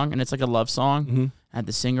last song, and it's like a love song. Mm-hmm. I had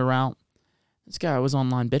the singer out. This guy was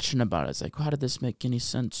online bitching about it. It's like, how did this make any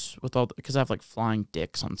sense with all? Because I have like flying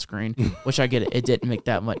dicks on screen, which I get it. It didn't make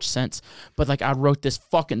that much sense. But like, I wrote this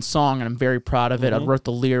fucking song, and I'm very proud of it. I wrote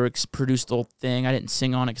the lyrics, produced the whole thing. I didn't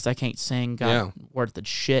sing on it because I can't sing. God, worth the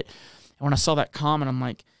shit. And when I saw that comment, I'm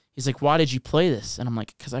like, he's like, why did you play this? And I'm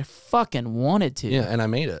like, because I fucking wanted to. Yeah, and I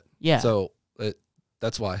made it. Yeah. So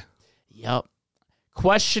that's why. Yep.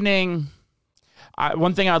 Questioning.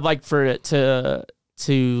 One thing I'd like for it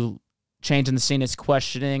to change in the scene is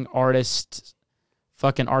questioning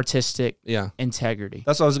fucking artistic integrity.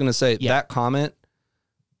 That's what I was gonna say. Yeah. That comment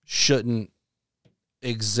shouldn't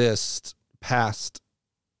exist past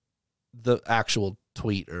the actual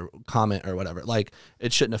tweet or comment or whatever. Like,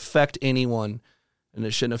 it shouldn't affect anyone, and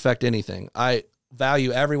it shouldn't affect anything. I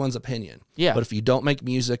value everyone's opinion. Yeah. But if you don't make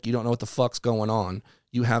music, you don't know what the fuck's going on.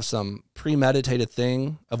 You have some premeditated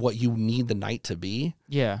thing of what you need the night to be.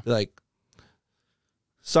 Yeah. Like,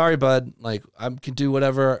 sorry, bud. Like, I can do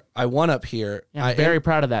whatever I want up here. Yeah, I'm very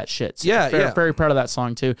proud of that shit. So very proud of that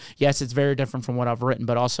song too. Yes, it's very different from what I've written,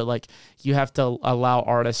 but also like, you have to allow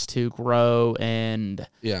artists to grow and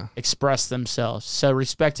express themselves. So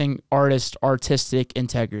respecting artistic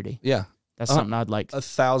integrity. Yeah. That's something I'd like.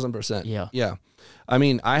 1,000%. Yeah. Yeah. I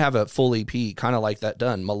mean, I have a full EP kind of like that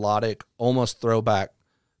done. Melodic, almost throwback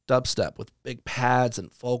dubstep with big pads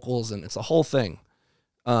and vocals, and it's a whole thing.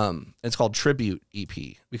 It's called Tribute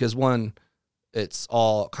EP because one, it's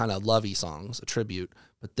all kind of lovey songs, a tribute,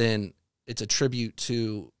 but then it's a tribute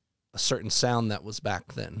to a certain sound that was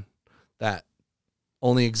back then that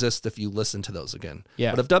only exists if you listen to those again.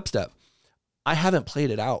 Yeah. But of dubstep, I haven't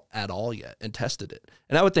played it out at all yet and tested it.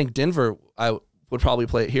 And I would think Denver, I would probably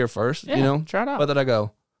play it here first, try it out. But then I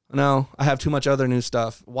go, no, I have too much other new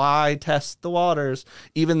stuff. Why test the waters?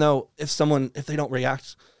 Even though if they don't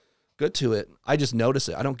react good to it, I just notice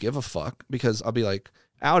it. I don't give a fuck because I'll be like,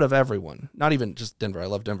 out of everyone, not even just Denver, I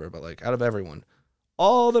love Denver, but like out of everyone,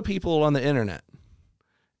 all the people on the internet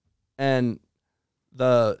and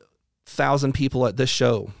the 1,000 people at this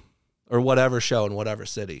show or whatever show in whatever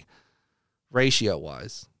city, ratio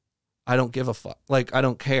wise, I don't give a fuck. Like, I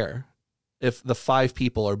don't care if the 5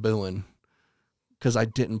 people are booing because I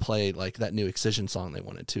didn't play like that new Excision song they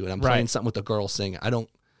wanted to, and I'm playing something with a girl singing. I don't,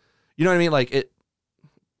 you know what I mean? Like,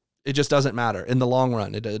 it just doesn't matter in the long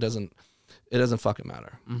run. It doesn't fucking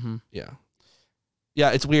matter. Mm-hmm. Yeah,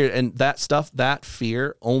 it's weird. And that stuff, that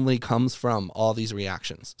fear only comes from all these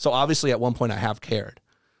reactions. So obviously at one point I have cared,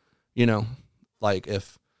 like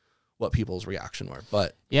if what people's reaction were,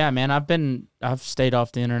 but yeah, man, I've stayed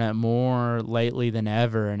off the internet more lately than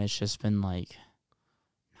ever. And it's just been like,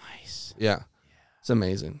 nice. Yeah. It's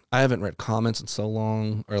amazing. I haven't read comments in so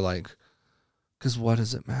long, or like, cause what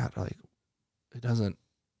does it matter? Like, it doesn't,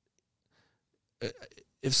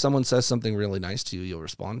 if someone says something really nice to you, you'll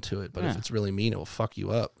respond to it. But if it's really mean, it will fuck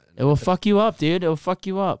you up. It will fuck you up, dude. It will fuck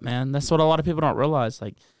you up, man. That's what a lot of people don't realize.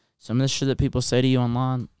 Like, some of the shit that people say to you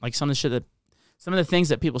online, like some of the things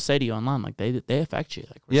that people say to you online, like they affect you.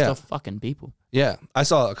 Like, we're still fucking people. Yeah. I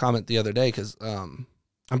saw a comment the other day because I'm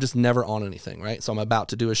just never on anything, right? So I'm about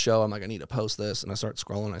to do a show. I'm like, I need to post this. And I start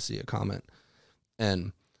scrolling. I see a comment.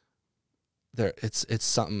 And it's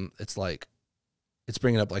something, it's like, it's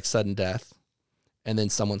bringing up like sudden death. And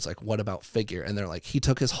then someone's like, what about Figure? And they're like, he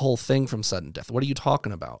took his whole thing from sudden death. What are you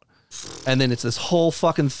talking about? And then it's this whole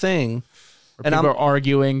fucking thing. And people are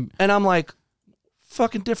arguing. And I'm like,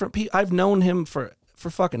 fucking different people. I've known him for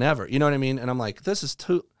fucking ever. You know what I mean? And I'm like, this is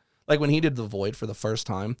too. Like when he did The Void for the first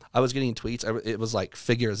time, I was getting tweets. It was like,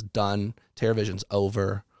 Figure is done, TerraVision's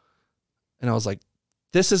over, and I was like,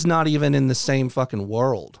 this is not even in the same fucking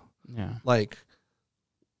world. Yeah. Like,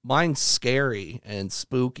 mine's scary and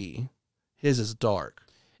spooky. His is dark.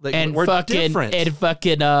 Like, And we're fucking different.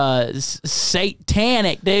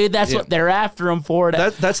 satanic, dude. That's what they're after him for.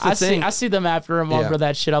 That's the thing. I see them after him over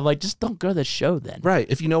that shit. I'm like, just don't go to the show then. Right.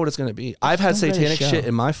 If you know what it's gonna be. I've had don't go to the satanic show. shit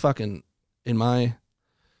in my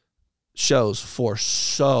shows for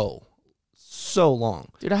so long.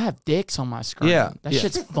 Dude, I have dicks on my screen. Yeah, That yeah.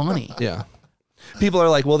 shit's funny. Yeah. People are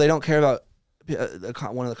like, well, they don't care about.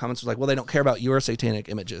 One of the comments was like, well, they don't care about your satanic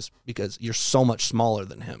images because you're so much smaller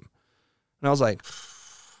than him. And I was like,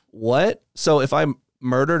 what? So if I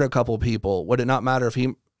murdered a couple people, would it not matter if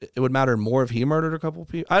he? It would matter more if he murdered a couple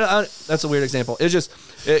people. That's a weird example. It's just,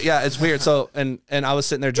 it's weird. So and I was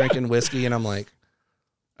sitting there drinking whiskey, and I'm like,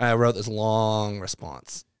 I wrote this long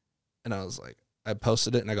response, and I was like, I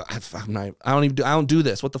posted it, and I go, I don't do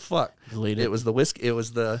this. What the fuck? Delete it. It was the whiskey. It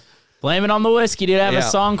was the. Blame it on the whiskey, dude. I have a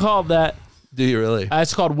song called that. Do you really?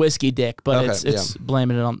 It's called Whiskey Dick, but Okay, it's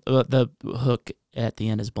blaming it on the hook at the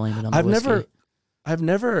end is blaming it on the whiskey. I've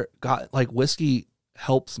never got like whiskey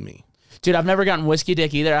helps me. Dude, I've never gotten whiskey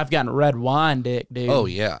dick either. I've gotten red wine dick, dude. Oh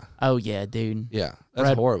yeah. Oh yeah, dude. Yeah.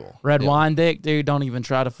 That's horrible. Red Yeah. wine dick, dude. Don't even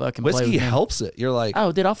try to fucking play with Whiskey me. helps it. You're like,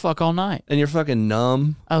 Oh, dude, I'll fuck all night. and you're fucking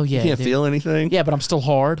numb. Oh yeah, You can't dude. feel anything. Yeah, but I'm still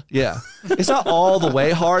hard. Yeah. It's not all the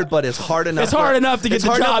way hard, but it's hard enough. It's hard enough to get it's the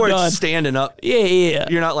hard enough job where done. It's standing up. Yeah.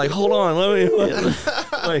 You're not like, hold on, let me.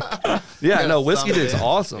 Like, yeah, no, whiskey thumb it dick's in.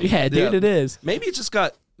 awesome. Yeah, dude, it is. Maybe it just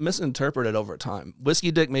got misinterpreted over time.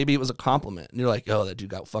 Whiskey dick, maybe it was a compliment. And you're like, oh, that dude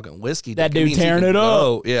got fucking whiskey dick. That dude means he tearing can it up.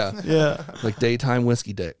 go. Yeah. Yeah. Like daytime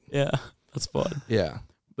whiskey dick. Yeah. That's fun. Yeah.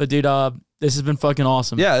 But dude, this has been fucking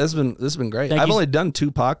awesome. Yeah, this has been great. Thank I've you. only done 2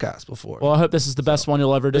 podcasts before. Well, I hope this is the best one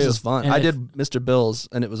you'll ever do. This is fun. And I if- did Mr. Bill's,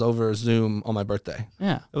 and it was over Zoom on my birthday.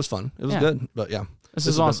 Yeah. It was fun. It was Yeah. good. But yeah, This has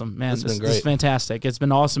is been- awesome, man. This has been This is great. fantastic. It's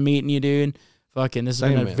been awesome meeting you, dude. Fucking, this has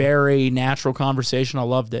Same, been a man. very natural conversation. I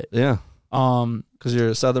loved it. Yeah, because you're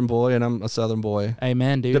a Southern boy, and I'm a Southern boy.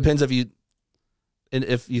 Amen, dude. Depends if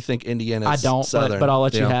you think Indiana. I don't, Southern, but I'll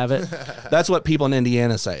let you know? have it. That's what people in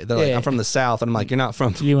Indiana say. They're like, Yeah. I'm from the South, and I'm like, you're not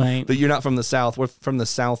from. You ain't. But you're not from the South. We're from the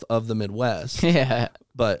South of the Midwest. Yeah.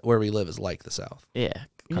 But where we live is like the South. Yeah.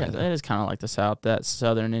 Yeah, Kinda. that is kind of like the South. That's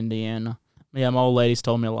Southern Indiana. Yeah, my old lady's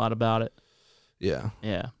told me a lot about it. Yeah.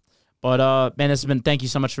 Yeah. But, man, this has been, thank you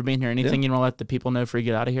so much for being here. Anything you want to let the people know before you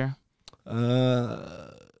get out of here?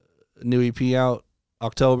 New EP out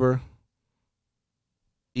October.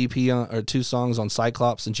 EP or 2 songs on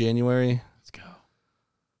Cyclops in January. Let's go.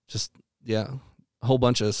 Just a whole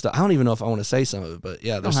bunch of stuff. I don't even know if I want to say some of it, but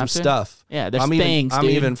yeah, there's some have to. stuff. Yeah, there's I'm things, I'm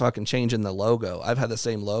dude. even fucking changing the logo. I've had the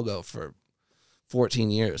same logo for 14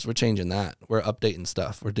 years. We're changing that. We're updating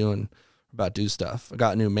stuff. We're about to do stuff. I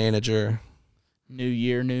got a new manager. New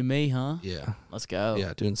year, new me, huh? Yeah. Let's go.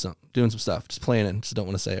 Yeah, doing some stuff. Just planning. Just don't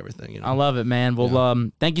want to say everything, you know. I love it, man.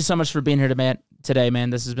 Well, thank you so much for being here today, man.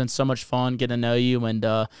 This has been so much fun getting to know you, and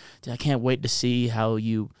dude, I can't wait to see how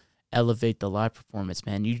you elevate the live performance,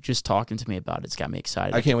 man. You just talking to me about it's got me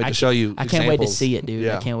excited. I can't wait to show you I can't wait to examples. see it, dude.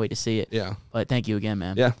 Yeah. I can't wait to see it. Yeah. But thank you again,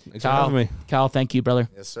 man. Yeah. Thanks for having me. Kyle, thank you, brother.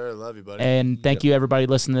 Yes, sir. Love you, buddy. And thank you, everybody,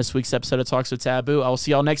 listening to this week's episode of Talks with Taboo. I will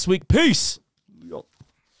see y'all next week. Peace.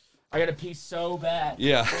 I got to pee so bad.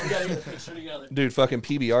 Yeah. We got to get a picture together. Dude, fucking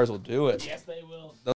PBRs will do it. Yes, they will.